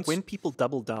would suggest that when people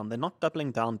double down, they're not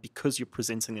doubling down because you're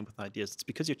presenting them with ideas. It's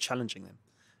because you're challenging them.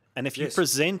 And if you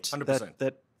present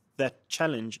that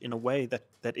challenge in a way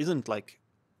that isn't like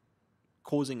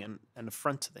causing an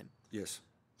affront to them, yes,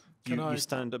 you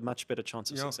stand a much better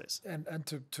chance of success. And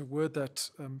to word that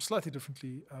slightly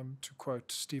differently, to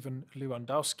quote Stephen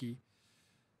Lewandowski,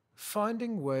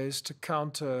 finding ways to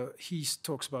counter, he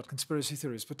talks about conspiracy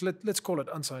theories, but let's call it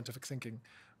unscientific thinking,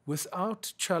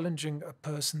 without challenging a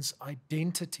person's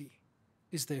identity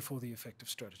is therefore the effective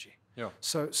strategy. Yeah.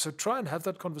 So try and have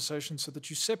that conversation so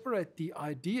that you separate the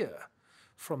idea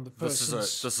from the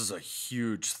person's... This is a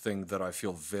huge thing that I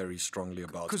feel very strongly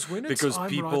about. Because when it's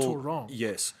I'm right or wrong,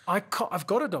 yes, I've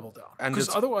got to double down,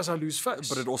 because otherwise I lose face.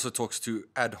 But it also talks to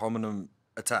ad hominem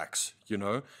attacks, you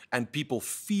know, and people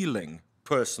feeling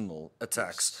personal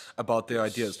attacks about their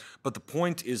ideas. But the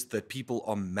point is that people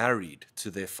are married to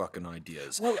their fucking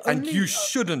ideas. Well, and you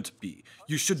shouldn't be.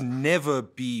 You should never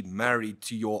be married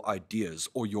to your ideas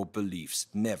or your beliefs.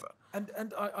 Never.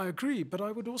 And I agree, but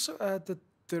I would also add that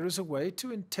there is a way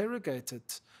to interrogate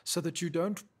it so that you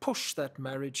don't push that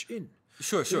marriage in.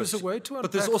 Sure. There's a way to unpack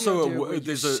but there's also the idea where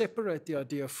you separate the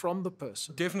idea from the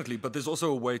person. Definitely, but there's also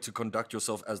a way to conduct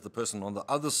yourself as the person on the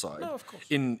other side. No, of course.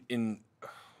 In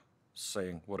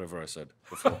saying whatever I said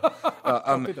before.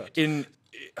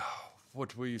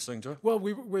 What were you saying, Joe? Well,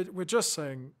 we're just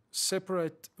saying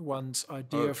separate one's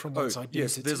idea from one's identity.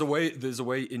 Yes, there's a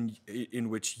way in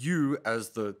which you, as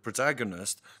the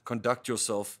protagonist, conduct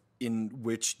yourself in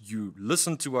which you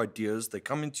listen to ideas, they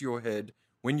come into your head.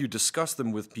 When you discuss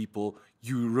them with people,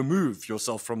 you remove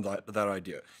yourself from that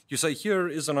idea. You say, here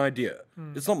is an idea.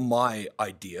 It's not my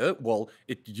idea. Well,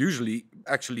 it usually,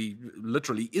 actually,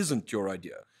 literally isn't your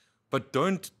idea. But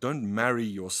don't marry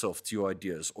yourself to your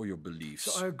ideas or your beliefs.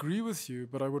 So I agree with you,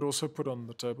 but I would also put on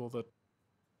the table that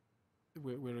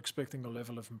we're expecting a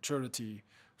level of maturity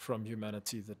from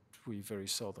humanity that we very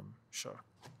seldom show.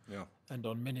 Yeah. And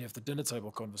on many of the dinner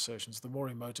table conversations, the more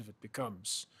emotive it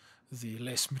becomes, the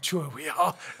less mature we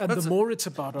are, and the more it's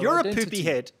about our identity. You're a poopy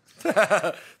head.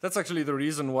 That's actually the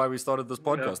reason why we started this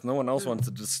podcast. No one else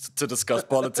wanted to discuss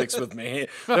politics with me.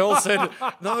 They all said,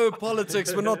 no,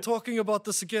 politics, we're not talking about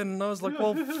this again. And I was like,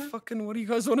 well, fucking, what do you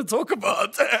guys want to talk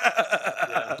about?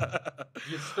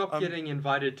 You stop getting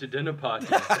invited to dinner parties.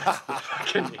 That's the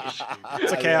fucking issue.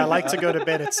 It's okay, I like to go to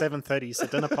bed at 7:30, so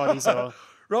dinner parties are...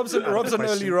 Rob's an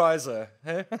early riser.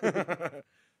 Hey?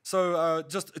 So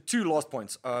just two last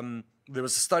points. There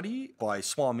was a study by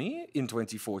Swami in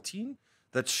 2014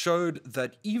 that showed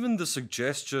that even the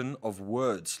suggestion of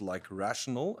words like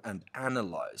rational and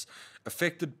analyze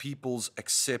affected people's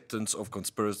acceptance of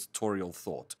conspiratorial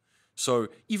thought. So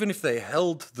even if they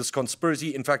held this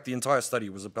conspiracy, in fact, the entire study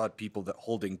was about people that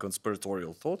holding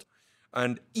conspiratorial thought,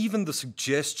 and even the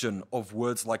suggestion of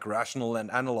words like rational and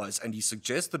analyze, and he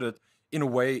suggested it in a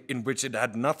way in which it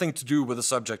had nothing to do with the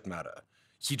subject matter.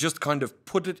 He just kind of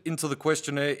put it into the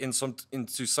questionnaire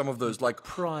into some of those like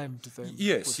primed them.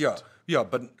 Yes, yeah,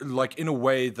 but like in a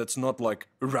way that's not like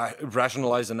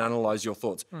rationalize and analyze your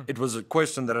thoughts. It was a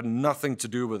question that had nothing to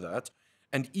do with that,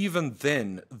 and even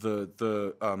then,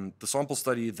 the sample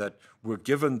study that were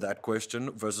given that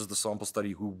question versus the sample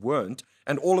study who weren't,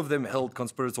 and all of them held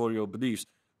conspiratorial beliefs.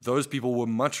 Those people were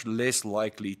much less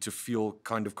likely to feel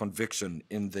kind of conviction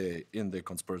in their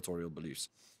conspiratorial beliefs.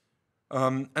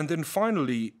 And then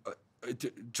finally,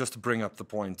 just to bring up the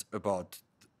point about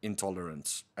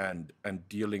intolerance and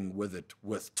dealing with it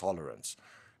with tolerance.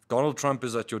 If Donald Trump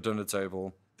is at your dinner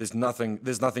table, there's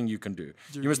nothing you can do.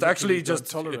 You must actually just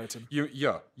tolerate him.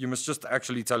 You must just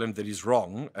actually tell him that he's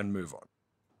wrong and move on.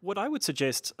 What I would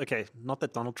suggest, okay, not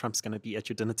that Donald Trump's going to be at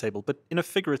your dinner table, but in a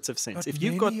figurative sense, if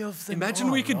you've got, imagine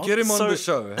we could get him on the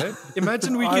show. Eh?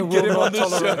 Imagine we could get him on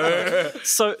the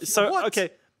show. So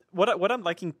okay,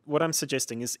 what I'm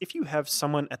suggesting is if you have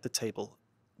someone at the table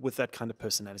with that kind of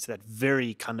personality, that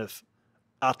very kind of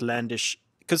outlandish,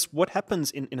 because what happens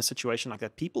in a situation like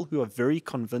that, people who are very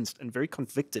convinced and very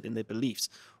convicted in their beliefs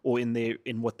or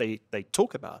in what they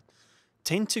talk about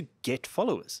tend to get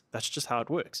followers. That's just how it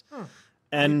works.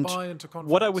 And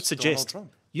what I would suggest,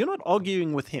 you're not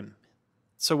arguing with him.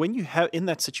 So when you have in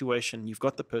that situation, you've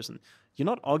got the person, you're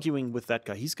not arguing with that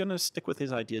guy. He's going to stick with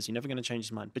his ideas. You're never going to change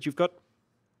his mind. But you've got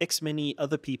X many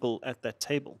other people at that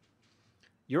table.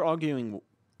 You're arguing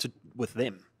with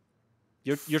them.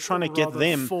 You're trying to get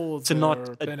them to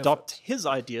not adopt his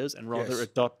ideas and rather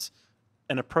adopt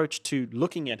an approach to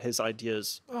looking at his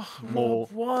ideas more.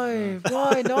 Why?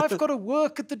 Now I've got to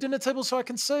work at the dinner table so I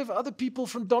can save other people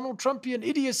from Donald Trumpian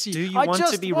idiocy. Do you want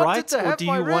to be right, or do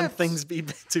you want things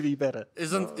to be better?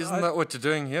 Isn't that what you're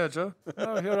doing here, Joe?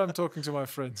 No, here I'm talking to my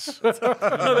friends. No,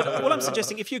 but all I'm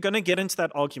suggesting, if you're going to get into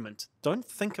that argument, don't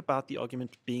think about the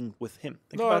argument being with him.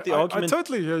 Think about the argument. I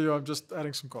totally hear you. I'm just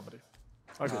adding some comedy.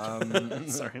 I get you.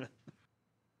 Sorry.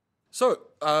 So,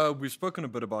 we've spoken a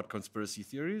bit about conspiracy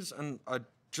theories, and I'd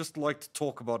just like to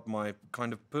talk about my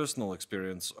kind of personal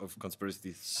experience of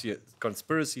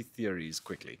conspiracy theories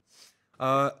quickly.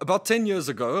 About 10 years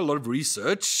ago, a lot of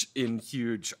research in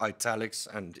huge italics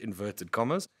and inverted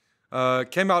commas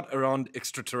came out around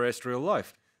extraterrestrial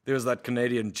life. There was that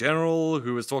Canadian general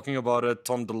who was talking about it.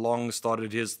 Tom DeLonge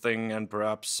started his thing, and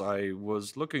perhaps I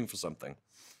was looking for something.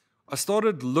 I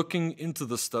started looking into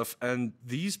the stuff, and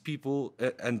these people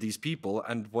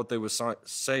and what they were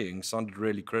saying sounded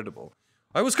really credible.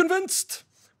 I was convinced,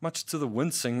 much to the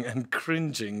wincing and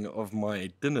cringing of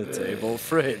my dinner table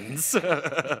friends.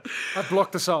 I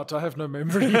blocked this out. I have no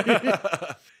memory.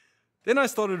 Then I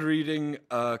started reading,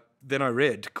 then I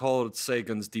read Carl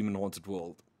Sagan's Demon Haunted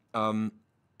World.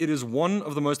 It is one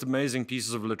of the most amazing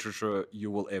pieces of literature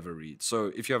you will ever read.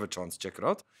 So if you have a chance, check it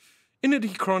out. In it,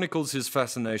 he chronicles his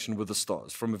fascination with the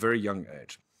stars from a very young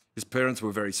age. His parents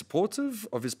were very supportive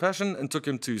of his passion and took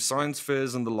him to science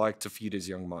fairs and the like to feed his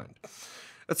young mind.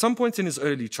 At some point in his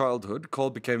early childhood, Carl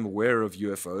became aware of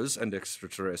UFOs and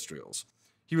extraterrestrials.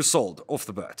 He was sold off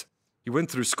the bat. He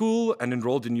went through school and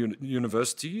enrolled in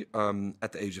university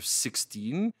at the age of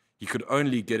 16. He could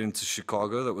only get into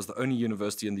Chicago. That was the only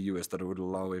university in the US that would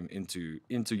allow him into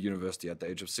university at the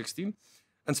age of 16.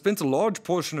 And spent a large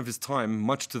portion of his time,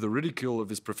 much to the ridicule of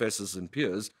his professors and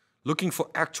peers, looking for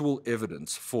actual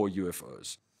evidence for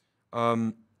UFOs.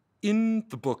 In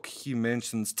the book, he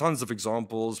mentions tons of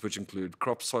examples, which include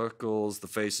crop circles, the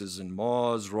faces in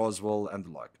Mars, Roswell, and the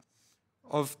like.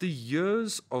 Of the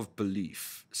years of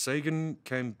belief, Sagan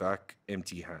came back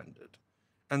empty-handed.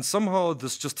 And somehow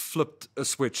this just flipped a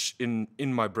switch in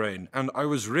my brain. And I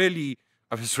was really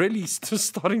I was really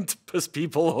starting to piss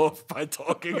people off by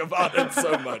talking about it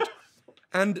so much.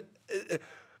 And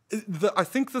I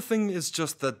think the thing is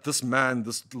just that this man,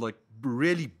 this like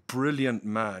really brilliant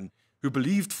man who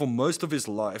believed for most of his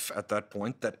life at that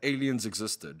point that aliens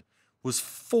existed, was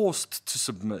forced to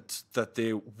submit that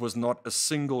there was not a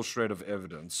single shred of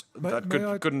evidence that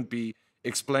couldn't be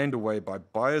explained away by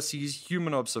biases,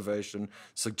 human observation,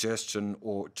 suggestion,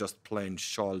 or just plain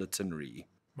charlatanry.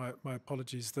 My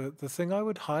apologies. The thing I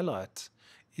would highlight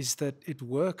is that it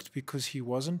worked because he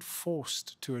wasn't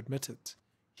forced to admit it.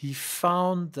 He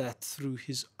found that through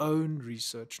his own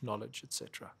research, knowledge,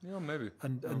 etc. Yeah, maybe.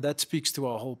 And that speaks to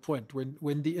our whole point.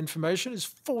 When the information is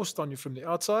forced on you from the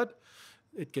outside,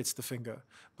 it gets the finger.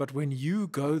 But when you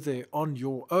go there on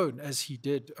your own, as he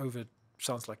did over,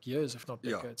 sounds like years, if not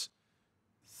decades,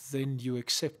 then you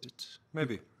accept it.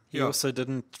 Maybe. He also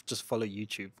didn't just follow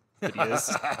YouTube videos.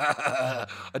 I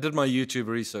did my YouTube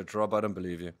research, Rob. I don't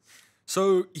believe you.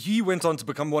 So he went on to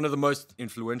become one of the most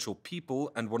influential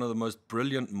people and one of the most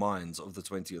brilliant minds of the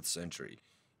 20th century.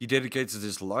 He dedicated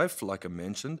his life, like I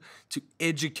mentioned, to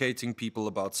educating people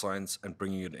about science and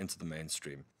bringing it into the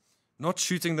mainstream. Not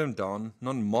shooting them down,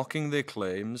 not mocking their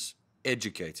claims,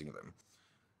 educating them.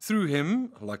 Through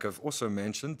him, like I've also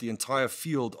mentioned, the entire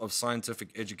field of scientific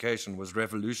education was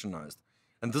revolutionized.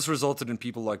 And this resulted in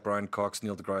people like Brian Cox,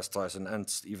 Neil deGrasse Tyson,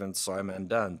 and even Simon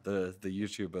Dan, the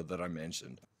YouTuber that I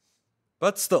mentioned.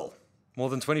 But still,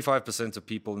 more than 25% of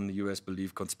people in the US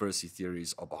believe conspiracy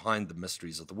theories are behind the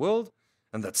mysteries of the world,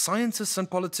 and that scientists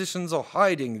and politicians are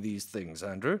hiding these things,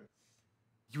 Andrew.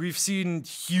 We've seen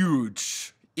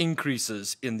huge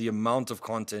increases in the amount of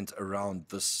content around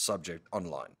this subject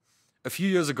online. A few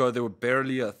years ago, there were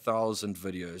barely 1,000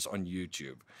 videos on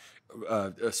YouTube,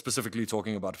 specifically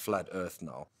talking about flat Earth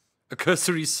now. A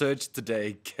cursory search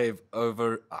today gave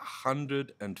over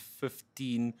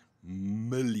 115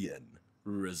 million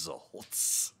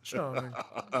results. Sure.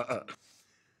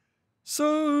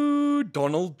 So,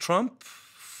 Donald Trump,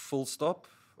 full stop.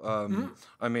 I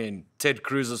mean, Ted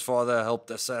Cruz's father helped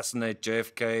assassinate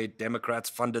JFK. Democrats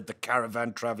funded the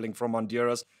caravan traveling from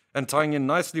Honduras. And tying in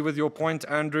nicely with your point,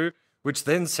 Andrew, which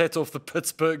then set off the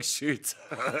Pittsburgh shoot.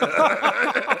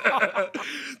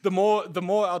 The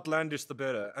more outlandish, the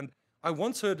better. And I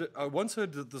once heard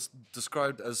this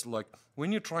described as like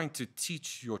when you're trying to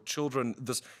teach your children.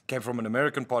 This came from an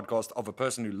American podcast of a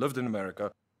person who lived in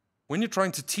America. When you're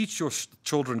trying to teach your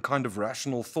children kind of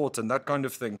rational thought and that kind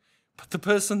of thing, but the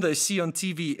person they see on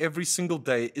TV every single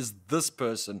day is this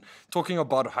person talking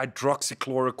about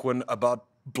hydroxychloroquine, about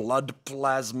blood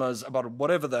plasmas, about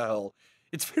whatever the hell.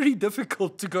 It's very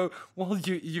difficult to go, well,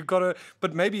 you gotta,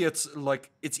 but maybe it's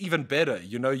like, it's even better,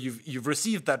 you know, you've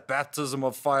received that baptism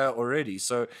of fire already.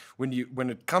 So when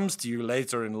it comes to you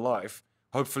later in life,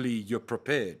 hopefully you're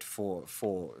prepared for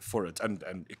it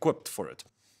and equipped for it.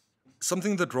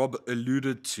 Something that Rob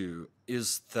alluded to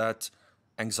is that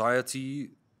anxiety,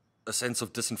 a sense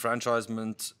of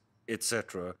disenfranchisement,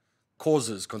 etc.,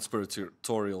 causes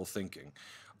conspiratorial thinking.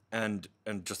 And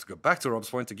just to go back to Rob's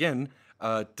point again,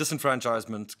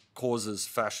 disenfranchisement causes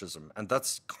fascism, and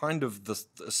that's kind of the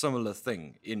similar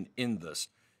thing in this.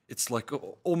 It's like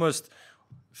almost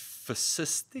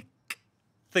fascistic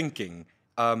thinking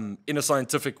in a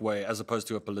scientific way as opposed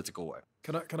to a political way.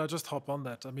 Can I just hop on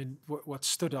that? I mean, what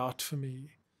stood out for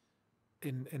me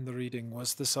in the reading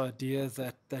was this idea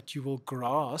that you will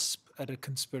grasp at a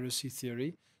conspiracy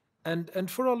theory. And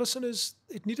for our listeners,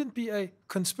 it needn't be a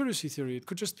conspiracy theory. It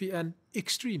could just be an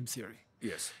extreme theory.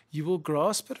 Yes. You will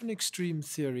grasp at an extreme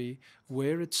theory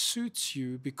where it suits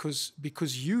you because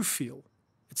you feel,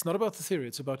 it's not about the theory,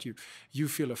 it's about you. You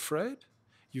feel afraid,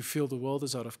 you feel the world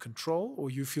is out of control,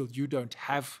 or you feel you don't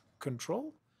have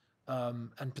control,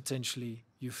 and potentially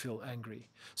you feel angry.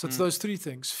 So it's those three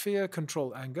things: fear,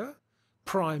 control, anger,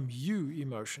 prime you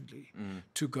emotionally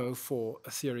to go for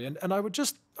a theory. And I would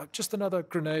just another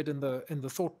grenade in the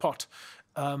thought pot.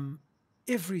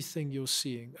 Everything you're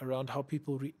seeing around how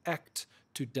people react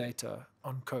to data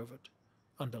on COVID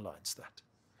underlines that.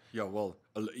 Yeah, well,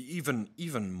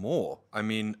 even more. I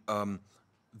mean, so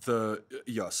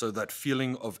that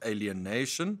feeling of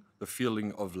alienation, the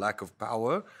feeling of lack of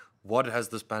power. What has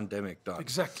this pandemic done?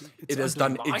 Exactly. It has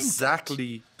done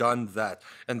that.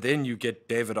 And then you get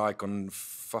David Icke on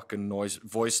fucking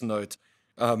voice note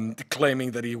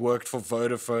claiming that he worked for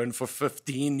Vodafone for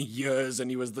 15 years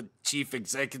and he was the chief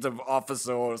executive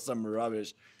officer or some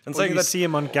rubbish. And saying you see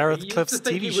him on Gareth Cliff's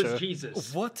TV He show. was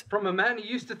Jesus. What? From a man who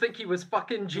used to think he was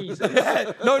fucking Jesus.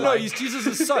 No, he's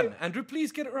Jesus' son. Andrew,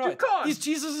 please get it right. He's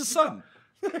Jesus' son.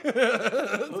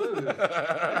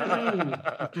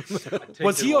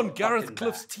 Was he on Gareth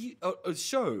Cliff's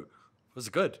show? Was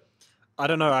it good? I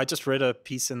don't know. I just read a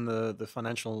piece in the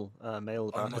Financial Mail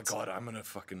about Oh my it. god, I'm gonna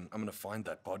find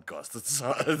that podcast.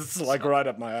 It's like right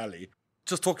up my alley.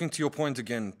 Just talking to your point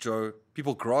again, Joe,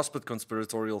 people grasp at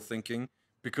conspiratorial thinking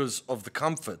because of the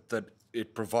comfort that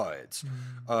it provides.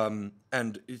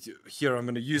 Here I'm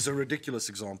going to use a ridiculous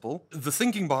example. The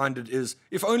thinking behind it is,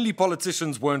 if only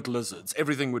politicians weren't lizards,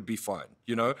 everything would be fine,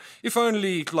 you know? If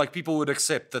only like people would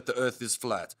accept that the earth is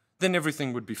flat, then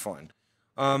everything would be fine.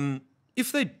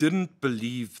 If they didn't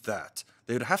believe that,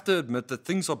 they would have to admit that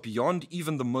things are beyond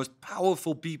even the most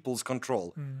powerful people's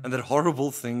control, and that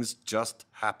horrible things just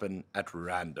happen at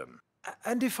random.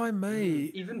 And if I may...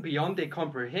 Even beyond their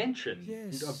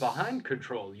comprehension, behind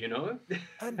control, you know?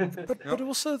 But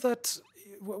also that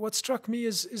what struck me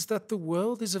is that the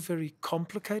world is a very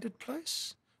complicated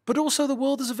place, but also the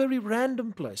world is a very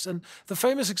random place. And the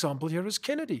famous example here is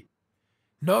Kennedy.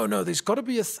 No, there's got to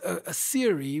be a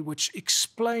theory which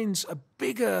explains a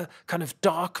bigger kind of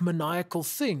dark maniacal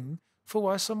thing for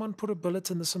why someone put a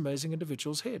bullet in this amazing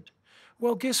individual's head.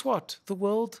 Well, guess what? The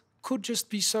world could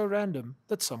just be so random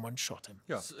that someone shot him.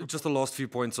 Yeah. Just the last few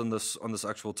points on this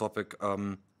actual topic.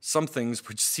 Some things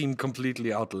which seem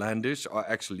completely outlandish are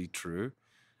actually true,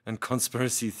 and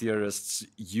conspiracy theorists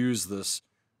use this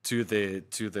to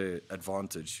their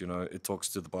advantage. You know, it talks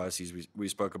to the biases we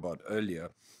spoke about earlier.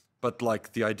 But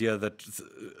like the idea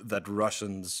that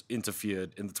Russians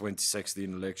interfered in the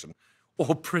 2016 election,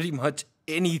 or pretty much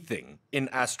anything in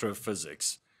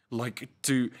astrophysics, like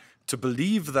to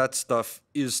believe that stuff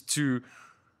is to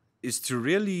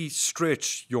really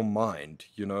stretch your mind,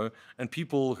 you know. And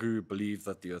people who believe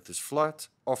that the Earth is flat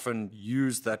often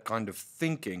use that kind of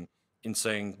thinking in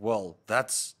saying, well,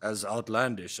 that's as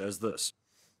outlandish as this.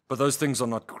 But those things are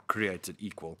not created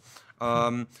equal.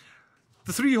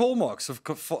 The three hallmarks of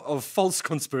false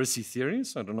conspiracy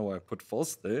theories, I don't know why I put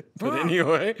false there, but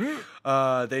anyway,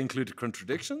 they include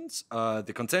contradictions,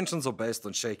 the contentions are based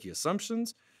on shaky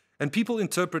assumptions, and people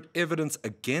interpret evidence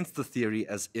against the theory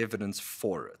as evidence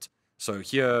for it. So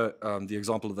here, the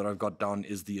example that I've got down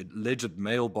is the alleged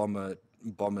mail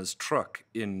bomber's truck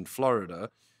in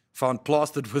Florida, found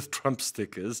plastered with Trump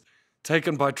stickers,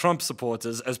 taken by Trump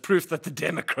supporters as proof that the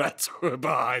Democrats were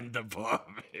behind the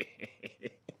bombing.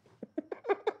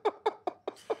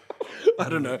 I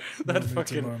don't know.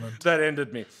 That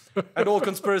ended me. And all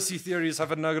conspiracy theories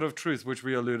have a nugget of truth, which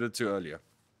we alluded to earlier.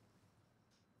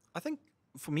 I think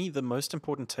for me, the most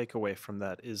important takeaway from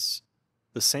that is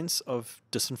the sense of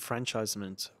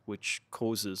disenfranchisement, which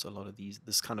causes a lot of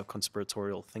this kind of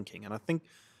conspiratorial thinking. And I think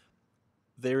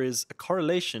there is a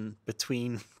correlation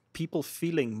between people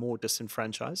feeling more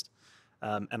disenfranchised.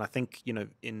 And I think, you know,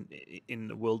 in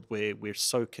a world where we're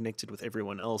so connected with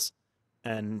everyone else,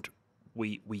 and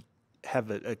we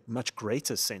have a much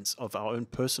greater sense of our own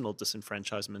personal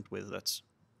disenfranchisement, whether that's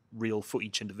real for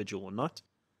each individual or not,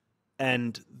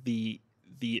 and the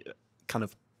kind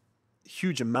of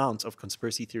huge amount of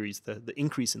conspiracy theories, the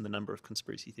increase in the number of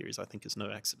conspiracy theories, I think is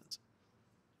no accident.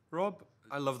 Rob,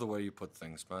 I love the way you put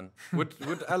things, man. Would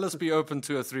Alice be open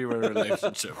to a three-way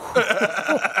relationship?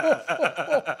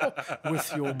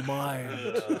 With your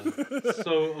mind.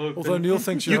 So open. Although Neil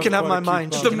thinks you can have my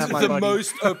mind. You can have my the body.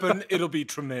 most open, it'll be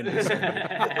tremendous.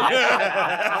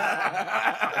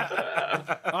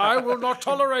 I will not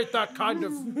tolerate that kind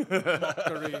of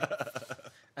mockery.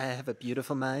 I have a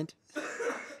beautiful mind.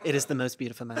 It is the most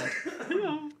beautiful mind.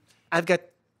 I've got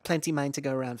plenty mind to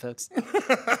go around, folks.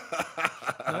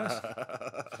 Nice.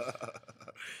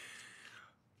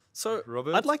 So,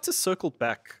 Robert? I'd like to circle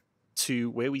back to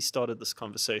where we started this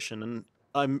conversation, and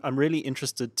I'm really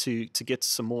interested to get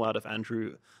some more out of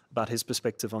Andrew about his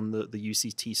perspective on the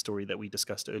UCT story that we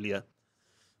discussed earlier.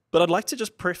 But I'd like to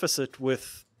just preface it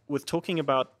with talking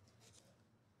about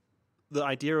the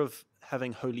idea of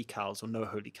having holy cows or no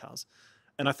holy cows.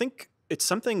 And I think it's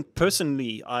something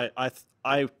personally I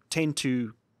tend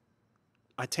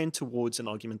towards an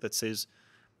argument that says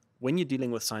when you're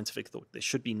dealing with scientific thought, there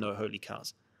should be no holy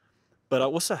cows. But I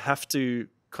also have to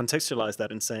contextualize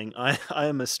that in saying I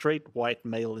am a straight white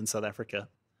male in South Africa.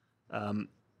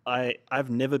 I've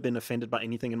never been offended by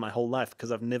anything in my whole life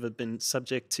because I've never been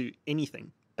subject to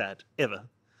anything bad, ever.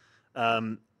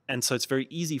 And so it's very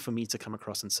easy for me to come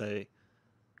across and say,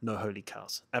 no holy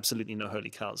cows, absolutely no holy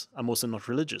cows. I'm also not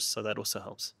religious, so that also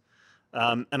helps.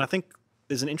 And I think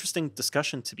there's an interesting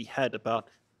discussion to be had about,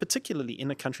 particularly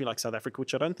in a country like South Africa,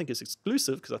 which I don't think is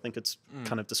exclusive, because I think it's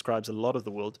kind of describes a lot of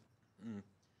the world.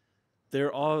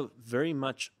 There are very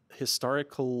much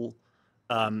historical,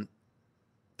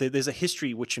 there's a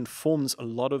history which informs a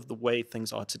lot of the way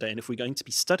things are today. And if we're going to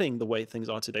be studying the way things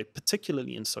are today,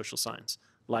 particularly in social science,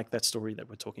 like that story that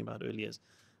we're talking about earlier,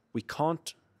 we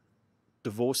can't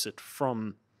divorce it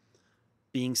from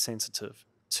being sensitive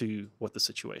to what the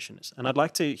situation is. And I'd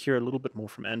like to hear a little bit more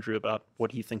from Andrew about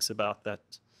what he thinks about that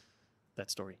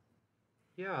story.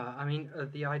 Yeah, I mean,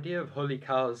 the idea of holy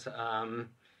cows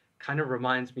kind of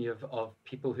reminds me of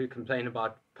people who complain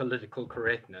about political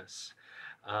correctness,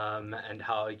 and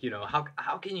how,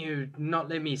 how can you not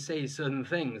let me say certain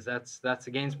things? That's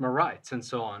against my rights and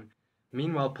so on.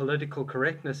 Meanwhile, political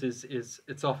correctness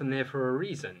it's often there for a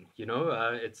reason.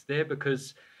 It's there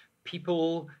because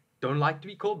people don't like to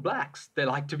be called blacks; they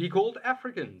like to be called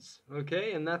Africans.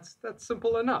 Okay, and that's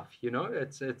simple enough.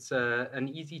 It's an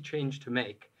easy change to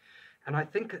make. And I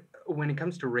think when it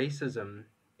comes to racism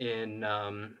in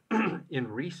in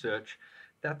research,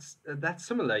 that's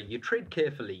similar. You tread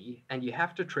carefully, and you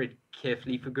have to tread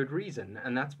carefully for good reason,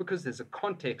 and that's because there's a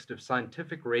context of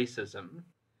scientific racism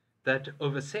that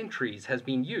over centuries has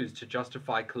been used to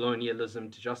justify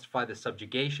colonialism, to justify the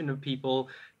subjugation of people,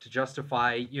 to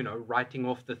justify, writing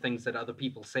off the things that other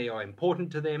people say are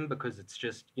important to them because it's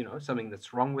just, something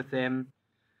that's wrong with them.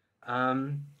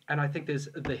 And I think there's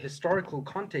the historical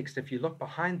context. If you look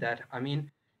behind that, I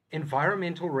mean,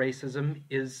 environmental racism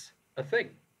is a thing.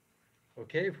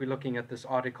 Okay, if we're looking at this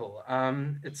article,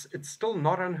 it's still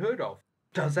not unheard of.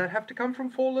 Does that have to come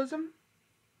from fallism?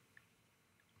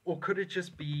 Or could it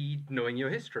just be knowing your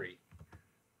history?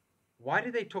 Why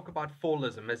do they talk about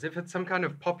fallism as if it's some kind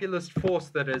of populist force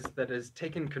that has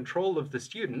taken control of the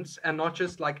students, and not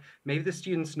just like maybe the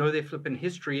students know their flipping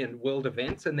history and world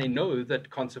events, and they know that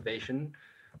conservation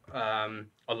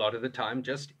a lot of the time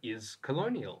just is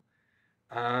colonial.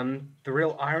 The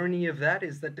real irony of that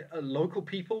is that local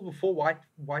people before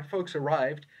white folks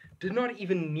arrived did not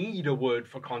even need a word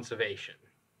for conservation.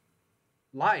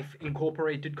 Life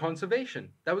incorporated conservation.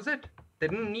 That was it. They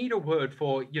didn't need a word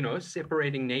for,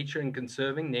 separating nature and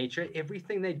conserving nature.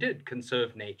 Everything they did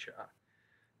conserved nature.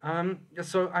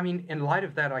 So, I mean, in light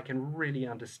of that, I can really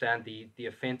understand the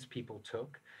offense people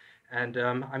took. And,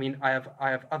 I mean, I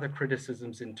have other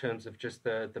criticisms in terms of just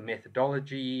the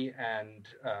methodology and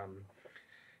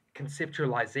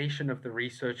conceptualization of the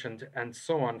research and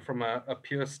so on from a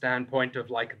pure standpoint of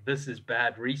like, this is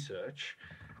bad research.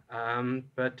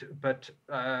 But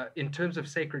in terms of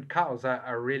sacred cows,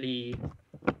 I really,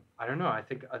 I don't know. I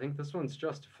think this one's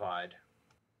justified.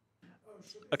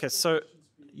 Okay, so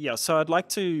I'd like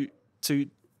to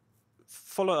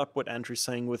follow up what Andrew's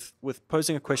saying with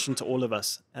posing a question to all of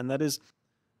us, and that is,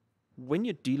 when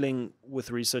you're dealing with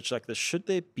research like this, should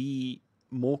there be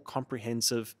more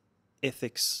comprehensive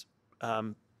ethics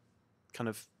kind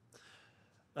of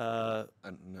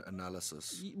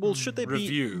analysis? Well, should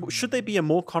there be a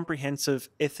more comprehensive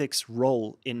ethics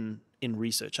role in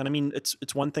research? And I mean,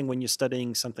 it's one thing when you're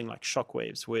studying something like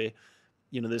shockwaves, where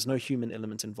there's no human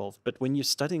element involved. But when you're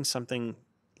studying something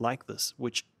like this,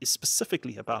 which is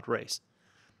specifically about race,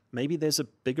 maybe there's a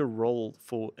bigger role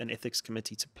for an ethics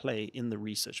committee to play in the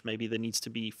research. Maybe there needs to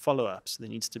be follow-ups. There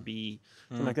needs to be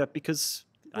something like that, because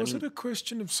Was it a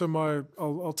question of,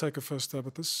 I'll take a first stab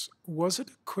at this. Was it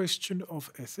a question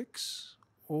of ethics,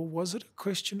 or was it a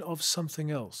question of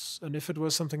something else? And if it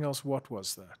was something else, what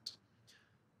was that?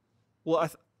 Well,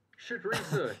 should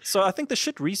research. So I think the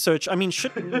should research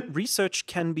research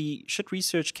can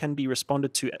be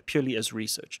responded to purely as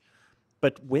research.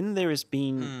 But when there has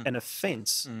been an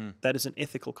offense, that is an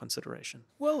ethical consideration.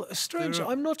 Well, strange.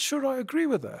 I'm not sure I agree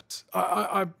with that.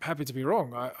 I'm happy to be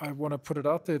wrong. I want to put it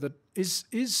out there that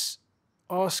is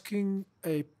asking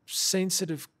a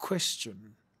sensitive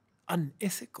question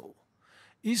unethical?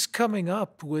 Is coming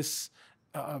up with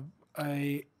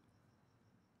a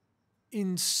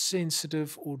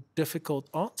insensitive or difficult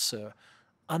answer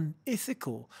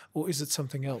unethical, or is it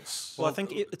something else? Well, I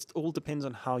think it all depends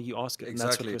on how you ask it, and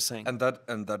that's what we're saying. And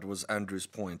that was Andrew's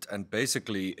point. And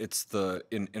basically, it's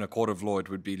in a court of law, it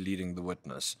would be leading the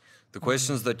witness. The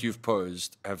questions that you've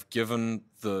posed have given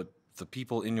the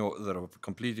people that are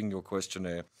completing your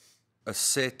questionnaire a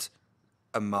set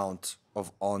amount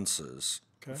of answers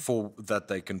for that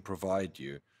they can provide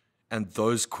you, and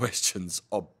those questions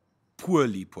are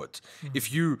poorly put.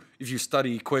 If you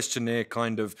study questionnaire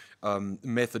kind of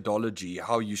methodology,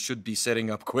 how you should be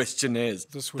setting up questionnaires,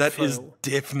 that is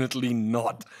definitely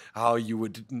not how you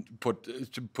would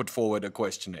put forward a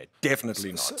questionnaire.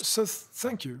 Definitely not. So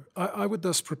thank you. I would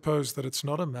thus propose that it's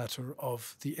not a matter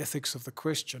of the ethics of the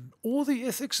question or the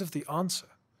ethics of the answer.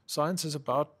 Science is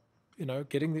about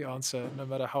getting the answer, no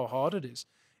matter how hard it is.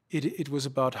 It was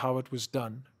about how it was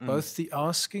done, both the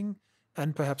asking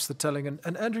and perhaps the telling.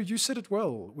 And Andrew, you said it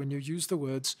well when you used the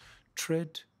words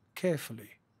tread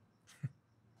carefully.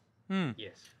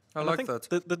 Yes. I And like think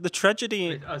that. The tragedy.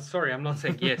 Wait, sorry, I'm not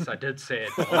saying yes. I did say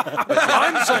it.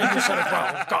 I'm saying you said it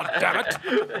well. God damn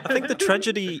it! I think the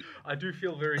tragedy. I do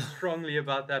feel very strongly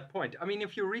about that point. I mean,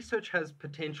 if your research has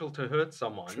potential to hurt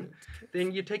someone,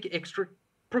 then you take extra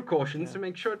precautions to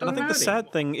make sure it And I doesn't think the hurt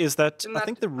sad thing is that Isn't I that-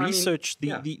 think the I mean, research,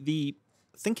 yeah. the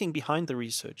thinking behind the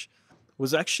research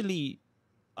was actually,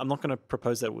 I'm not going to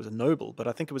propose that it was noble, but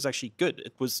I think it was actually good.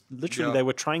 It was literally, Yeah. they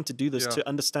were trying to do this Yeah. to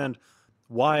understand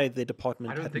why their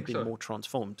department I don't hadn't think been so. more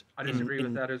transformed. I disagree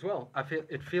with that as well.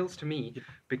 It feels to me,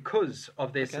 because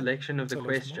of their selection of the Tell us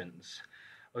more. questions,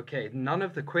 okay, none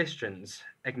of the questions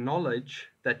acknowledge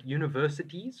that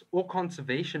universities or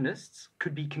conservationists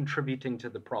could be contributing to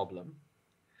the problem.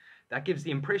 That gives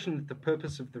the impression that the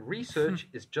purpose of the research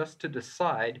is just to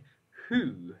decide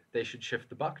who they should shift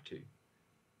the buck to.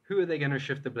 Who are they going to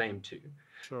shift the blame to?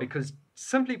 Sure. Because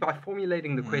simply by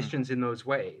formulating the questions in those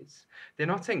ways, they're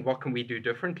not saying, what can we do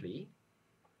differently?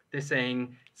 They're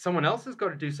saying, someone else has got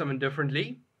to do something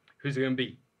differently. Who's it going to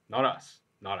be? Not us.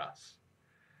 Not us.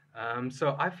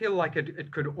 So I feel like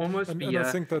it could almost be I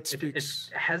think that speaks.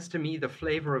 It has to me the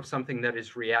flavor of something that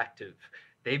is reactive.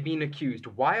 They've been accused.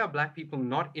 Why are black people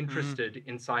not interested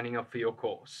in signing up for your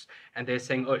course? And they're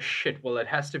saying, oh shit, well it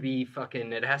has to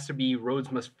be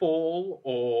Rhodes Must Fall,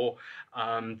 or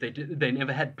they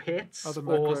never had pets Other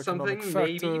or macroeconomic something,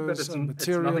 factors maybe, but it's and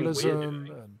nothing we're materialism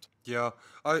doing. and Yeah,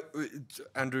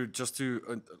 Andrew, just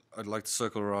to, I'd like to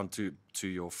circle around to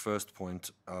your first point.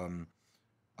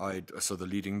 So the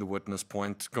leading the witness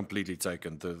point, completely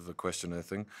taken, the questionnaire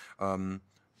thing.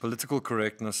 Political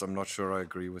correctness, I'm not sure I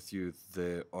agree with you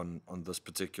there on this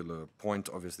particular point.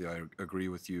 Obviously, I agree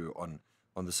with you on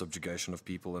the subjugation of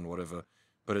people and whatever.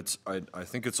 But I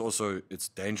think it's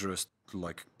dangerous,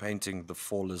 like painting the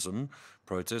fallism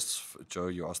protests. Joe,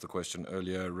 you asked the question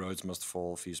earlier, roads must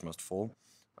fall, fees must fall.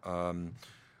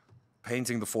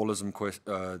 Painting the fallism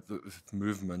the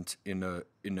movement in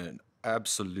an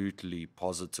absolutely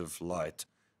positive light,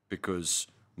 because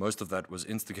most of that was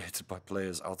instigated by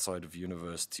players outside of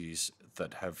universities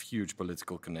that have huge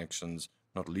political connections,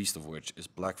 not least of which is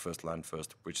Black First Land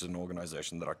First, which is an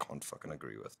organization that I can't fucking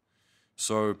agree with.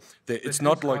 So it's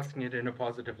not like casting it in a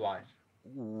positive light.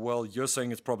 Well, you're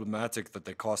saying it's problematic that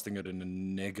they're casting it in a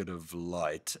negative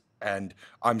light, and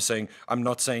I'm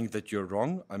not saying that you're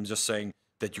wrong. I'm just saying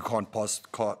that you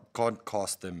can't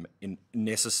cast them in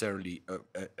necessarily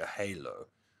a halo.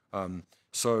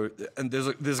 So, and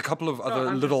there's a couple of other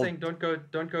I'm little. just saying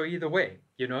don't go either way.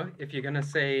 You know, if you're going to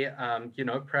say,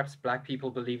 perhaps black people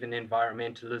believe in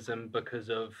environmentalism because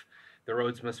of the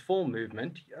Roads Must Fall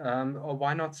movement, or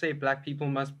why not say black people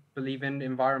must believe in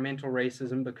environmental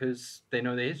racism because they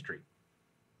know their history?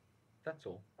 That's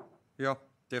all. Yeah,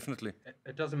 definitely.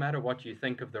 It doesn't matter what you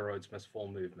think of the Roads Must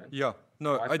Fall movement. Yeah,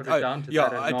 no, I put it down to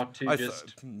that and not to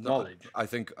just knowledge. I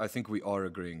think we are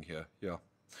agreeing here. Yeah.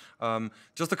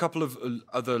 Just a couple of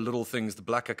other little things. The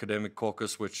Black Academic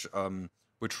Caucus, which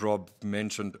Rob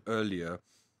mentioned earlier,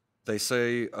 they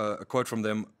say, a quote from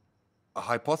them, a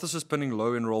hypothesis pinning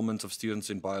low enrollment of students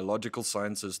in biological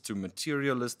sciences to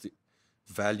materialistic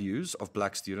values of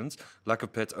black students, lack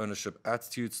of pet ownership,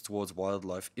 attitudes towards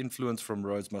wildlife, influence from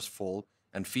Roads Must Fall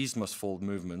and Fees Must Fall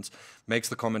movements makes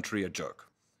the commentary a joke.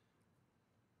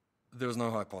 There's no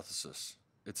hypothesis.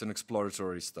 It's an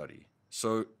exploratory study.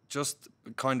 So just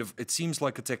kind of, it seems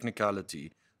like a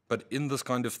technicality, but in this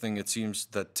kind of thing, it seems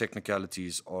that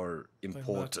technicalities are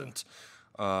important.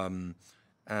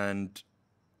 And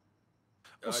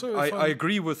also, I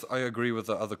agree with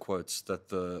the other quotes that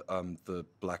the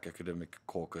Black Academic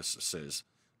Caucus says.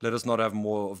 Let us not have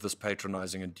more of this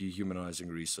patronizing and dehumanizing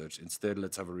research. Instead,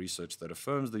 let's have a research that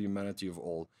affirms the humanity of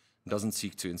all and doesn't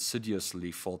seek to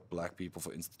insidiously fault black people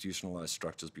for institutionalized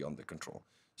structures beyond their control.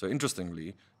 So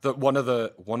interestingly, one of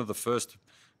the first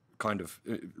kind of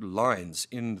lines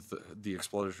in the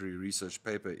exploratory research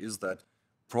paper is that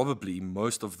probably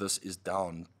most of this is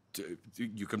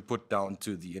you can put down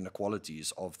to the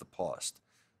inequalities of the past.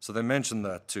 So they mentioned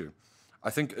that too. I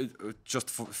think just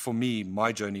for me,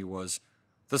 my journey was,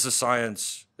 this is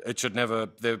science. It should never,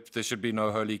 there should be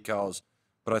no holy cows.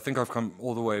 But I think I've come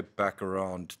all the way back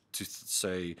around to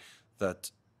say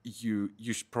that you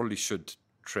probably should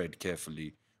tread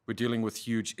carefully. We're dealing with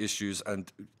huge issues,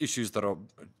 and issues that are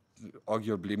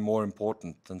arguably more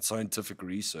important than scientific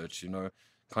research,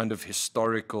 kind of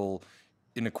historical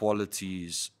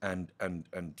inequalities and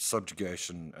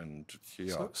subjugation and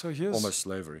almost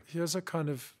slavery. Here's a kind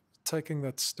of taking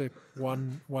that step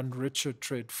one richer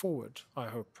tread forward, I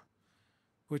hope,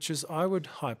 which is I would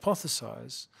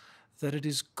hypothesize that it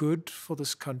is good for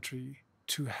this country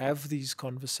to have these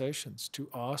conversations, to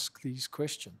ask these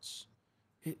questions.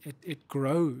 it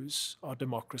grows our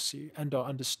democracy and our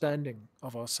understanding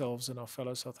of ourselves and our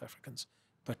fellow South Africans.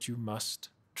 But you must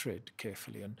tread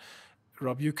carefully. And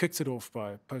Rob, you kicked it off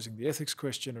by posing the ethics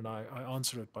question, and I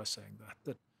answer it by saying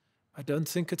that I don't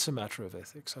think it's a matter of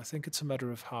ethics. I think it's a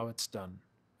matter of how it's done,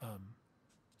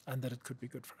 and that it could be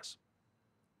good for us.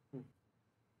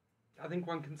 I think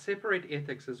one can separate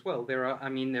ethics as well. There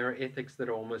are ethics that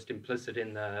are almost implicit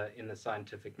in the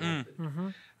scientific method.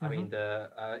 I mean,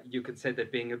 you could say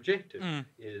that being objective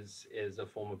is a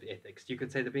form of ethics. You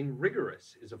could say that being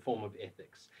rigorous is a form of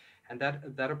ethics, and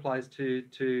that applies to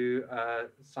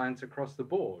science across the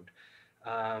board.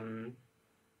 So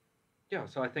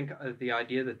I think the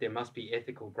idea that there must be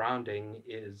ethical grounding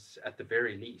is, at the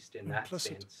very least, in that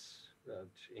sense,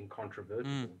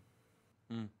 incontrovertible.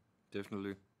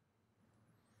 Definitely.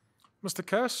 Mr.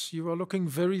 Cass, you are looking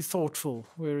very thoughtful.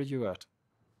 Where are you at?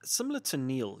 Similar to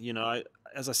Neil,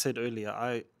 as I said earlier,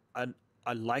 I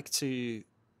like the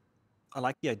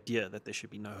idea that there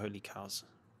should be no holy cows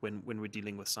when we're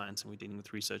dealing with science and we're dealing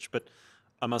with research. But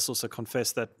I must also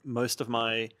confess that most of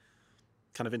my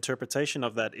kind of interpretation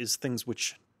of that is things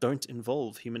which don't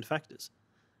involve human factors.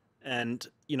 And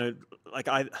I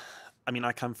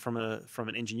come from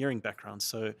an engineering background,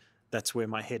 so that's where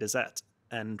my head is at.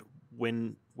 And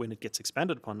when it gets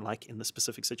expanded upon, like in the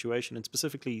specific situation, and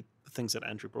specifically the things that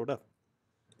Andrew brought up,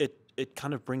 it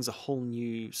kind of brings a whole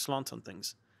new slant on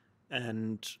things.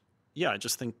 And yeah, I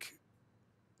just think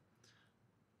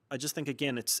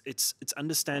again, it's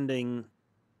understanding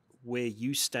where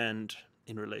you stand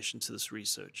in relation to this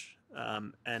research.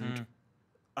 And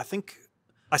I think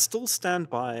I still stand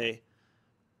by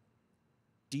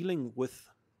dealing with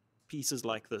pieces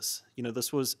like this.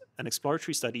 This was an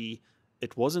exploratory study.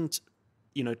 It wasn't,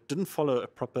 didn't follow a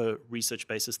proper research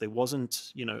basis. There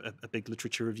wasn't, a big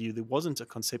literature review. There wasn't a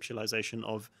conceptualization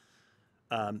of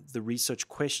the research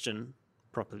question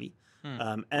properly.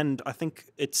 And I think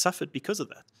it suffered because of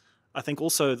that. I think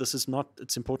also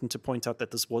it's important to point out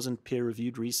that this wasn't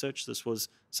peer-reviewed research. This was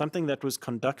something that was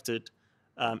conducted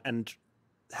and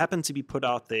happened to be put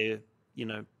out there,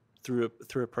 through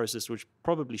a process which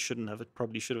probably shouldn't have. It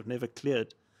probably should have never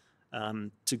cleared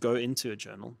to go into a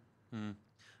journal.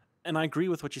 And I agree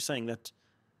with what you're saying, that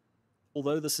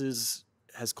although this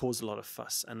has caused a lot of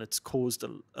fuss and it's caused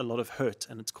a lot of hurt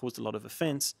and it's caused a lot of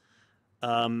offense,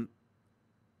 I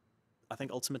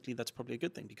think ultimately that's probably a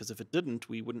good thing, because if it didn't,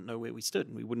 we wouldn't know where we stood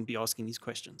and we wouldn't be asking these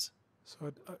questions.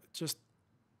 So just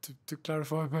to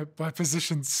clarify my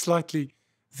position slightly,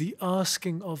 the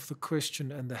asking of the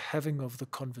question and the having of the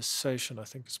conversation, I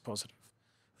think, is positive.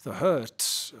 The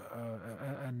hurt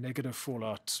and negative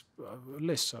fallout,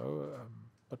 less so,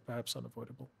 but perhaps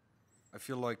unavoidable. I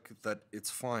feel like that it's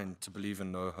fine to believe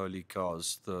in no holy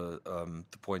cows. The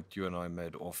point you and I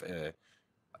made off air.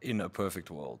 In a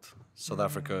perfect world, South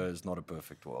Africa is not a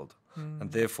perfect world,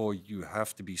 and therefore you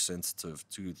have to be sensitive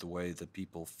to the way that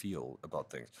people feel about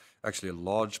things. Actually, a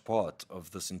large part of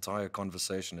this entire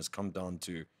conversation has come down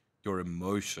to your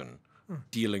emotion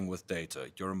dealing with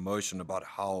data, your emotion about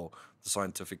how the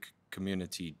scientific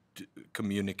community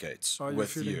communicates with you. Are you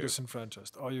feeling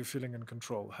disenfranchised? Are you feeling in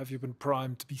control? Have you been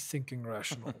primed to be thinking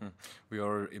rational? We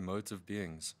are emotive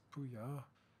beings. Booyah.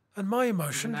 And my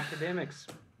emotion... Even academics.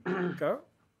 Go.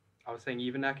 I was saying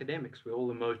even academics, we're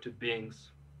all emotive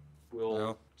beings. We're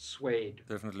all swayed.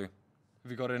 Definitely.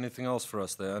 Have you got anything else for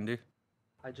us there, Andy?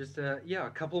 I just, a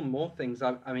couple more things.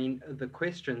 I mean, the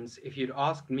questions, if you'd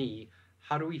asked me,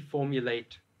 how do we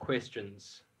formulate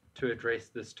questions to address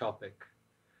this topic?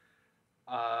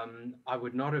 I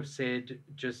would not have said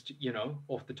just,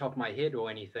 off the top of my head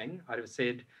or anything. I'd have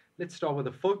said, let's start with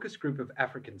a focus group of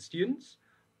African students,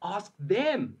 ask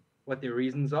them what their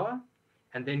reasons are,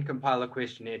 and then compile a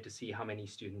questionnaire to see how many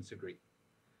students agree.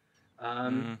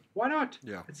 Why not?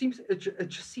 Yeah. It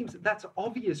just seems that's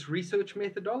obvious research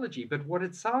methodology, but what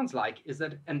it sounds like is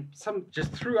that, and some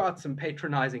just threw out some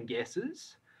patronizing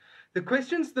guesses. The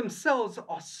questions themselves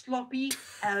are sloppy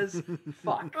as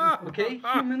fuck. Okay,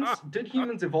 did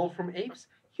humans evolve from apes?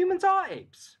 Humans are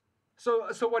apes. So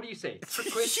what do you say?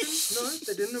 Trick question? No,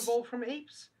 they didn't evolve from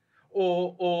apes.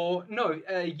 Or no,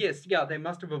 yes, they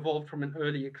must have evolved from an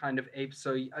earlier kind of ape,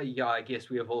 so I guess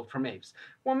we evolved from apes.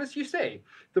 What must you say?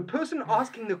 The person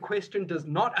asking the question does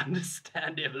not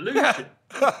understand evolution.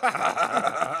 Okay,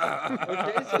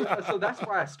 so that's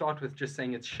why I start with just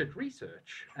saying it's shit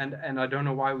research, and I don't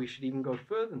know why we should even go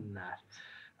further than that.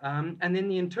 And then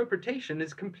the interpretation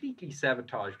is completely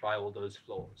sabotaged by all those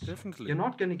flaws. Definitely. You're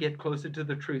not going to get closer to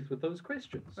the truth with those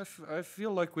questions. I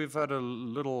feel like we've had a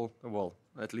little, well,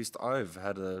 at least I've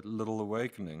had a little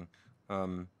awakening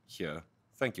here.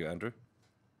 Thank you, Andrew.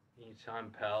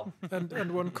 Anytime, pal.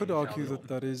 And one could argue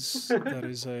that is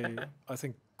a, I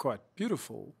think, quite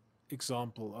beautiful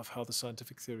example of how the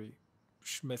scientific theory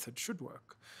method should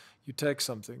work. You take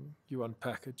something, you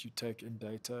unpack it, you take in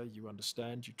data, you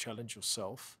understand, you challenge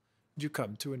yourself, you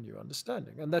come to a new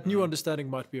understanding. And that new understanding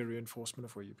might be a reinforcement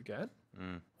of where you began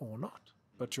or not,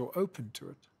 but you're open to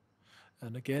it.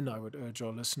 And again, I would urge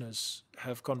our listeners,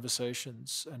 have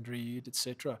conversations and read,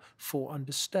 etc., for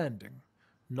understanding,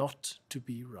 not to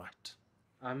be right.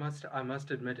 I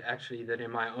must admit, actually, that in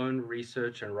my own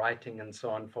research and writing and so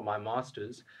on for my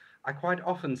masters, I quite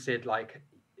often said, like,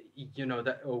 you know,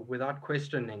 that without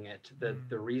questioning it,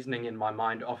 the reasoning in my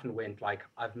mind often went like,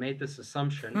 I've made this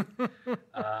assumption,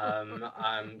 I'm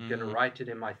going to write it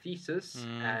in my thesis,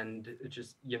 and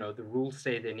just, you know, the rules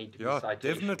say there need to be citations.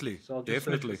 Definitely. So I'll just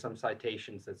search for some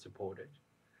citations that support it.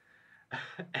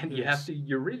 And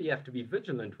you really have to be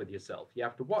vigilant with yourself. You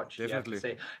have to watch. Definitely. You have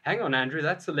to say, hang on, Andrew,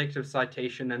 that's selective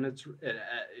citation, and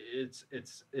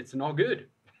it's not good.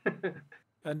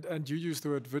 And you use the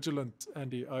word vigilant,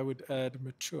 Andy. I would add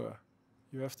mature.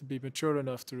 You have to be mature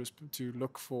enough to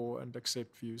look for and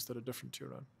accept views that are different to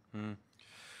your own.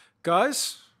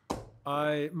 Guys,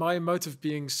 my emotive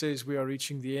being says we are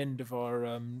reaching the end of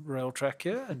our rail track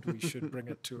here, and we should bring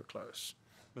it to a close.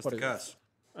 Mr. Cass.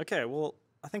 Okay, well,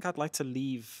 I think I'd like to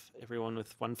leave everyone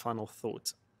with one final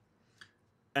thought.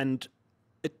 And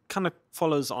it kind of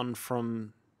follows on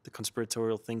from the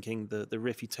conspiratorial thinking, the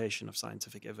refutation of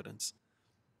scientific evidence.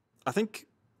 I think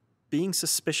being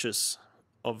suspicious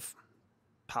of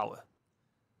power,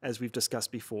 as we've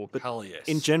discussed before, but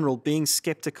in general, being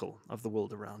skeptical of the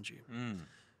world around you,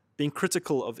 being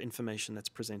critical of information that's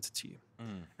presented to you,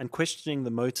 and questioning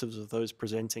the motives of those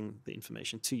presenting the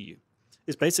information to you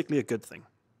is basically a good thing.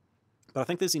 But I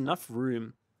think there's enough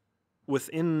room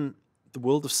within the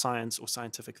world of science or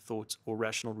scientific thought or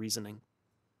rational reasoning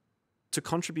to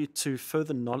contribute to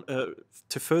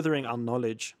furthering our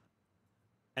knowledge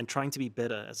and trying to be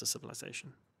better as a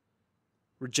civilization.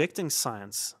 Rejecting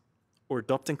science or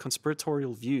adopting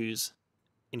conspiratorial views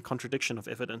in contradiction of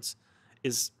evidence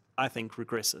is, I think,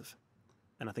 regressive.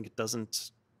 And I think it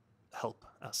doesn't help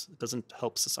us. It doesn't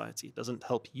help society. It doesn't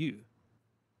help you.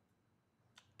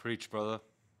 Preach, brother.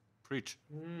 Preach.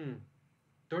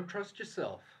 Don't trust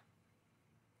yourself.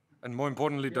 And more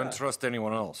importantly, don't trust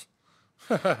anyone else.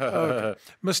 Okay.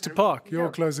 Mr. Park, your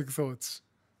closing thoughts.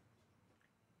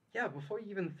 Yeah, before you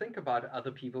even think about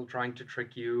other people trying to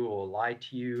trick you or lie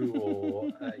to you or,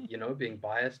 you know, being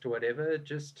biased or whatever,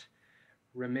 just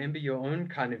remember your own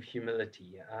kind of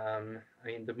humility. I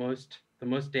mean, the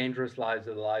most dangerous lies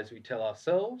are the lies we tell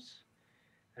ourselves,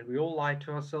 and we all lie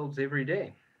to ourselves every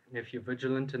day. And if you're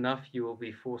vigilant enough, you will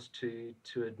be forced to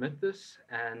admit this,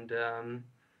 and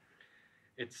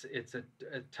it's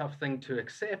a tough thing to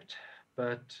accept.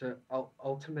 But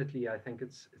ultimately, I think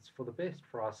it's for the best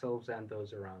for ourselves and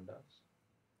those around us.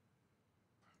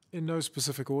 In no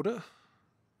specific order,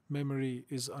 memory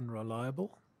is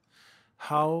unreliable.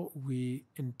 How we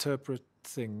interpret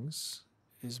things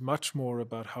is much more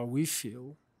about how we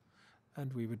feel,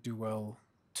 and we would do well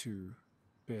to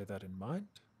bear that in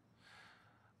mind.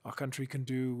 Our country can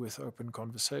do with open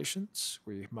conversations.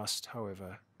 We must,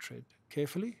 however, tread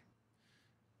carefully.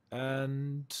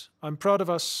 And I'm proud of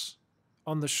us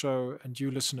on the show and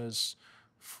you listeners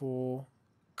for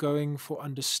going for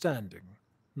understanding,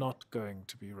 not going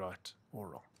to be right or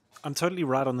wrong. I'm totally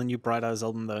right on the new Bright Eyes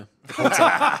album, though.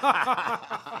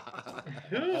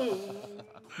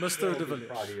 Mr. De Villiers.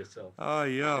 Proud of yourself. Oh,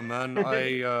 yeah, man.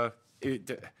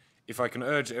 If I can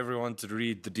urge everyone to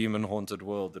read The Demon Haunted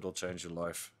World, it'll change your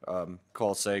life.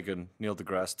 Carl Sagan, Neil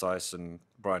deGrasse Tyson,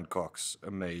 Brian Cox,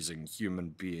 amazing human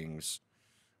beings.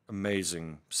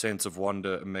 Amazing sense of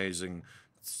wonder, amazing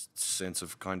sense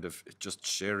of kind of just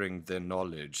sharing their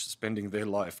knowledge, spending their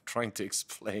life trying to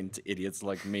explain to idiots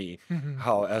like me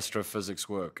how astrophysics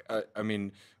work. I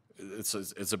mean, it's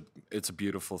a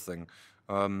beautiful thing,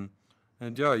 and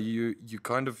yeah, you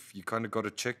kind of got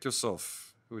to check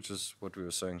yourself, which is what we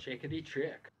were saying. Checkity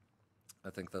check. I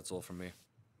think that's all from me.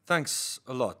 Thanks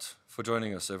a lot for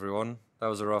joining us, everyone. That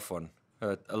was a rough one,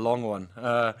 a long one.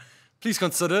 Please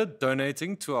consider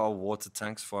donating to our water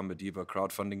tanks for our Madiba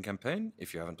crowdfunding campaign.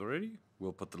 If you haven't already,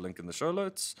 we'll put the link in the show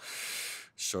notes.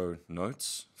 Show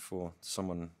notes for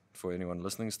anyone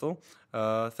listening still.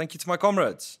 Thank you to my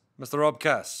comrades, Mr. Rob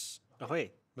Cass,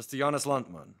 Ahoy. Mr. Jonas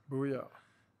Landman, Booyah.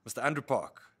 Mr. Andrew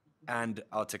Park, and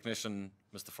our technician,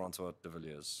 Mr. Francois de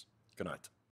Villiers. Good night.